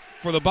back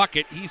for the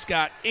bucket. He's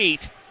got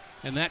 8,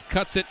 and that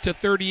cuts it to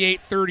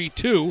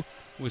 38-32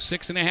 with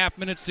 6.5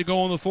 minutes to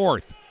go in the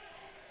fourth.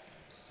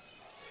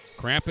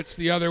 Krampitz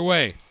the other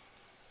way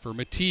for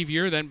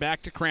Mativier, then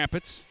back to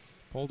Krampitz.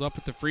 Pulled up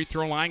at the free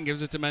throw line,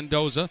 gives it to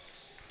Mendoza.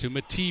 To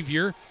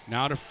Mativier,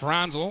 now to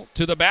Franzel,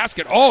 to the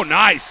basket. Oh,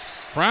 nice!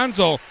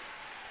 Franzel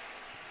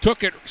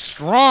took it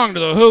strong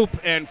to the hoop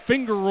and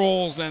finger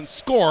rolls and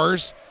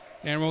scores.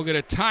 And we'll get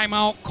a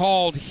timeout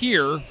called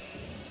here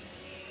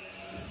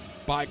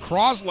by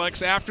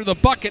Cros-Lex after the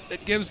bucket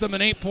that gives them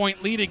an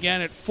 8-point lead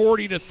again at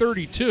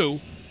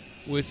 40-32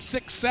 with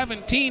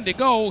 6:17 to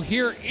go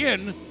here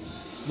in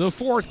the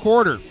fourth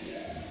quarter.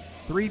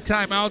 3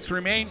 timeouts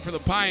remain for the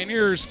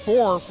Pioneers,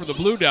 4 for the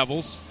Blue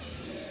Devils.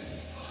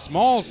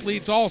 Smalls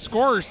leads all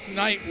scorers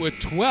tonight with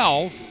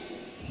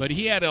 12, but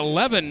he had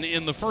 11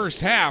 in the first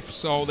half,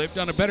 so they've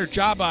done a better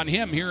job on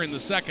him here in the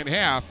second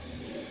half.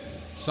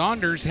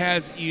 Saunders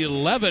has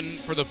 11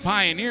 for the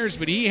Pioneers,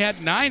 but he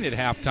had 9 at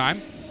halftime.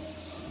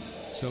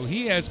 So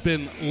he has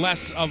been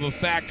less of a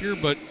factor,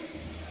 but I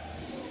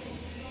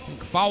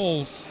think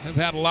fouls have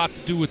had a lot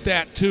to do with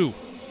that too.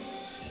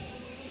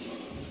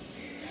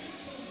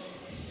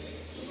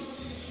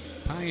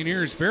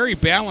 Pioneers very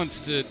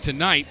balanced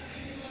tonight.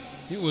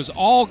 It was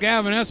all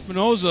Gavin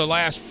Espinoza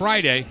last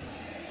Friday.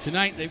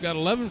 Tonight they've got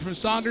 11 from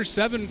Saunders,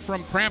 7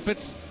 from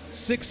Krampitz,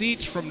 6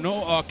 each from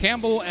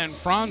Campbell and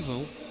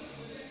Franzel,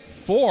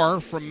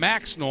 4 from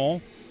Max Knoll,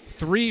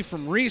 3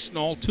 from Reese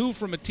Knoll, 2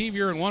 from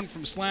Mativier, and 1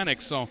 from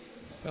Slanik. So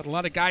got a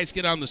lot of guys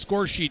get on the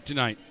score sheet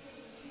tonight.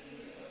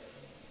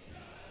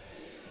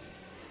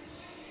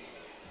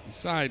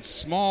 Besides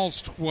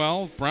Smalls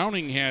 12,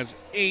 Browning has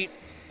 8,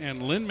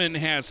 and Lindman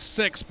has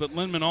 6, but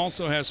Lindman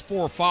also has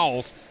 4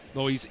 fouls,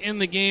 though he's in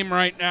the game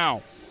right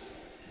now.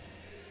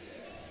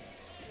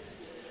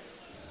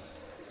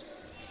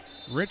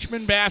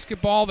 Richmond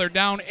basketball, they're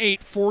down 8,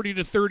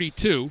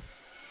 40-32.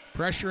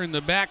 Pressure in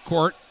the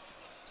backcourt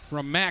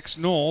from Max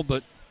Knoll,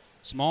 but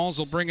Smalls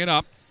will bring it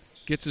up.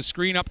 Gets a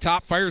screen up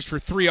top, fires for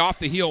 3 off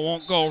the heel,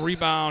 won't go.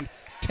 Rebound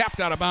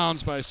tapped out of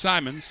bounds by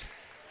Simons.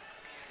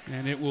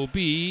 And it will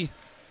be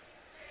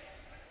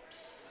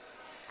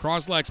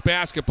Cros-Lex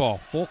basketball.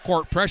 Full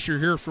court pressure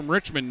here from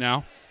Richmond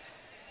now.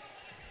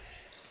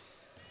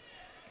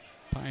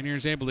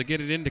 Pioneers able to get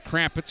it into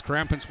Krampitz.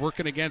 Krampitz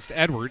working against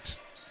Edwards.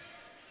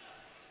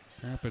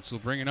 Krampitz will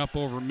bring it up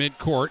over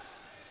midcourt.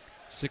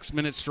 6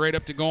 minutes straight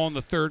up to go in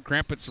the third.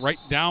 Krampitz right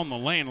down the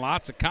lane.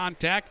 Lots of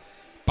contact.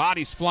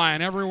 Bodies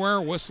flying everywhere.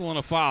 Whistle and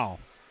a foul.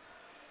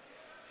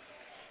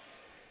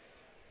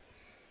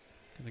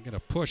 Going to get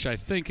a push, I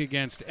think,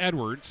 against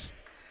Edwards.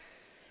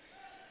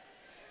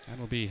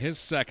 That'll be his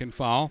second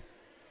foul.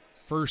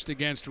 first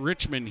against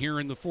Richmond here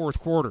in the fourth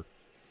quarter.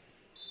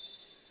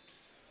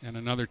 And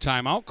another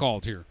timeout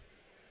called here.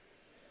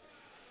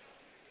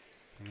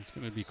 And it's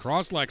going to be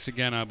Cros-Lex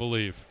again, I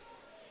believe.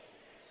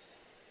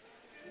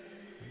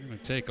 They're going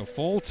to take a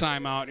full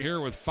timeout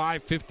here with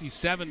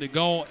 5:57 to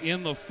go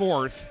in the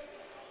fourth.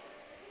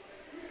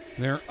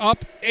 They're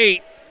up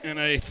 8, and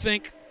I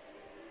think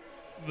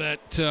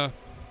that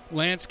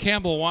Lance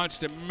Campbell wants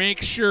to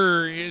make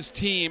sure his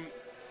team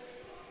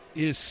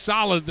is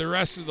solid the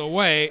rest of the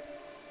way,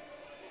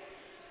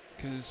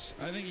 because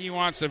I think he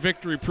wants a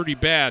victory pretty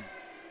bad.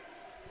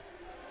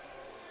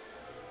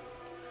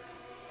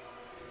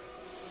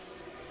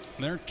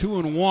 They're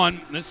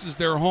 2-1. This is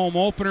their home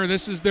opener.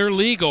 This is their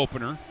league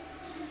opener.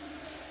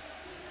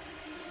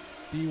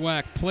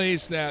 BWAC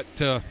plays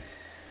that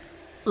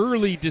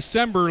early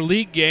December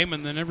league game,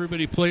 and then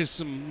everybody plays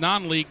some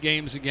non-league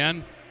games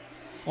again.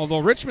 Although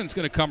Richmond's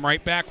going to come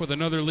right back with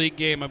another league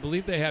game. I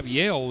believe they have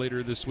Yale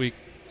later this week.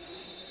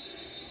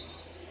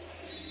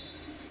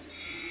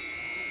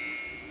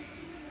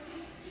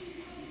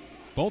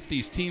 Both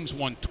these teams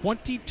won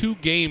 22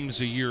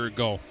 games a year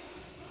ago.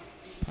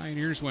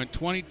 Pioneers went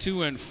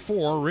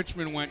 22-4.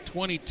 Richmond went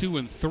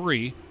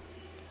 22-3.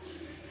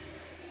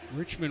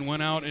 Richmond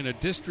went out in a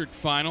district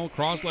final.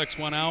 Cros-Lex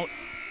went out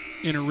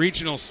in a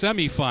regional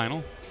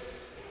semifinal.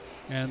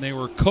 And they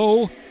were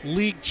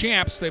co-league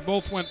champs. They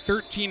both went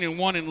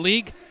 13-1 in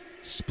league,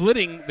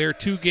 splitting their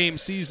 2-game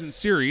season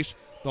series.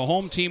 The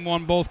home team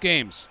won both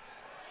games.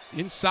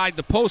 Inside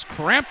the post,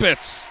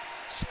 Krampitz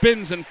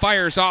spins and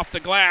fires off the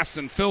glass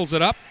and fills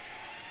it up.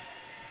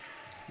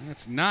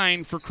 That's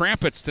 9 for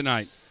Krampitz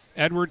tonight.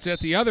 Edwards at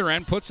the other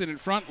end puts it in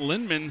front.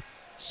 Lindman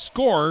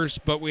scores,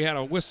 but we had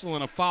a whistle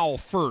and a foul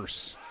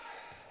first.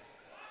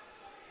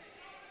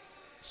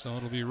 So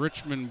it'll be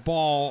Richmond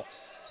ball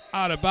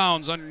out of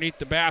bounds underneath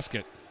the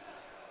basket.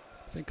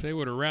 I think they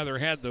would have rather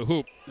had the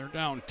hoop. They're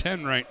down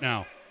 10 right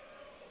now.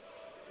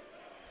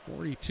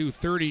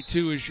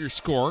 42-32 is your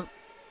score.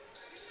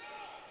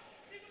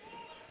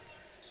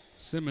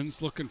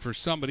 Simmons looking for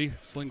somebody.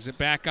 Slings it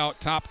back out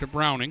top to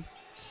Browning.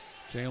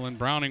 Jalen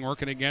Browning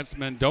working against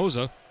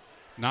Mendoza.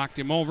 Knocked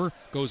him over.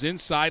 Goes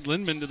inside.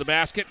 Lindman to the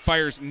basket.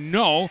 Fires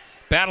no.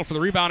 Battle for the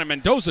rebound, and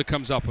Mendoza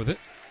comes up with it.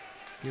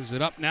 Gives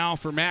it up now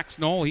for Max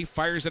Knoll. He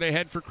fires it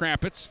ahead for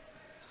Krampitz.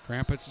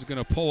 Krampitz is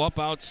going to pull up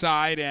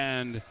outside,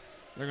 and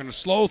they're going to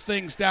slow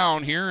things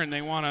down here, and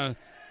they want to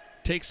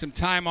take some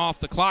time off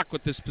the clock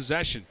with this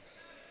possession.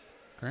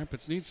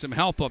 Krampitz needs some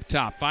help up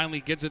top.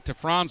 Finally gets it to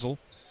Franzel.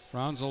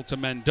 Franzel to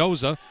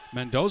Mendoza.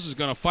 Mendoza's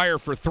going to fire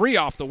for 3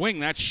 off the wing.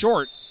 That's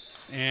short.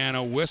 And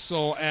a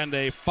whistle and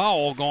a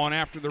foul going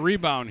after the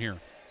rebound here.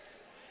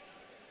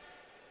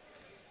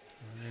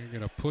 They're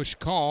going to push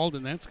called,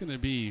 and that's going to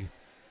be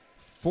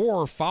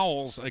 4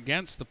 fouls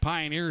against the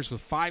Pioneers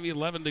with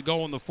 5:11 to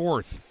go in the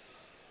fourth.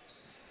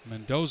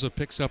 Mendoza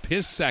picks up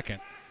his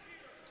second.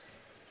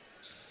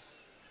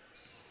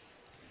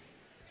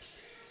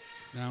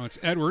 Now it's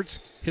Edwards.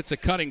 Hits a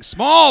cutting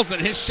Smalls,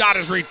 and his shot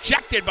is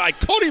rejected by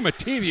Cody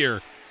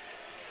Mativier.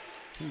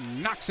 He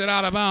knocks it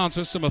out of bounds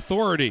with some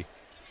authority.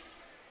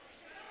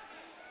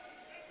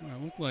 Well,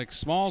 it looked like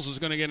Smalls was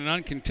going to get an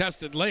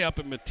uncontested layup,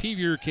 and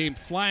Mativier came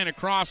flying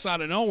across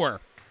out of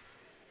nowhere.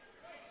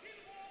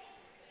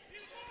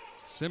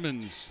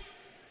 Simmons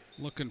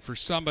looking for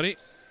somebody.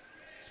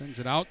 Sends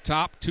it out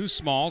top to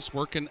Smalls,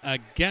 working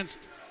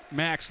against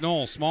Max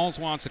Knoll. Smalls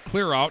wants a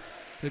clear out.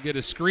 He'll get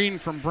a screen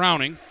from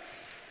Browning.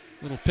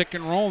 Little pick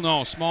and roll.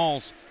 No,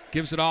 Smalls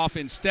gives it off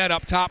instead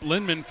up top.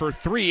 Lindman for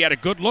 3. Had a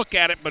good look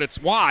at it, but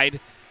it's wide.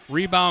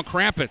 Rebound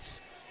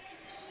Krampitz.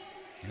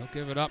 He'll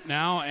give it up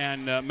now,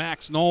 and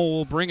Max Knoll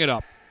will bring it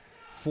up.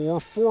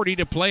 4:40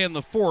 to play in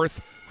the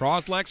fourth.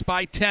 Cros-Lex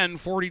by 10,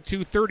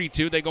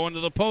 42-32. They go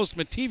into the post.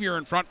 Mativier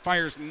in front,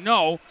 fires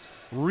no.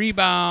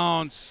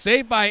 Rebound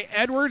saved by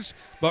Edwards,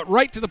 but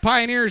right to the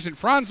Pioneers, and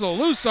Franzel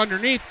loose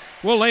underneath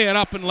will lay it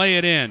up and lay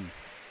it in.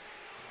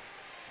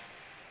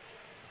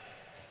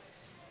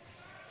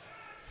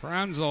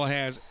 Franzel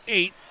has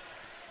 8.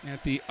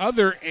 At the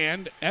other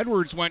end,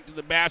 Edwards went to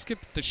the basket,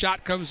 but the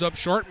shot comes up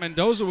short.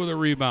 Mendoza with a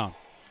rebound.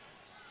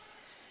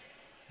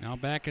 Now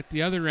back at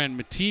the other end,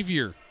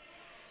 Mativier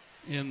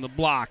in the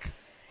block.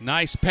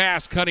 Nice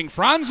pass cutting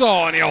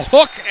Franzel, and he'll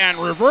hook and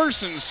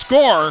reverse and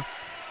score.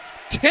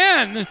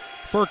 10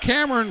 for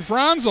Cameron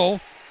Franzel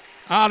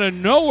out of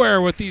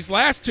nowhere with these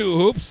last 2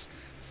 hoops.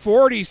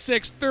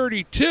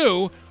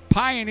 46-32.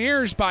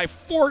 Pioneers by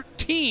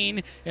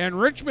 14, and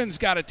Richmond's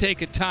got to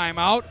take a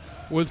timeout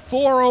with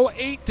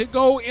 4:08 to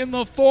go in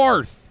the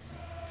fourth.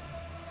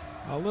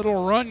 A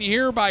little run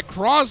here by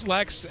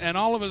Cros-Lex, and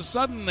all of a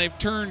sudden they've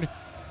turned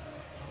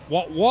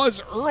what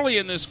was early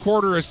in this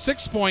quarter a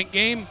 6-point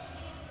game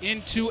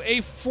into a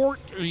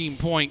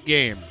 14-point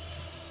game.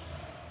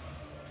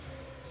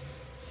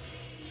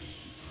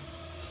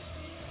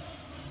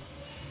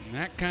 And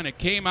that kind of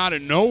came out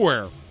of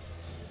nowhere.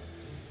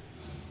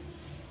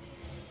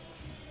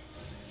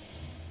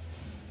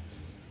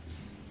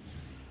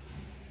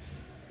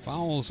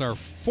 Fouls are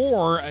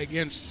 4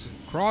 against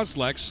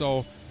Cros-Lex,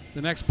 so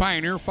the next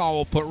Pioneer foul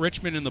will put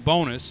Richmond in the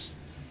bonus.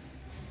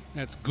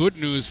 That's good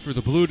news for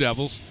the Blue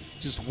Devils.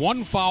 Just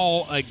one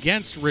foul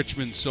against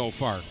Richmond so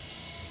far.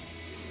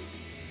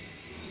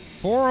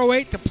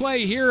 4:08 to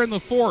play here in the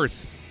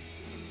fourth.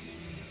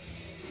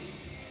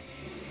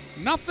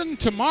 Nothing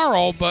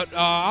tomorrow, but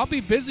I'll be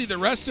busy the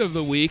rest of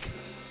the week.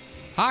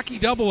 Hockey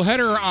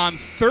doubleheader on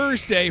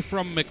Thursday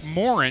from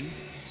McMorran.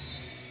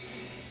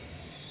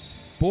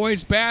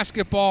 Boys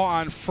basketball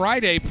on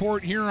Friday.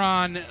 Port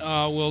Huron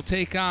will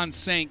take on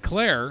St.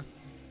 Clair.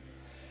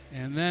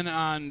 And then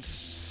on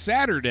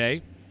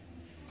Saturday,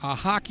 a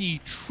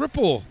hockey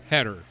triple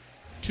header.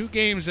 2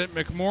 games at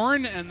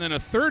McMorran and then a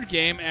third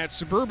game at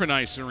Suburban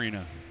Ice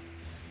Arena.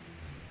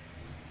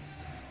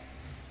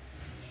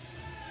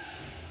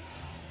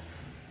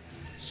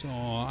 So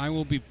I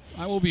will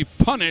be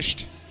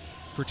punished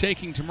for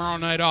taking tomorrow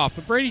night off.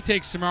 But Brady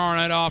takes tomorrow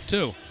night off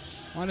too.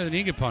 Why doesn't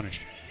he get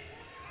punished?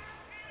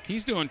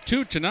 He's doing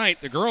 2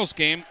 tonight. The girls'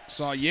 game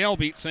saw Yale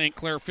beat St.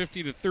 Clair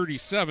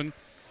 50-37.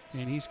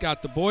 And he's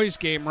got the boys'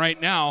 game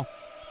right now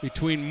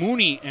between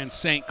Mooney and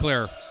St.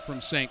 Clair from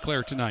St.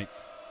 Clair tonight.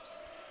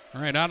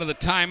 All right, out of the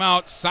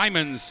timeout,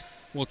 Simons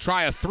will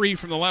try a 3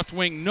 from the left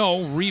wing.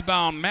 No.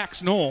 Rebound,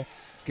 Max Knoll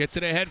gets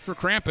it ahead for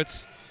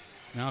Krampitz.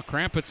 Now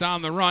Krampitz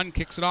on the run,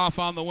 kicks it off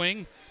on the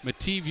wing.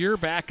 Mativier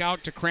back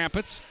out to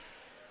Krampitz.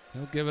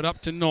 He'll give it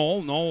up to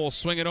Knoll. Knoll will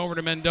swing it over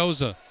to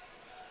Mendoza.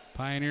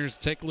 Pioneers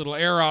take a little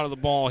air out of the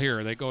ball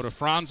here. They go to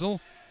Franzel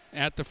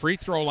at the free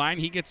throw line.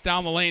 He gets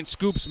down the lane,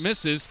 scoops,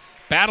 misses.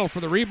 Battle for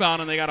the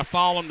rebound, and they got to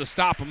foul him to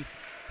stop him.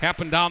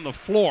 Happened down the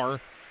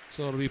floor,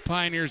 so it'll be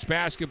Pioneers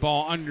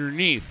basketball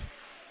underneath.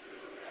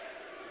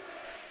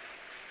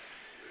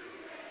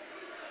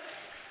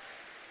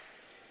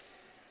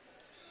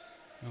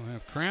 They'll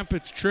have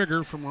Krampitz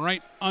trigger from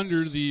right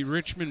under the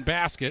Richmond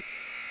basket.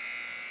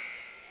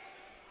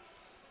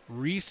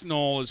 Reese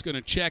Knoll is going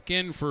to check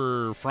in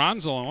for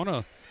Franzel. I want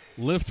to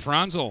lift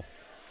Franzel.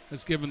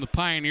 Has given the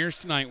Pioneers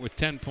tonight with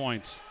 10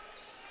 points.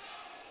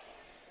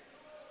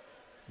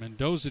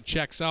 Mendoza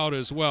checks out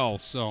as well,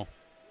 so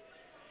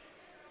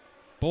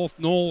both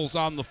Knowles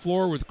on the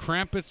floor with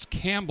Krampitz,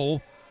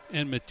 Campbell,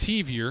 and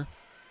Mativier.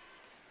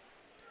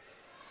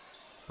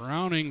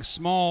 Browning,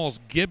 Smalls,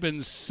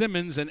 Gibbons,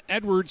 Simmons, and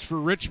Edwards for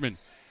Richmond.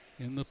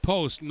 In the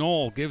post,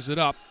 Knoll gives it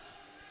up.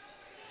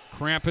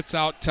 Krampitz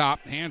out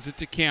top, hands it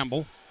to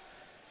Campbell.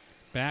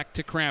 Back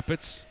to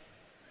Krampitz.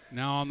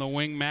 Now on the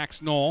wing,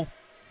 Max Knoll.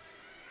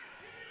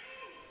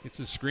 Gets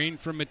a screen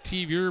from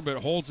Mativier, but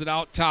holds it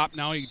out top.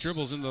 Now he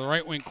dribbles into the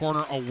right wing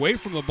corner away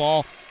from the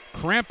ball.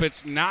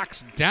 Krampitz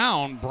knocks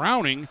down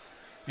Browning,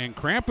 and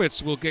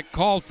Krampitz will get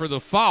called for the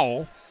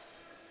foul.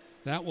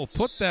 That will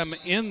put them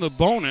in the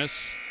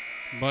bonus,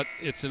 but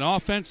it's an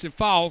offensive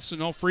foul, so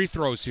no free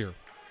throws here.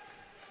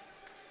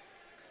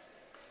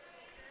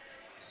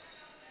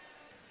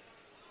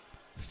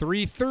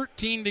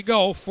 .3:13 to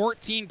go,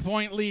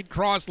 14-point lead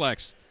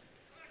Cros-Lex.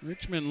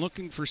 Richmond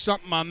looking for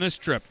something on this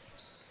trip.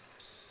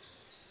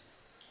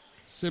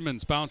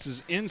 Simmons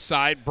bounces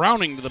inside.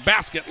 Browning to the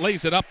basket,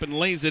 lays it up and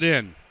lays it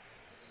in.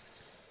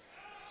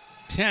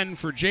 10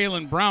 for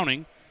Jalen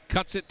Browning.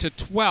 Cuts it to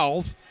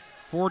 12,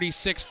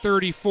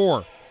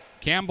 46-34.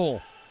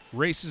 Campbell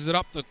races it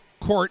up the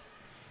court.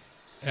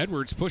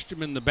 Edwards pushed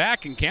him in the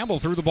back, and Campbell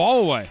threw the ball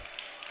away.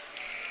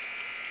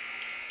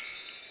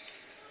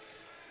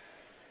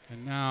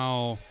 And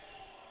now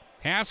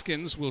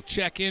Haskins will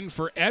check in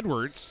for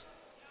Edwards.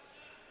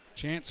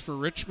 Chance for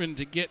Richmond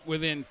to get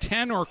within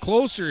 10 or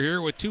closer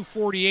here with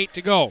 2:48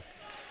 to go.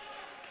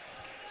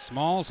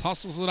 Smalls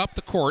hustles it up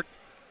the court.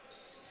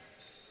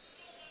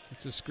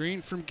 It's a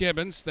screen from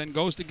Gibbons, then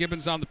goes to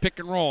Gibbons on the pick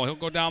and roll. He'll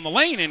go down the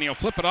lane, and he'll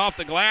flip it off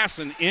the glass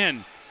and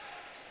in.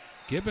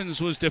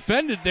 Gibbons was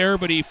defended there,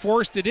 but he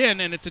forced it in,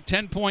 and it's a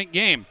 10-point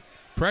game.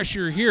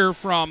 Pressure here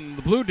from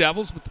the Blue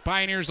Devils, but the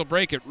Pioneers will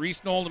break it.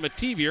 Reese Knoll to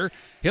Mativier.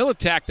 He'll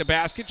attack the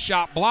basket.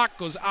 Shot block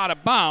goes out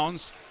of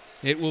bounds.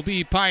 It will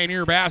be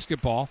Pioneer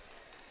basketball.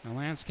 Now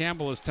Lance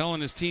Campbell is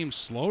telling his team,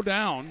 slow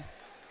down.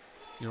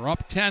 You're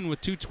up 10 with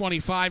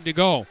 2:25 to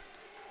go.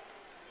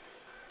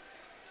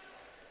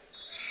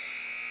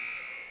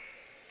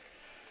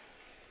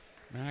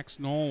 Max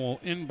Knoll will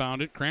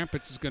inbound it.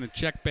 Krampitz is going to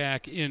check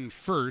back in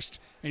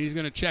first, and he's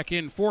going to check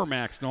in for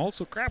Max Knoll,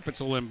 so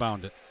Krampitz will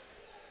inbound it.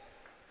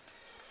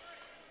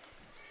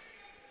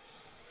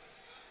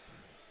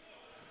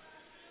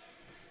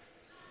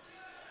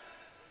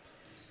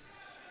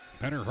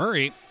 Better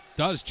hurry.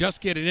 Does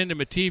just get it into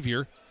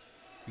Mativier.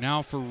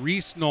 Now for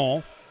Reese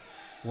Knoll.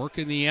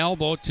 Working the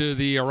elbow to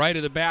the right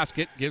of the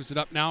basket. Gives it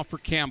up now for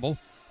Campbell.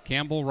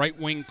 Campbell right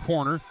wing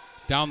corner.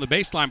 Down the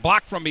baseline.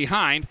 Blocked from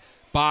behind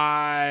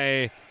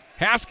by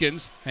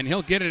Haskins. And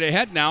he'll get it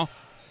ahead now.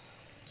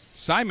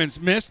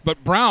 Simons missed,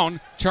 but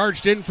Brown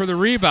charged in for the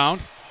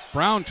rebound.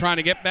 Brown trying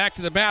to get back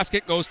to the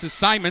basket. Goes to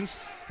Simons.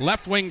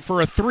 Left wing for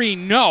a 3.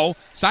 No.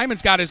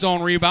 Simons got his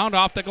own rebound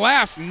off the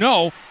glass.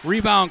 No.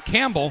 Rebound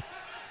Campbell.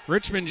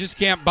 Richmond just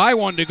can't buy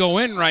one to go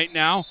in right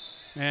now.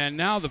 And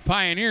now the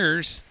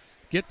Pioneers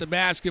get the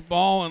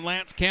basketball, and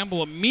Lance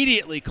Campbell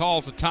immediately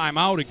calls a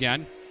timeout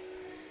again.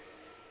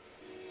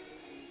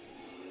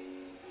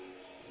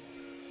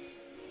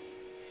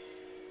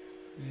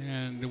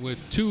 And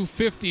with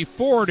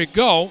 2:54 to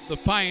go, the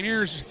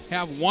Pioneers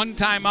have one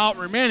timeout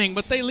remaining,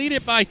 but they lead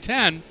it by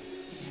 10.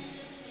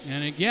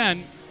 And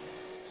again,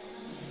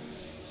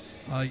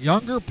 a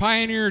younger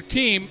Pioneer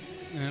team,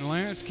 and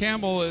Lance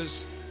Campbell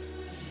is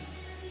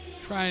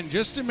trying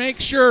just to make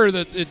sure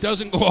that it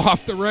doesn't go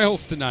off the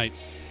rails tonight.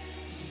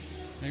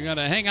 They got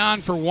to hang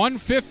on for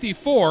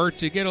 154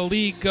 to get a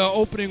league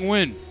opening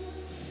win.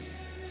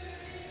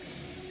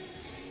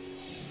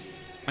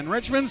 And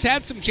Richmond's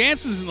had some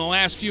chances in the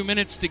last few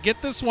minutes to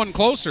get this one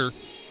closer.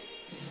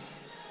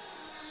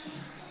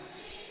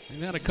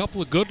 They've had a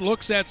couple of good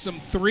looks at some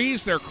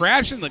threes. They're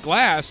crashing the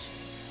glass.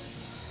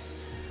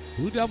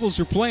 Blue Devils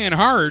are playing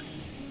hard.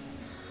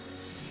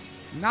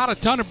 Not a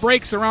ton of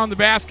breaks around the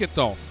basket,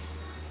 though.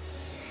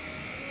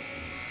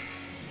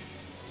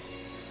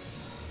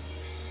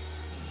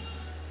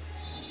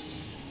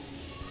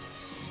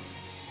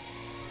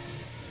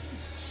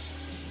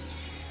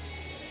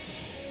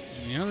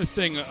 The other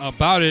thing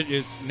about it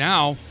is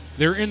now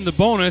they're in the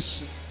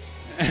bonus,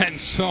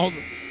 and so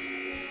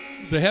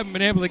they haven't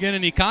been able to get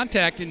any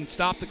contact and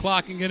stop the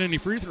clock and get any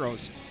free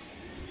throws.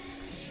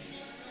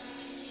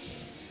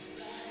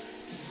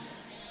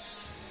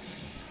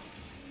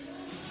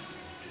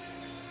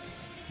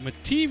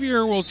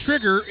 Mativier will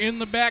trigger in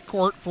the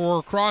backcourt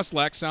for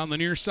Cros-Lex on the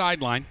near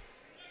sideline.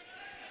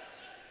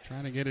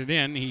 Trying to get it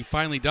in. He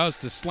finally does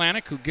to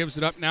Slanik, who gives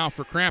it up now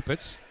for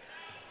Krampitz.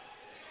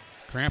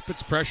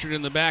 Krampitz pressured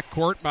in the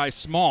backcourt by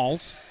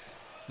Smalls.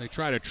 They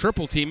try to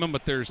triple team him,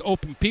 but there's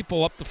open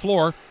people up the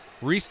floor.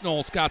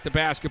 Reese-Knoll's got the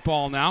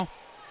basketball now.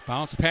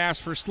 Bounce pass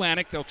for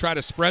Slanik. They'll try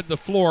to spread the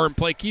floor and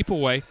play keep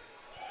away.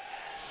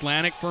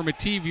 Slanik for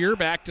Mativier.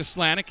 Back to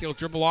Slanik. He'll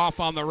dribble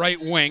off on the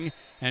right wing.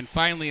 And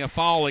finally a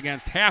foul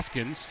against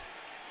Haskins,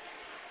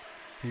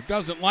 who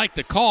doesn't like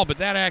the call, but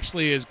that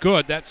actually is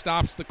good. That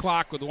stops the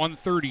clock with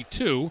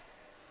 1:32.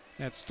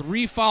 That's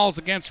 3 fouls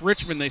against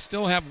Richmond. They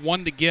still have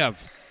 1 to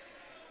give.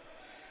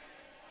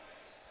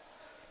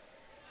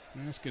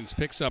 Haskins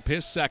picks up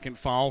his second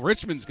foul.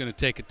 Richmond's going to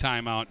take a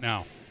timeout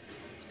now.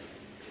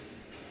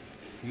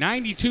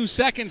 92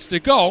 seconds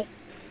to go.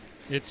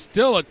 It's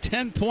still a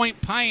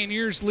 10-point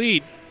Pioneers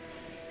lead.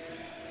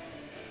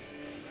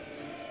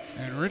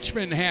 And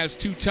Richmond has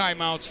 2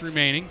 timeouts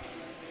remaining.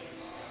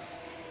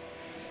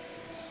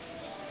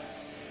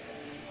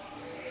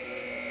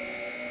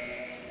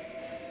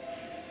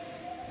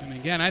 And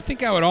again, I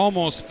think I would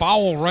almost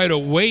foul right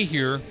away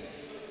here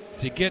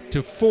to get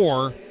to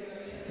 4.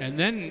 And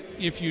then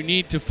if you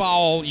need to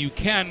foul, you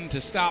can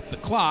to stop the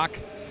clock.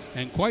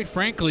 And quite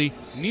frankly,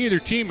 neither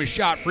team has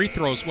shot free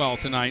throws well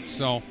tonight.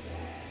 So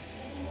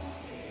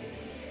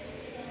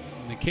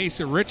in the case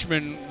of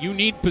Richmond, you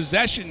need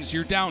possessions.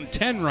 You're down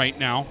 10 right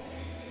now.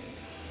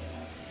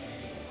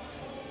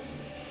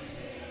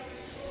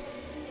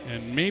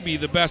 And maybe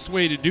the best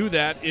way to do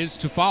that is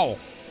to foul.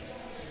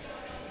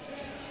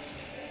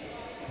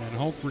 And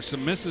hope for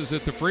some misses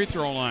at the free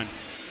throw line.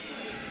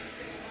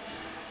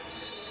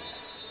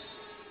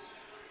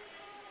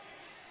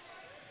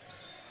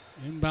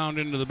 Inbound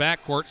into the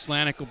backcourt.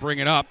 Slanik will bring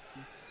it up.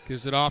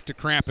 Gives it off to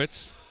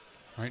Krampitz.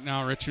 Right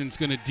now Richmond's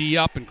going to D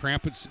up, and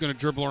Krampitz is going to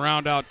dribble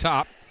around out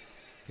top.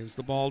 Gives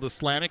the ball to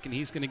Slanik, and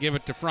he's going to give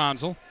it to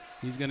Franzel.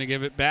 He's going to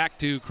give it back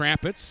to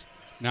Krampitz.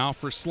 Now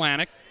for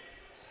Slanik.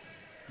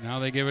 Now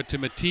they give it to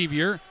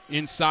Mativier.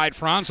 Inside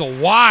Franzel,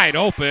 wide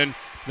open.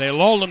 They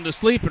lull him to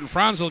sleep, and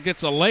Franzel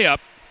gets a layup.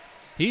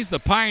 He's the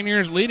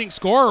Pioneers' leading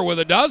scorer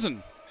with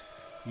 12.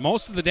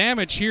 Most of the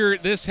damage here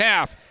this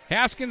half.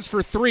 Haskins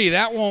for 3.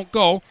 That won't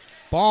go.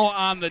 Ball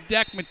on the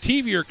deck.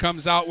 Mativier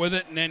comes out with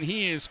it, and then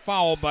he is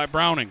fouled by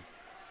Browning.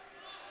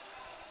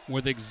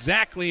 With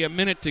exactly a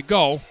minute to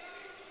go,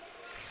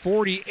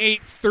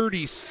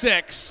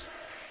 48-36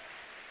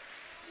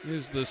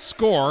 is the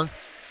score.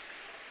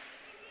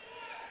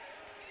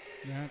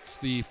 That's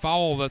the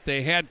foul that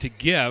they had to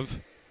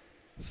give.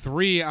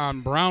 3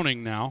 on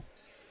Browning now.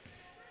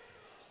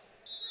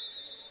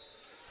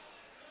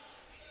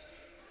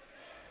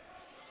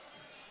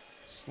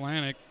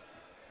 Slanik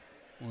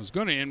was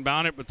going to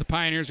inbound it, but the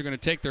Pioneers are going to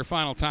take their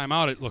final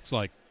timeout, it looks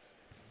like.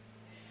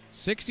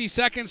 60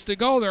 seconds to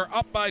go. They're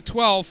up by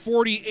 12,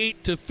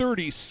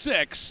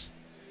 48-36.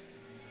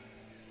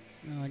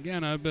 Now,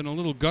 again, I've been a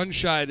little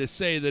gun-shy to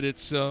say that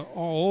it's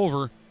all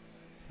over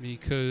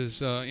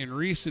because in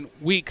recent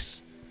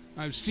weeks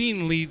I've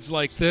seen leads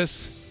like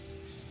this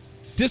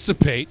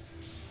dissipate.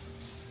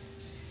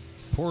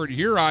 Port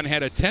Huron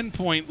had a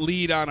 10-point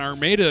lead on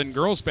Armada in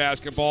girls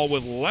basketball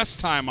with less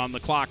time on the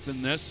clock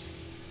than this.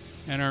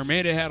 And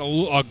Armada had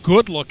a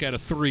good look at a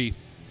 3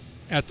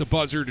 at the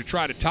buzzer to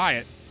try to tie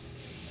it.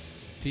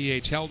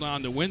 PH held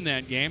on to win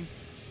that game.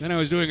 Then I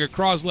was doing a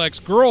Cros-Lex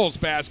girls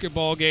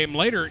basketball game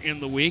later in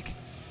the week.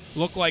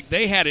 Looked like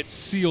they had it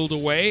sealed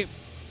away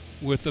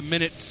with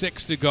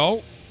 1:06 to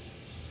go.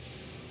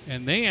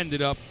 And they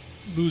ended up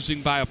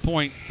losing by a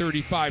point,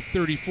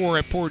 35-34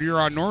 at Port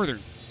Huron Northern.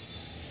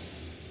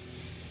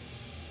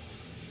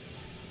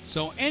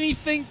 So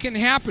anything can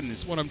happen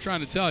is what I'm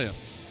trying to tell you.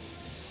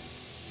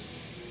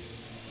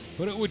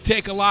 But it would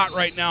take a lot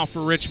right now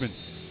for Richmond.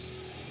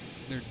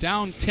 They're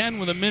down 10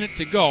 with a minute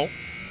to go.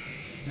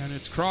 And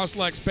it's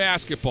Cros-Lex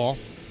basketball.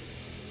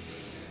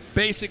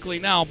 Basically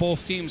now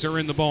both teams are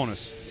in the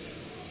bonus.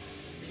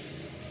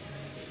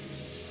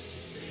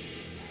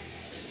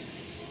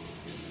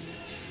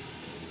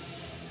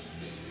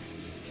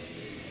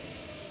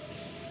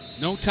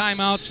 No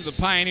timeouts for the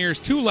Pioneers.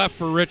 2 left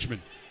for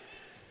Richmond.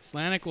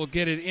 Slanik will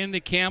get it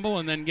into Campbell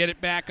and then get it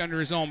back under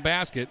his own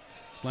basket.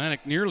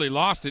 Slanik nearly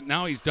lost it.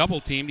 Now he's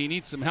double-teamed. He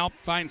needs some help,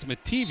 finds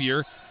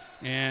Mativier.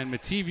 And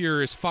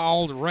Mativier is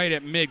fouled right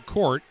at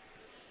midcourt.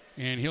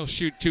 And he'll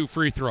shoot 2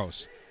 free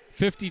throws.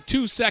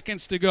 52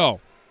 seconds to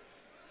go.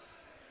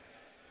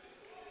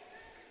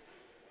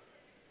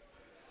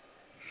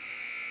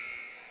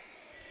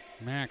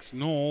 Max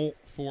Knoll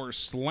for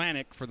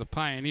Slanik for the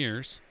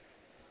Pioneers.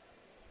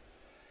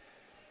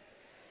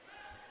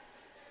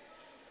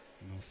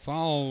 And the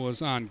foul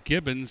was on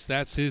Gibbons.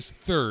 That's his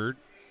 3rd.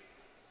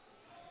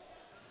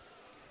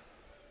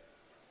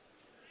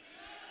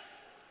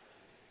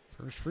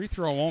 First free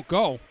throw won't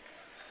go.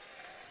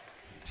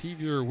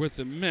 Mativier with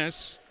the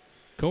miss.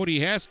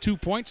 Cody has 2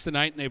 points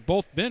tonight, and they've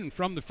both been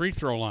from the free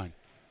throw line.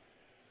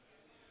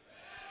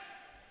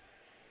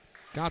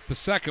 Got the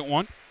second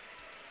one.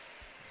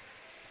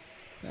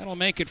 That'll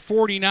make it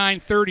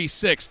 49-36,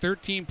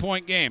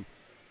 13-point game.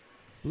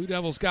 Blue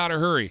Devils got to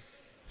hurry.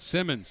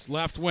 Simmons,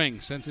 left wing,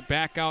 sends it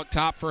back out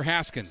top for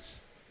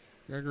Haskins.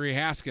 Gregory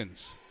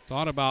Haskins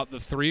thought about the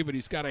 3, but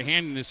he's got a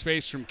hand in his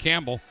face from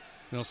Campbell.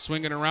 They'll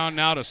swing it around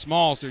now to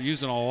Smalls. They're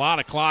using a lot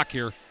of clock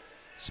here.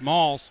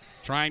 Smalls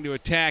trying to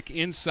attack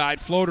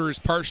inside. Floater is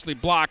partially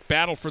blocked.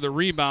 Battle for the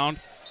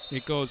rebound.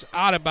 It goes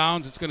out of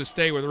bounds. It's going to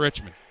stay with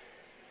Richmond.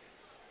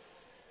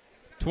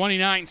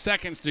 29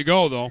 seconds to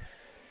go, though.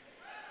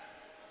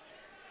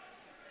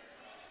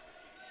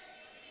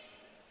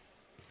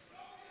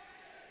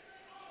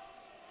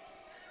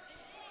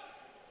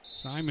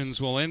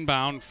 Simons will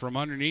inbound from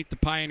underneath the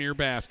Pioneer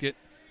basket.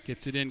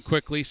 Gets it in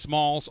quickly.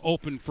 Smalls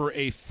open for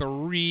a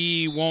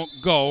 3. Won't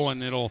go,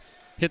 and it'll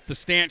hit the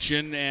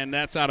stanchion, and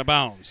that's out of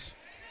bounds.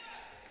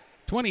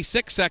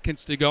 26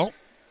 seconds to go.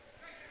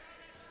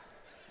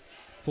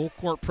 Full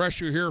court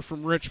pressure here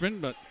from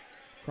Richmond, but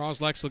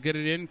Cros-Lex will get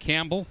it in.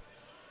 Campbell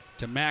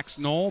to Max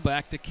Knoll.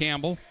 Back to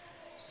Campbell.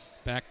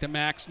 Back to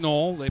Max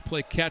Knoll. They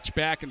play catch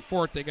back and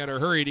forth. They got to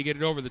hurry to get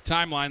it over the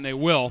timeline. They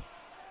will.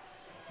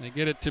 They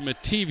get it to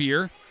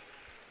Mativier.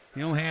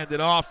 He'll hand it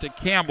off to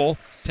Campbell.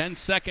 10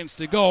 seconds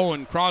to go,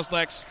 and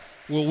Cros-Lex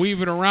will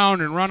weave it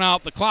around and run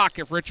out the clock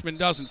if Richmond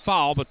doesn't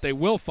foul, but they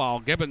will foul.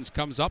 Gibbons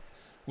comes up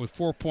with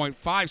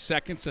 4.5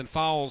 seconds and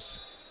fouls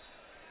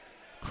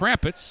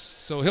Krampitz,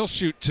 so he'll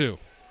shoot 2.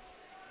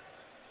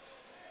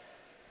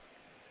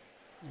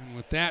 And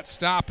with that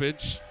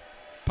stoppage,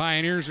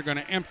 Pioneers are going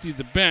to empty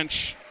the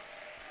bench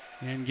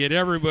and get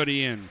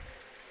everybody in.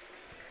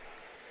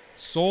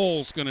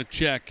 Soul's going to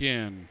check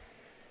in.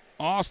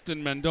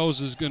 Austin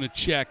Mendoza's going to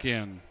check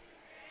in.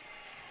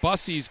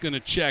 Bussey's going to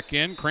check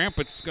in.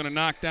 Krampitz is going to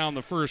knock down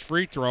the first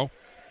free throw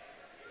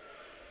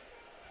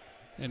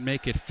and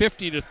make it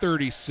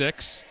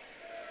 50-36.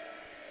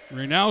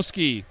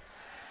 Ranowski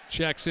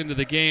checks into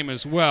the game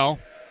as well.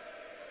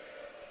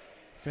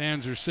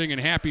 Fans are singing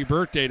happy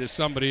birthday to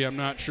somebody, I'm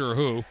not sure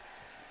who.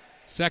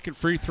 Second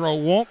free throw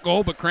won't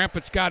go, but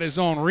Krampitz got his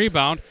own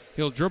rebound.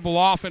 He'll dribble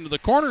off into the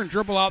corner and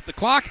dribble out the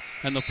clock,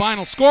 and the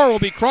final score will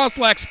be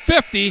Cros-Lex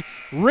 50,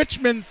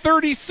 Richmond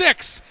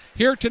 36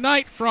 here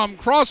tonight from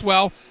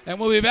Croswell, and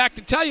we'll be back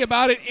to tell you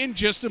about it in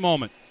just a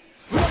moment.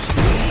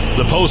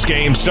 The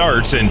postgame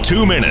starts in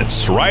 2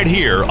 minutes right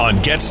here on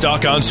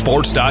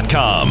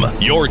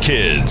GetStuckOnSports.com. Your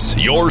kids,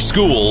 your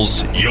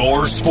schools,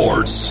 your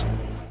sports.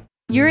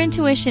 Your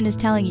intuition is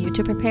telling you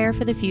to prepare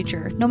for the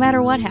future, no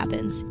matter what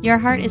happens. Your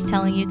heart is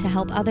telling you to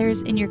help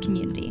others in your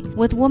community.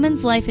 With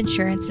Women's Life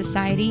Insurance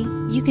Society,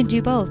 you can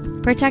do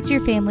both. Protect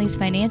your family's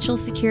financial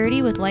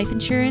security with life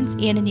insurance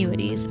and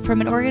annuities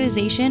from an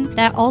organization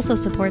that also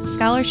supports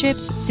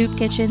scholarships, soup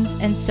kitchens,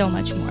 and so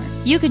much more.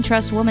 You can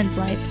trust Women's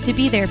Life to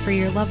be there for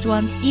your loved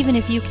ones even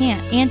if you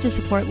can't, and to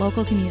support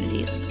local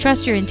communities.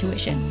 Trust your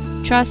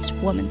intuition. Trust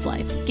Women's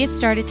Life. Get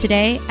started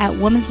today at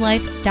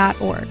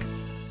womenslife.org.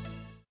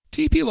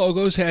 TP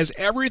Logos has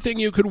everything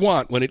you could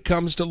want when it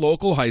comes to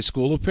local high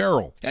school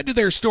apparel. Head to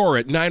their store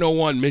at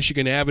 901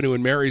 Michigan Avenue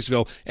in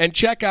Marysville and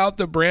check out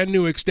the brand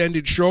new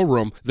extended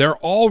showroom. Their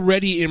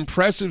already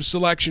impressive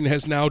selection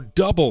has now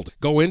doubled.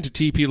 Go into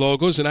TP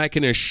Logos and I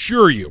can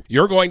assure you,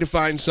 you're going to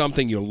find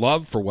something you'll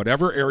love for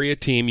whatever area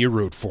team you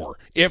root for.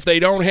 If they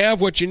don't have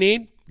what you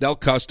need, they'll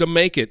custom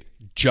make it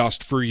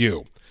just for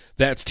you.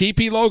 That's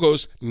TP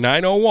Logos,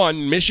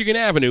 901 Michigan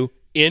Avenue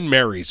in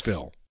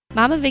Marysville.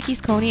 Mama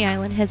Vicky's Coney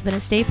Island has been a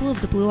staple of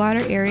the Blue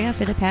Water area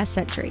for the past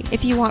century.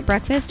 If you want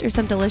breakfast or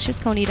some delicious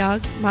Coney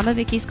dogs, Mama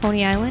Vicky's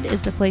Coney Island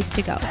is the place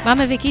to go.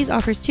 Mama Vicky's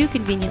offers 2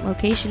 convenient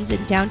locations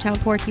in downtown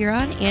Port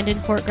Huron and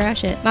in Fort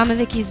Gratiot. Mama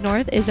Vicky's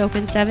North is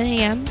open 7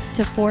 a.m.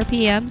 to 4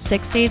 p.m.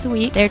 6 days a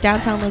week. Their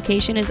downtown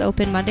location is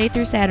open Monday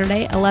through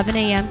Saturday, 11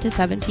 a.m. to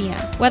 7 p.m.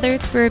 Whether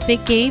it's for a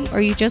big game or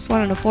you just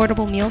want an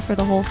affordable meal for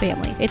the whole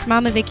family, it's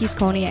Mama Vicky's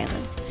Coney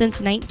Island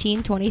since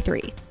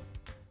 1923.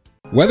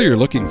 Whether you're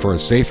looking for a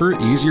safer,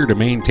 easier to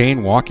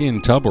maintain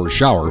walk-in tub or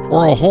shower,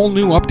 or a whole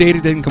new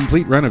updated and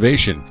complete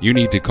renovation, you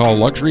need to call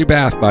Luxury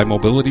Bath by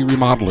Mobility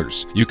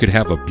Remodelers. You could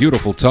have a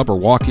beautiful tub or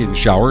walk-in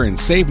shower and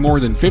save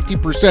more than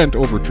 50%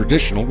 over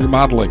traditional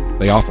remodeling.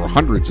 They offer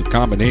hundreds of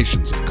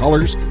combinations of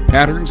colors,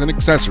 patterns, and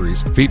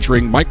accessories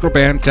featuring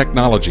microband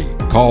technology.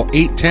 Call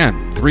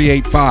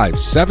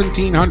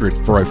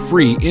 810-385-1700 for a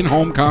free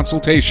in-home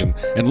consultation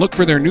and look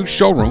for their new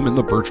showroom in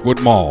the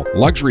Birchwood Mall.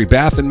 Luxury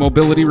Bath and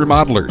Mobility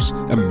Remodelers.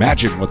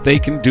 Imagine what they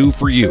can do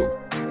for you.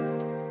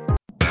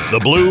 The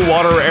Blue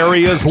Water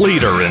Area's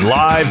leader in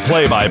live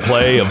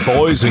play-by-play of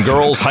boys and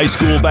girls high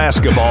school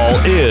basketball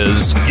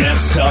is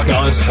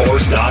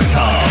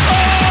GetStuckOnSports.com.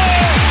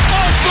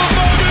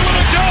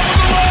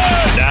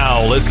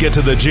 Now let's get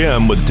to the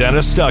gym with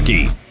Dennis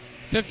Stuckey.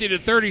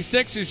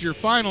 50-36 is your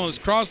final as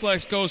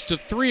Cros-Lex goes to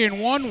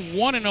 3-1,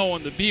 1-0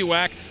 in the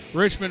BWAC.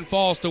 Richmond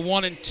falls to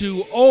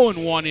 1-2,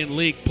 0-1 in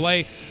league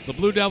play. The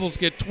Blue Devils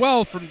get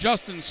 12 from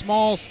Justin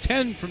Smalls,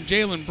 10 from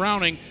Jalen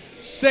Browning,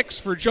 6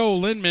 for Joe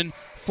Lindman,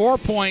 4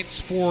 points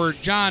for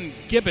John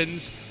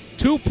Gibbons,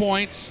 2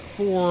 points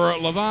for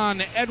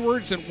Levon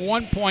Edwards, and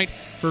 1 point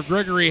for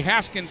Gregory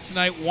Haskins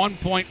tonight, 1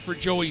 point for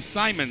Joey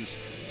Simons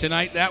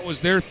tonight. That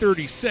was their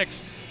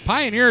 36.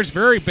 Pioneers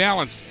very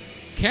balanced.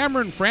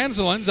 Cameron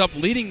Franzel ends up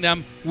leading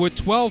them with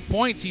 12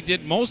 points. He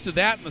did most of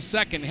that in the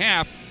second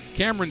half.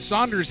 Cameron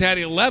Saunders had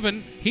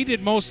 11. He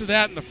did most of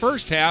that in the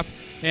first half.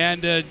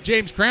 And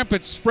James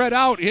Krampitz spread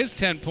out his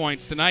 10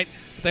 points tonight.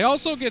 But they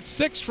also get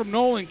 6 from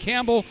Nolan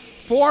Campbell,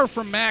 4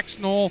 from Max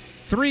Knoll,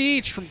 3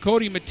 each from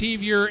Cody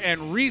Mativier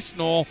and Reese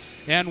Knoll,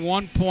 and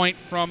 1 point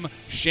from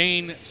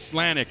Shane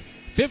Slanik.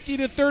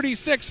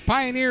 50-36,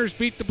 Pioneers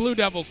beat the Blue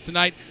Devils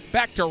tonight.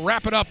 Back to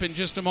wrap it up in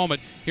just a moment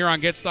here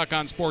on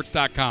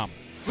GetStuckOnSports.com.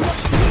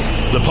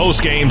 The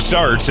postgame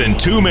starts in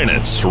 2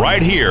 minutes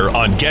right here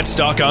on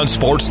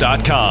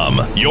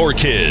GetStuckOnSports.com. Your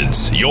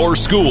kids, your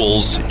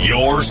schools,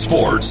 your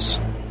sports.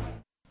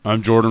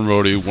 I'm Jordan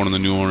Rohde, one of the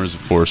new owners of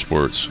Forest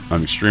Sports.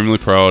 I'm extremely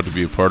proud to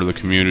be a part of the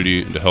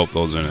community and to help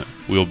those in it.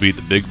 We will beat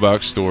the big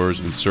box stores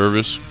in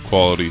service,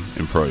 quality,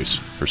 and price.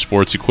 For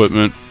sports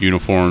equipment,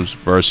 uniforms,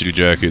 varsity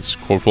jackets,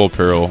 corporal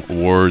apparel,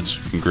 awards,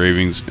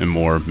 engravings, and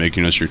more,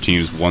 making us your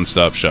team's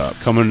one-stop shop.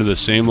 Come into the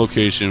same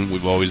location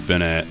we've always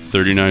been at,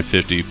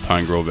 3950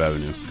 Pine Grove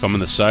Avenue. Come in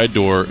the side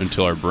door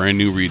until our brand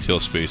new retail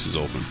space is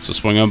open. So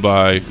swing on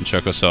by and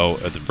check us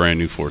out at the brand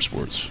new Forest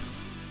Sports.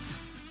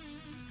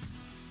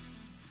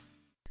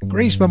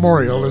 Grace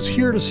Memorial is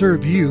here to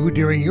serve you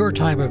during your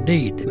time of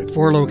need. With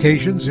 4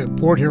 locations in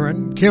Port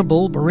Huron,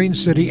 Kimball, Marine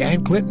City,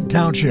 and Clinton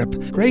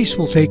Township, Grace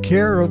will take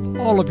care of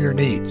all of your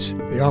needs.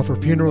 They offer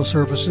funeral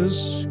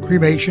services,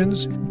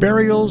 cremations,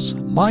 burials,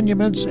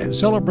 monuments, and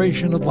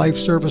celebration of life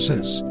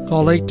services.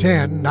 Call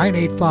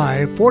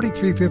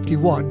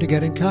 810-985-4351 to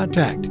get in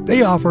contact.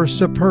 They offer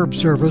superb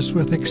service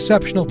with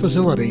exceptional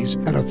facilities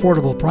at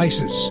affordable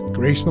prices.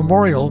 Grace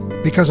Memorial,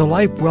 because a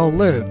life well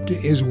lived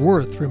is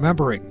worth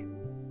remembering.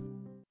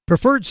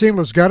 Preferred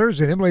Seamless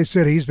Gutters in Imlay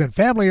City has been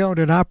family-owned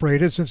and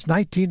operated since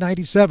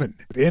 1997.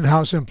 With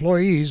in-house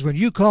employees, when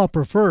you call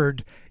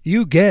Preferred,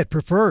 you get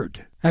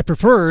Preferred. At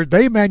Preferred,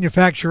 they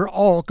manufacture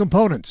all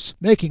components,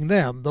 making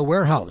them the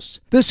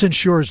warehouse. This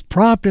ensures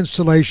prompt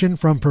installation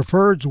from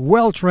Preferred's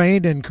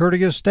well-trained and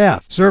courteous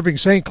staff, serving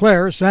St.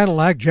 Clair,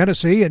 Sanilac,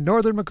 Genesee, and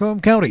northern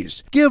Macomb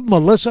counties. Give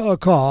Melissa a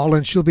call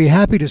and she'll be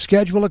happy to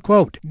schedule a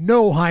quote.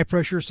 No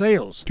high-pressure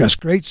sales, just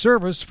great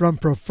service from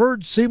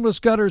Preferred Seamless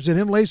Gutters in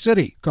Imlay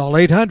City. Call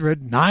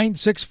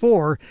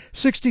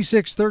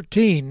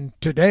 800-964-6613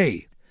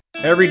 today.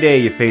 Every day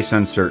you face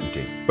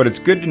uncertainty, but it's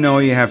good to know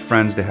you have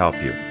friends to help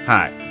you.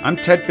 Hi, I'm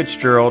Ted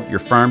Fitzgerald, your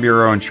Farm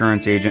Bureau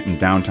insurance agent in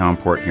downtown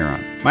Port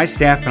Huron. My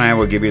staff and I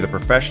will give you the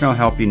professional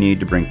help you need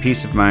to bring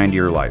peace of mind to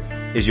your life.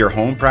 Is your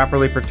home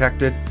properly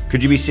protected?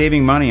 Could you be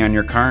saving money on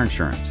your car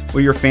insurance? Will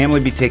your family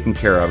be taken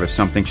care of if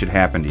something should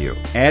happen to you?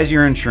 As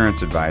your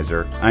insurance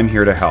advisor, I'm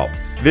here to help.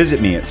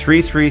 Visit me at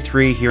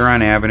 333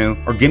 Huron Avenue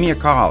or give me a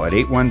call at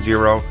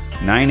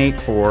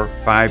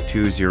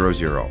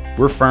 810-984-5200.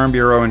 We're Farm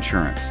Bureau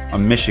Insurance, a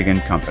Michigan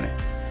company.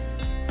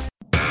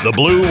 The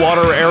Blue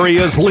Water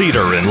Area's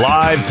leader in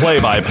live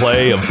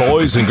play-by-play of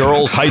boys and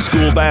girls high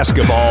school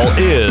basketball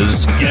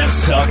is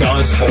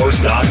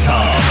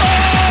GetStuckOnSports.com.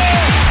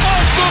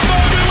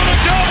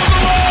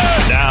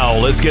 Now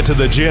let's get to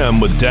the gym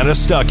with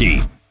Dennis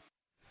Stuckey.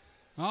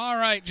 All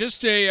right,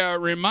 just a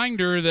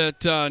reminder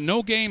that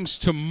no games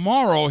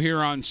tomorrow here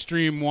on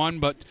Stream 1,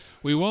 but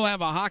we will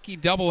have a hockey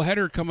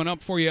doubleheader coming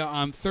up for you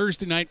on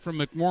Thursday night from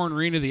McMorran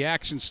Arena. The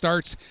action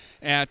starts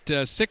at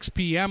 6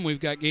 p.m. We've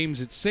got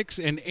games at 6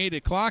 and 8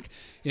 o'clock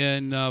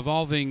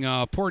involving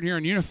Port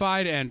Huron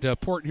Unified and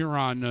Port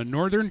Huron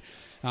Northern.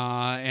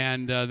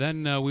 And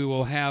then we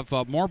will have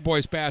more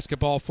boys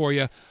basketball for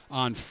you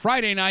on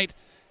Friday night,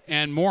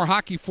 and more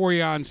hockey for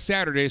you on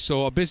Saturday,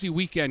 so a busy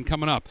weekend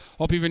coming up.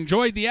 Hope you've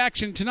enjoyed the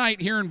action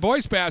tonight here in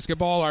boys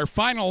basketball. Our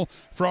final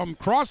from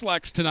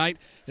Cros-Lex tonight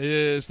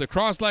is the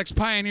Cros-Lex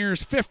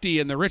Pioneers 50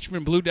 and the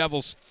Richmond Blue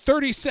Devils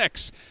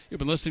 36. You've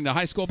been listening to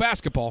high school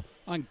basketball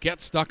on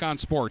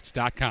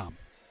GetStuckOnSports.com.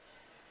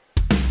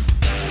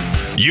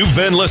 You've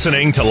been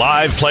listening to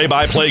live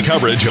play-by-play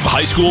coverage of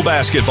high school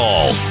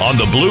basketball on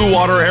the Blue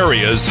Water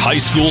area's high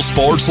school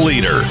sports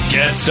leader.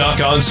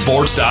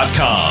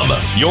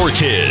 GetStuckOnSports.com. Your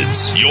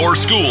kids, your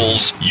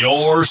schools,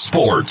 your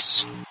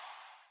sports.